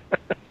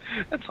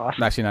 That's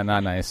awesome. Actually,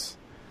 not nice.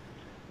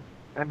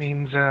 That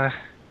means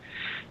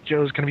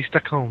Joe's going to be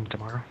stuck home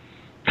tomorrow.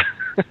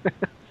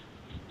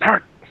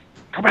 Aaron,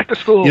 go back to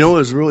school. You know what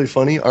was really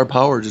funny? Our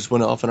power just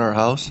went off in our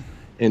house,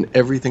 and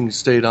everything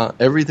stayed on.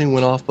 Everything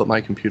went off but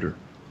my computer.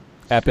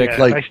 Epic. Yeah,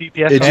 Like nice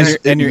UPS it on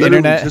just there. and your literally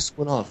internet? just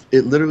went off.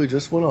 It literally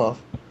just went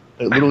off.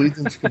 Little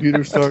Ethan's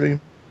computer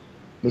starting.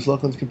 Miss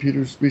Laughlin's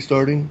computer's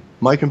restarting.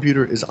 My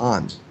computer is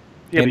on.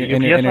 You have and a UPS your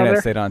on internet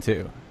there? stayed on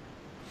too.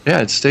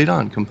 Yeah, it stayed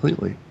on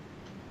completely. You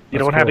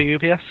That's don't have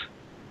cool. a UPS?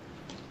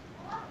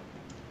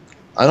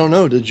 I don't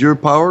know. Did your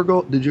power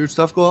go? Did your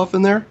stuff go off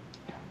in there?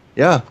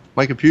 Yeah,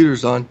 my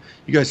computer's on.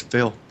 You guys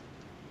fail.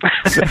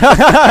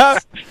 I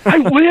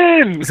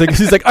win!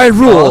 He's like, I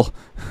rule.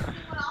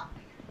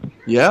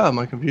 Yeah,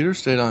 my computer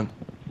stayed on.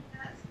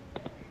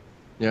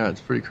 Yeah,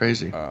 it's pretty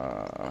crazy.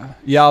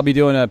 Yeah, I'll be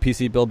doing a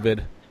PC build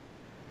vid.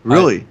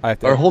 Really? I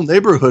think. Our whole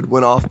neighborhood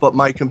went off but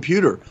my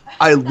computer.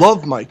 I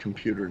love my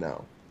computer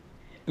now.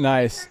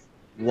 Nice.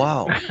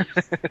 Wow.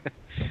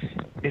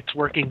 It's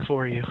working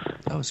for you.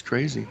 That was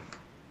crazy.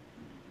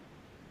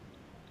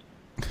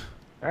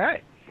 All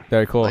right.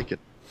 Very cool. Liking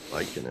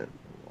it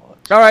a lot.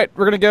 All right,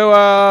 we're gonna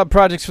go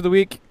projects for the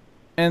week,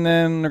 and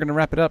then we're gonna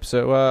wrap it up.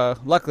 So,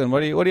 Lachlan,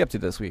 what are you up to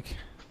this week?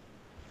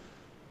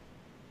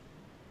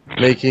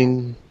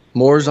 Making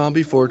more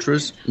Zombie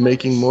Fortress.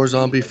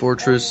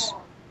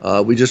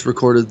 We just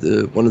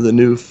recorded one of the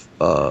new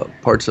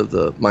parts of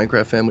the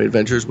Minecraft Family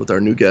Adventures with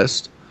our new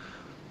guest.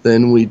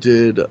 Then we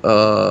did.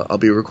 I'll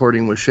be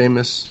recording with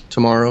Seamus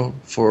tomorrow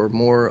for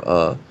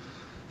more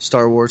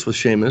Star Wars with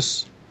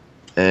Seamus.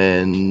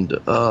 And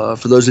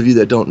for those of you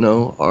that don't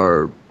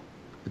know,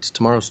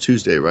 tomorrow's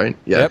Tuesday, right?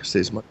 Yeah, Yep.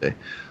 today's Monday.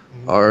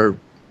 Our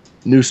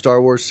new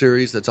Star Wars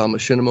series that's on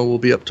Machinima will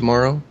be up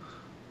tomorrow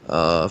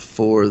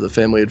for the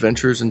Family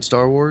Adventures in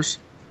Star Wars.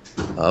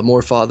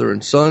 More Father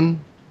and Son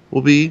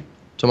will be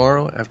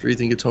tomorrow after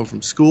Ethan gets home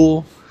from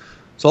school.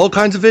 So all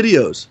kinds of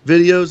videos, and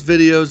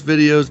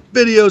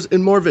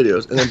more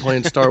videos, and then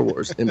playing Star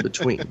Wars in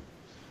between.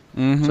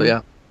 Mm-hmm. So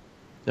yeah,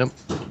 yep.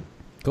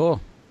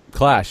 Cool.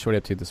 Clash, what are you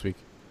up to this week?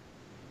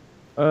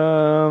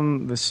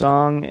 The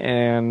song,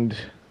 and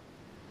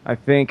I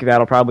think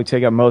that'll probably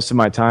take up most of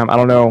my time. I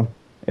don't know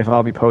if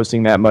I'll be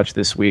posting that much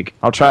this week.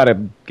 I'll try to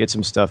get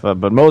some stuff up,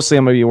 but mostly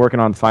I'm going to be working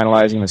on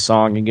finalizing the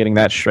song and getting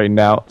that straightened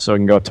out so I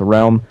can go to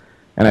Realm.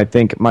 And I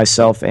think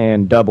myself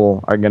and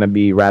Double are going to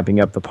be wrapping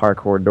up the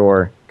parkour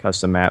door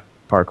custom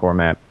parkour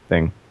map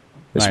thing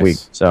this Nice. week.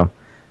 So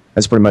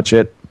that's pretty much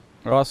it.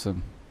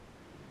 Awesome.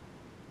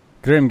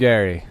 Grim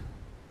Gary.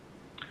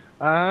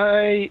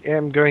 I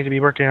am going to be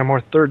working on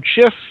more third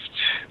shift.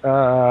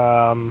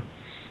 I'm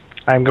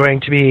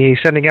going to be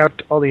sending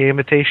out all the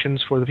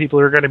invitations for the people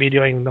who are going to be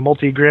doing the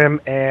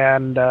Multi-Grim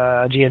and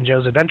G and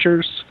Joe's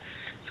Adventures.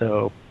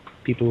 So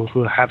people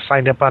who have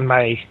signed up on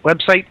my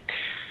website,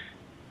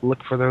 look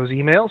for those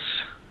emails.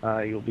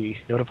 You'll be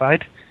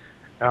notified.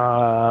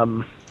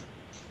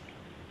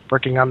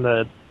 Working on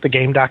the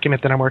game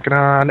document that I'm working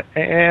on.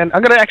 And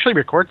I'm going to actually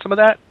record some of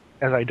that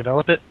as I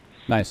develop it.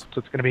 Nice. So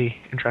it's going to be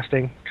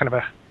interesting. Kind of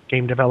a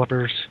game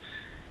developer's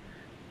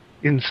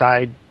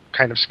inside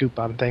kind of scoop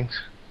on things.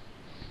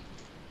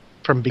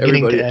 From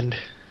beginning to end.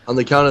 On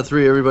the count of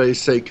 3, everybody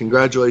say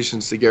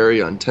congratulations to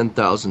Gary on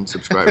 10,000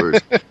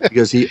 subscribers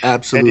because he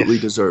absolutely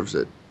deserves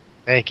it.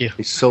 Thank you.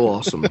 He's so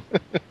awesome.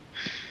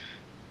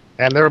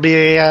 And there will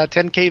be a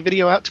 10K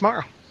video out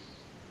tomorrow.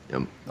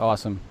 Yep.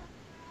 Awesome.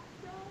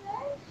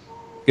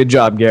 Good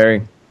job,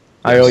 Gary.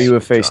 I owe you a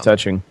face job.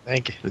 touching.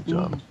 Thank you. Good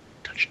job.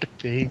 Touch the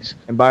face.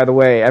 And by the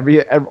way,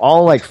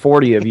 all like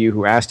 40 of you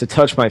who asked to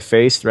touch my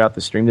face throughout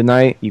the stream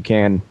tonight, you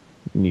can.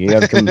 You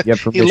have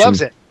permission. He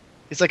loves it.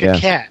 He's like a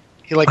cat.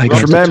 He like I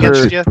rubs can up remember-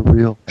 against you. for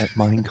real at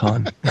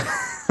Minecon.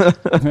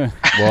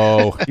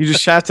 Whoa. You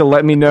just have to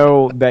let me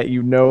know that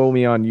you know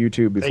me on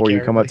YouTube before you,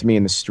 you come up to me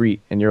in the street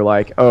and you're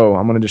like, oh,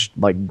 I'm going to just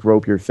like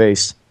grope your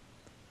face.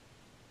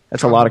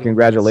 That's a lot of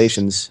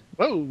congratulations.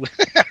 Whoa.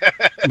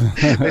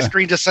 My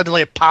screen just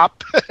suddenly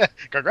pop.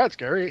 Congrats,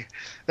 Gary.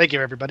 Thank you,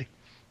 everybody.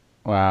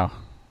 Wow.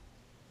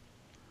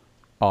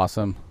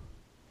 Awesome.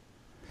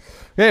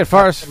 Okay, as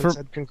far as Someone for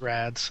said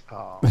congrats.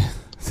 Oh.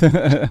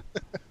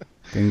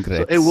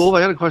 Congrats. Hey, Wolf,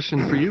 I got a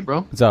question for you,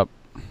 bro. What's up?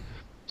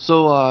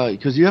 So,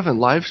 because you haven't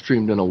live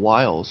streamed in a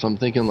while, so I'm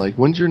thinking, like,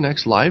 when's your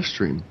next live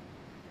stream?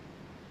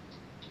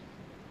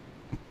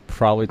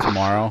 Probably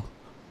tomorrow.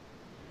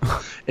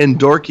 And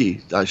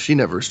Dorky, she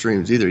never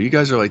streams either. You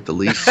guys are like the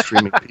least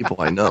streaming people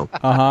I know.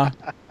 Uh-huh.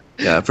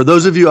 Yeah, for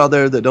those of you out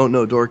there that don't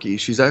know Dorky,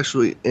 she's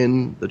actually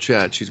in the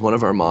chat. She's one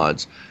of our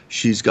mods.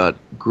 She's got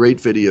great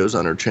videos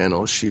on her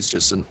channel. She's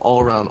just an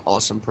all-around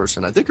awesome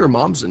person. I think her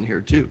mom's in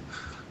here, too.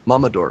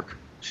 Mama Dork.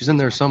 She's in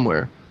there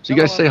somewhere. So you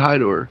guys say hi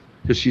to her,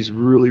 because she's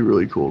really,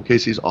 really cool.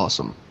 Casey's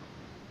awesome.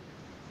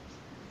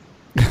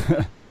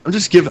 I'm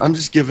just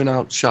giving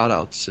out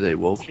shout-outs today,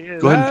 Wolf. She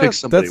is. Go ahead and pick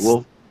somebody, That's-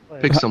 Wolf.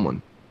 Pick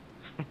someone.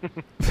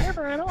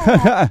 Never at all.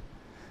 Come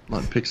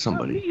on, pick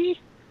somebody.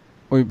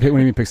 What do you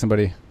mean pick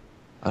somebody?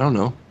 I don't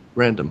know.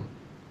 Random.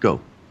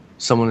 Go.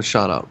 Someone a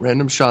shout out.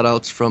 Random shout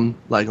outs from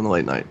Lag on the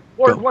Late Night.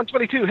 Ward Go.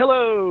 122,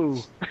 hello!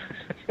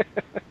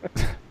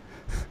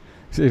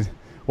 Dude,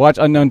 watch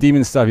Unknown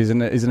Demon stuff. He's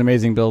an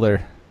amazing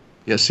builder.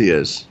 Yes, he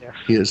is. Yeah.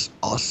 He is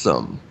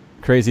awesome.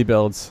 Crazy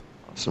builds.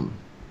 Awesome.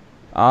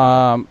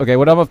 Okay,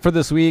 what I'm up for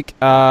this week?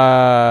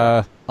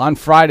 On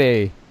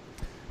Friday,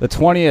 the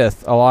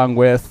 20th, along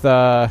with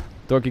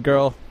Dorky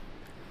Girl,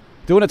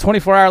 doing a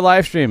 24-hour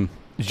live stream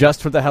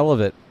just for the hell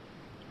of it.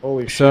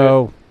 Holy shit.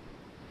 So,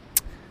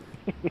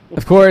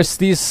 of course,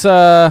 these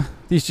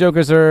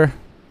jokers are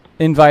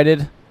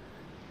invited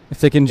if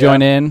they can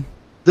join in.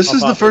 This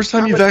is the about first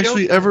time this? you've How much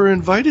actually guilt? ever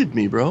invited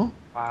me, bro.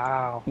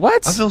 Wow.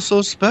 What? I feel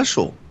so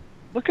special.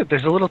 Look at,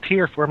 there's a little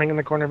tear forming in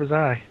the corner of his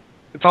eye.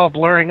 It's all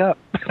blurring up.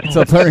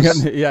 So blurring up,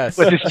 yes.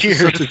 With his This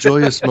tears. is such a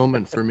joyous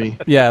moment for me.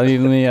 Yeah, let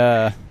me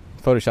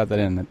Photoshop that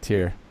in, that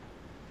tear.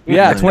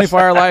 Yeah, Nice.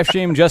 24-hour live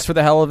stream just for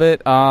the hell of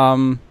it.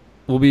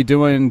 We'll be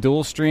doing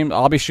dual stream.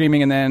 I'll be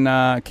streaming, and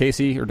then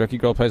Casey or Dorky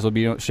Girl Plays will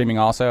be streaming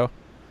also.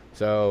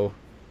 So,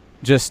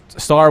 just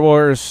Star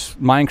Wars,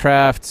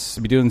 Minecraft.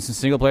 We'll be doing some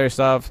single-player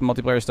stuff,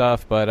 multiplayer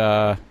stuff.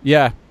 But,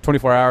 yeah,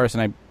 24 hours,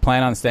 and I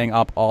plan on staying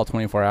up all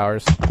 24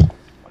 hours.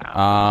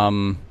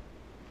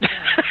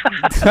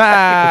 Okay,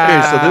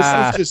 so this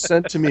was just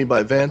sent to me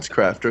by Vance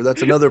Crafter.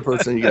 That's another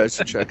person you guys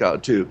should check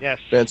out too. Yes.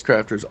 Vance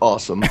Crafter's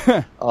awesome.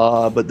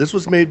 But this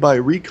was made by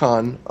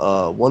Recon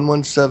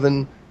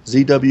 117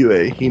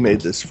 ZWA. He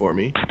made this for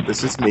me.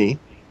 This is me.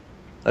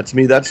 That's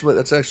me.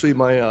 That's actually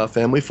my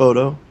family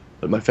photo,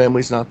 but my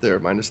family's not there,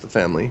 minus the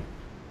family.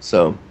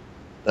 So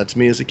that's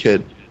me as a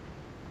kid.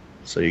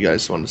 So you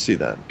guys want to see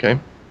that, okay?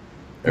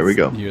 There we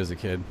go. You as a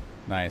kid.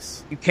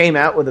 Nice. You came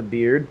out with a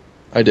beard.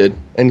 I did.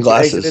 And You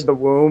glasses. exited the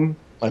womb.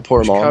 My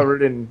poor mom.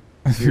 Covered in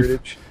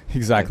beardage.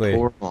 Exactly. My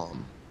poor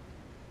mom.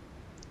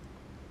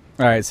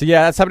 All right, so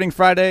yeah, that's happening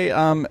Friday,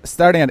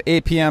 starting at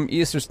 8 p.m.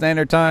 Eastern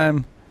Standard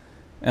Time,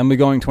 and we're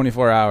going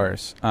 24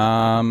 hours.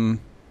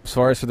 As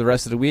far as for the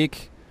rest of the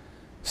week,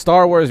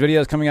 Star Wars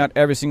videos coming out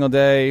every single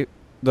day.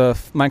 The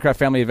Minecraft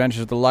Family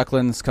Adventures of the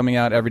Lucklands coming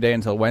out every day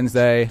until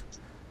Wednesday.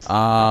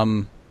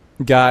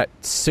 Got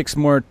 5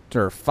 more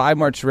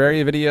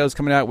Terraria videos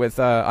coming out with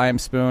I Am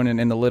Spoon and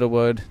In the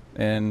Littlewood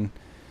and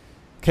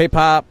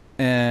K-pop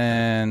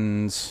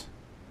and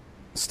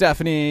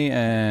Stephanie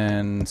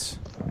and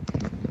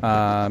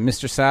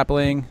Mr.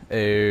 Sapling.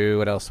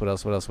 What else?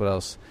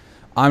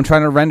 I'm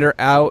trying to render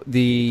out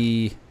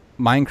the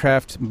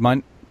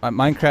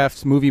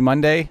Minecraft Movie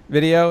Monday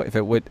video. If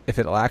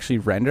it'll actually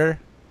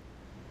render,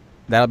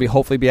 that'll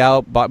hopefully be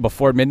out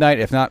before midnight.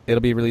 If not,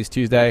 it'll be released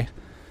Tuesday.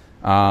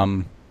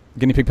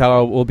 Guinea Pig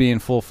Power will be in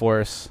full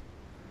force.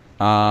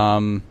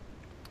 A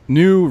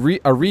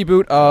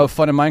reboot of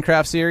Fun in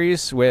Minecraft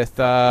series with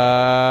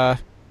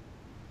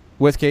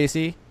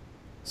Casey.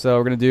 So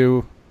we're gonna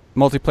do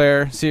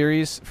multiplayer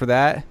series for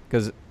that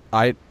because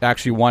I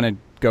actually want to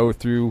go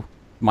through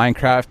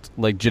Minecraft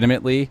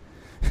legitimately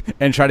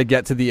and try to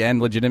get to the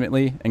end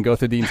legitimately and go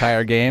through the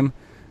entire game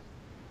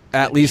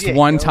at least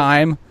one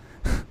time.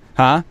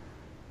 Huh?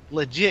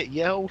 Legit,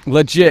 yo.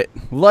 Legit.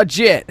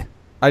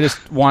 I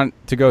just want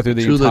to go through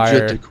the Too entire.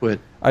 legit to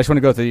quit. I just want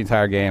to go through the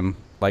entire game,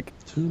 like,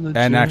 Too legit.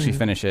 and actually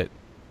finish it.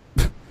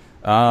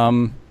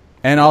 And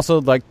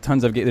also, like,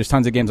 there's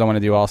tons of games I want to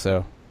do.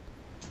 Also,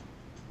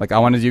 like, I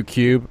want to do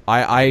Cube.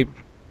 I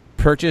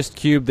purchased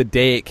Cube the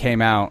day it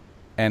came out,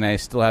 and I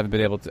still haven't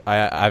been able to.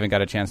 I haven't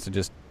got a chance to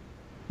just.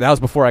 That was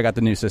before I got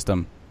the new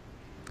system.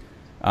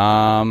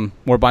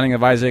 More Binding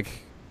of Isaac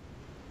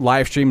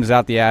live streams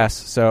out the ass.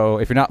 So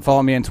if you're not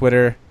following me on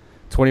Twitter,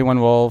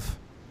 21Wolf.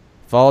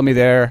 Follow me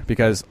there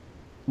because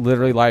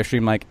literally live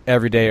stream like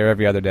every day or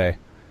every other day.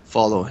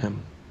 Follow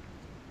him.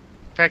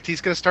 In fact,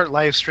 he's going to start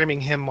live streaming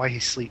him while he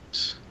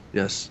sleeps.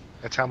 Yes.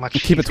 That's how much.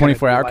 Keep a he's gonna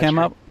 24-hour do cam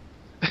live up?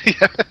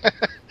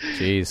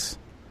 Jeez.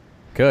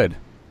 Good.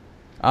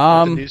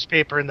 the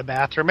newspaper in the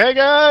bathroom. Hey,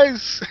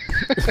 guys!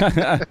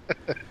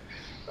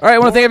 All right, I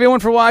want to thank everyone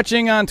for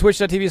watching on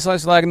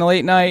twitch.tv/lag in the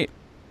late night.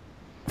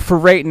 For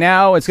right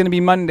now, it's going to be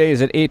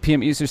Mondays at 8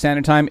 p.m. Eastern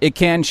Standard Time. It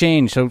can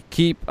change, so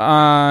keep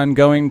on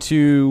going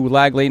to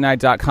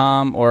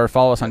laglatenight.com or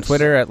follow us on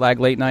Twitter at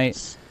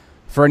laglatenight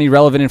for any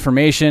relevant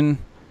information.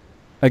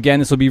 Again,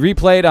 this will be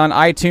replayed on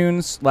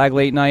iTunes, Lag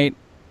Late Night,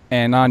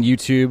 and on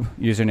YouTube,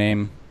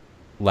 username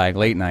Lag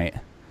Late Night.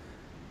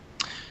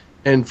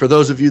 And for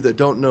those of you that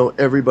don't know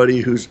everybody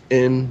who's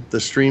in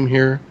the stream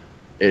here,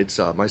 it's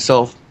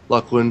myself,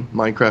 Lucklin,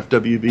 Minecraft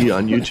WB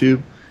on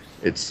YouTube.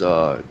 It's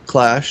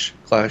Clash.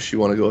 Clash, you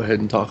want to go ahead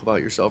and talk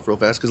about yourself real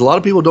fast? Because a lot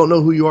of people don't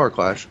know who you are,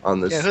 Clash,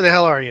 on this. Yeah, who the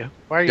hell are you?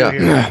 Why are you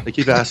here? Yeah, they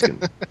keep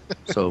asking.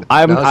 So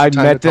I now's the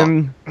time met to talk.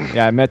 them.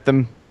 Yeah, I met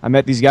them. I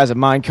met these guys at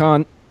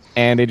Minecon,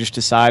 and they just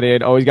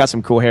decided, oh, he's got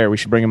some cool hair. We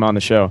should bring him on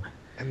the show.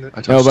 And I No,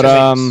 touched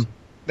but his face.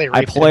 they I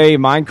raped play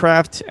him.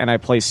 Minecraft and I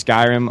play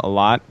Skyrim a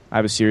lot. I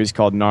have a series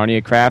called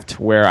Narnia Craft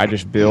where I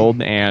just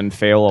build and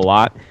fail a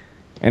lot.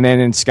 And then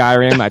in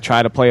Skyrim, I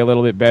try to play a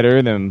little bit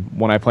better than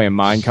when I play in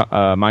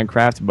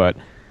Minecraft, but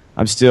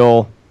I'm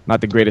still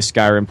not the greatest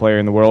Skyrim player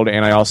in the world.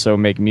 And I also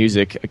make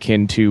music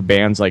akin to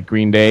bands like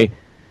Green Day,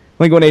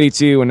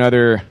 Blink-182, and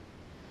other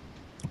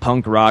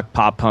punk rock,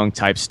 pop punk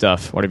type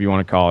stuff, whatever you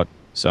want to call it.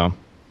 So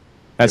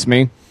that's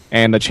me.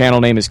 And the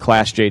channel name is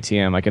Clash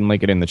JTM. I can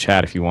link it in the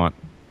chat if you want.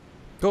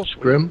 Cool.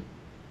 Grim,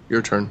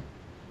 your turn.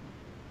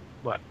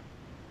 What?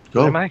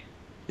 Go. What am I?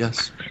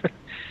 Yes.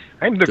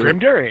 I'm the Do Grim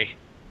it. Gary.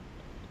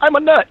 I'm a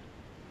nut.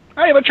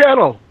 I have a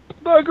channel.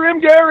 The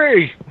Grim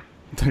Gary.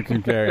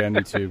 Grim Gary on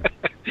YouTube.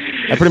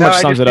 That pretty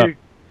much sums it up.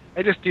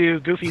 I just do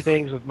goofy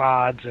things with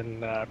mods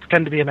and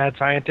pretend to be a mad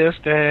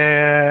scientist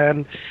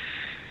and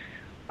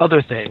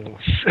other things.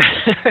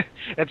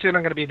 And soon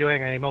I'm going to be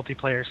doing a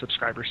multiplayer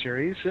subscriber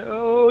series,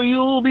 so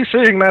you'll be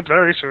seeing that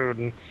very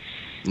soon.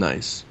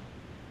 Nice.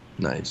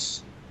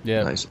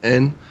 Yeah. Nice.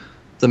 And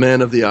the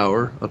man of the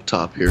hour up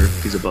top here.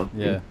 He's above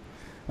me. Yeah.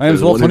 My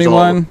name's The one who's all-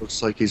 Wolf21.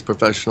 Looks like he's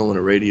professional in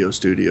a radio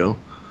studio.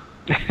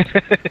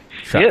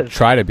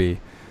 Try to be.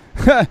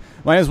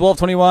 My name is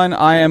Wolf21.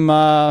 I am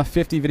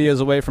 50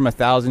 videos away from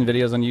 1,000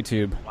 videos on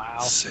YouTube. Wow.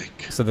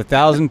 Sick. So the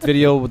 1,000th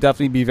video will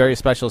definitely be very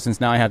special since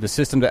now I have the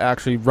system to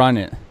actually run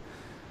it.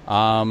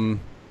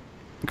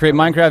 Create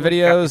Minecraft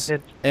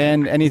videos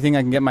and anything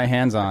I can get my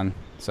hands on.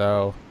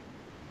 So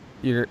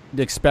you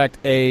expect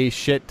a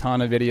shit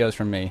ton of videos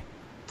from me.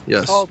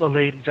 Yes. All the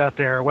ladies out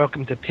there are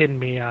welcome to pin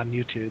me on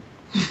YouTube.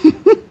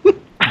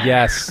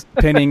 Yes,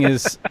 pinning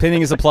is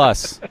a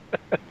plus.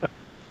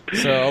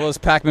 So all those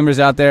pack members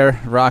out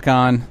there, rock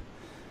on.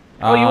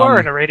 Oh, you are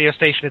in a radio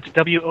station. It's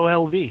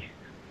WOLV.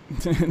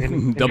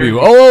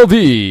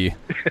 WOLV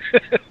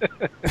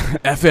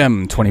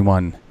FM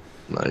 21.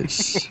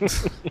 Nice. All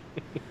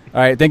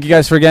right, thank you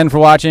guys for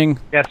watching.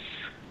 Yes.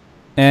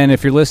 And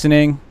if you're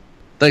listening,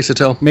 Thanks,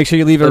 Attell. make sure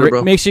you leave Later,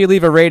 bro. make sure you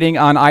leave a rating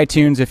on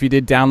iTunes if you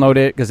did download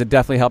it, because it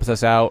definitely helps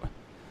us out.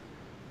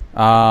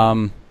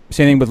 Same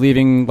thing with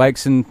leaving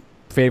likes and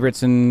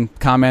favorites and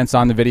comments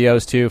on the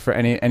videos too for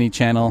any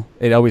channel.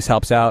 It always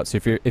helps out. So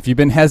if you've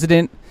been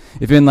hesitant,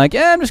 if you've been like,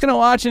 yeah, I'm just gonna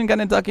watch it and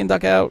gonna duck in,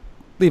 duck out,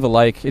 leave a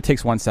like. It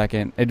takes 1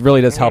 second. It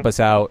really does help us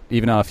out,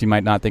 even though if you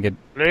might not think it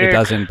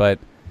doesn't, but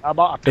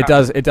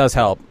it does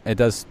help. It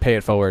does pay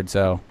it forward.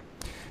 So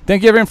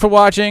thank you everyone for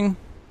watching.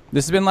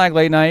 This has been Lag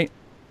Late Night,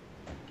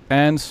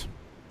 and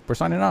we're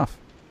signing off.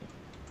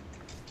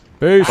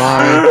 Peace.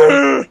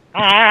 Bye.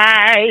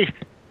 Bye.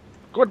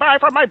 Goodbye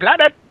from my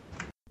planet.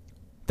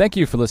 Thank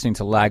you for listening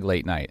to Lag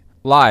Late Night,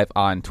 live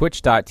on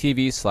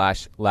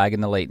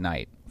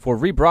twitch.tv/laginthelatenight. For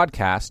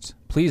rebroadcasts,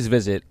 please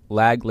visit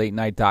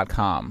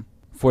laglatenight.com.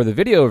 For the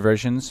video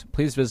versions,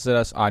 please visit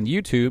us on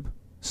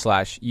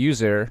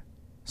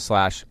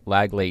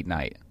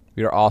YouTube/user/laglatenight.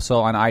 We are also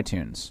on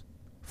iTunes.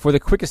 For the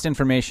quickest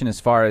information as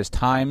far as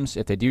times,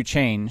 if they do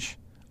change,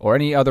 or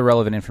any other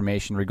relevant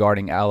information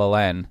regarding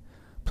LLN,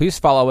 please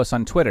follow us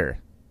on Twitter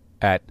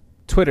at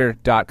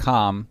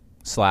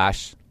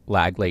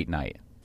twitter.com/laglatenight.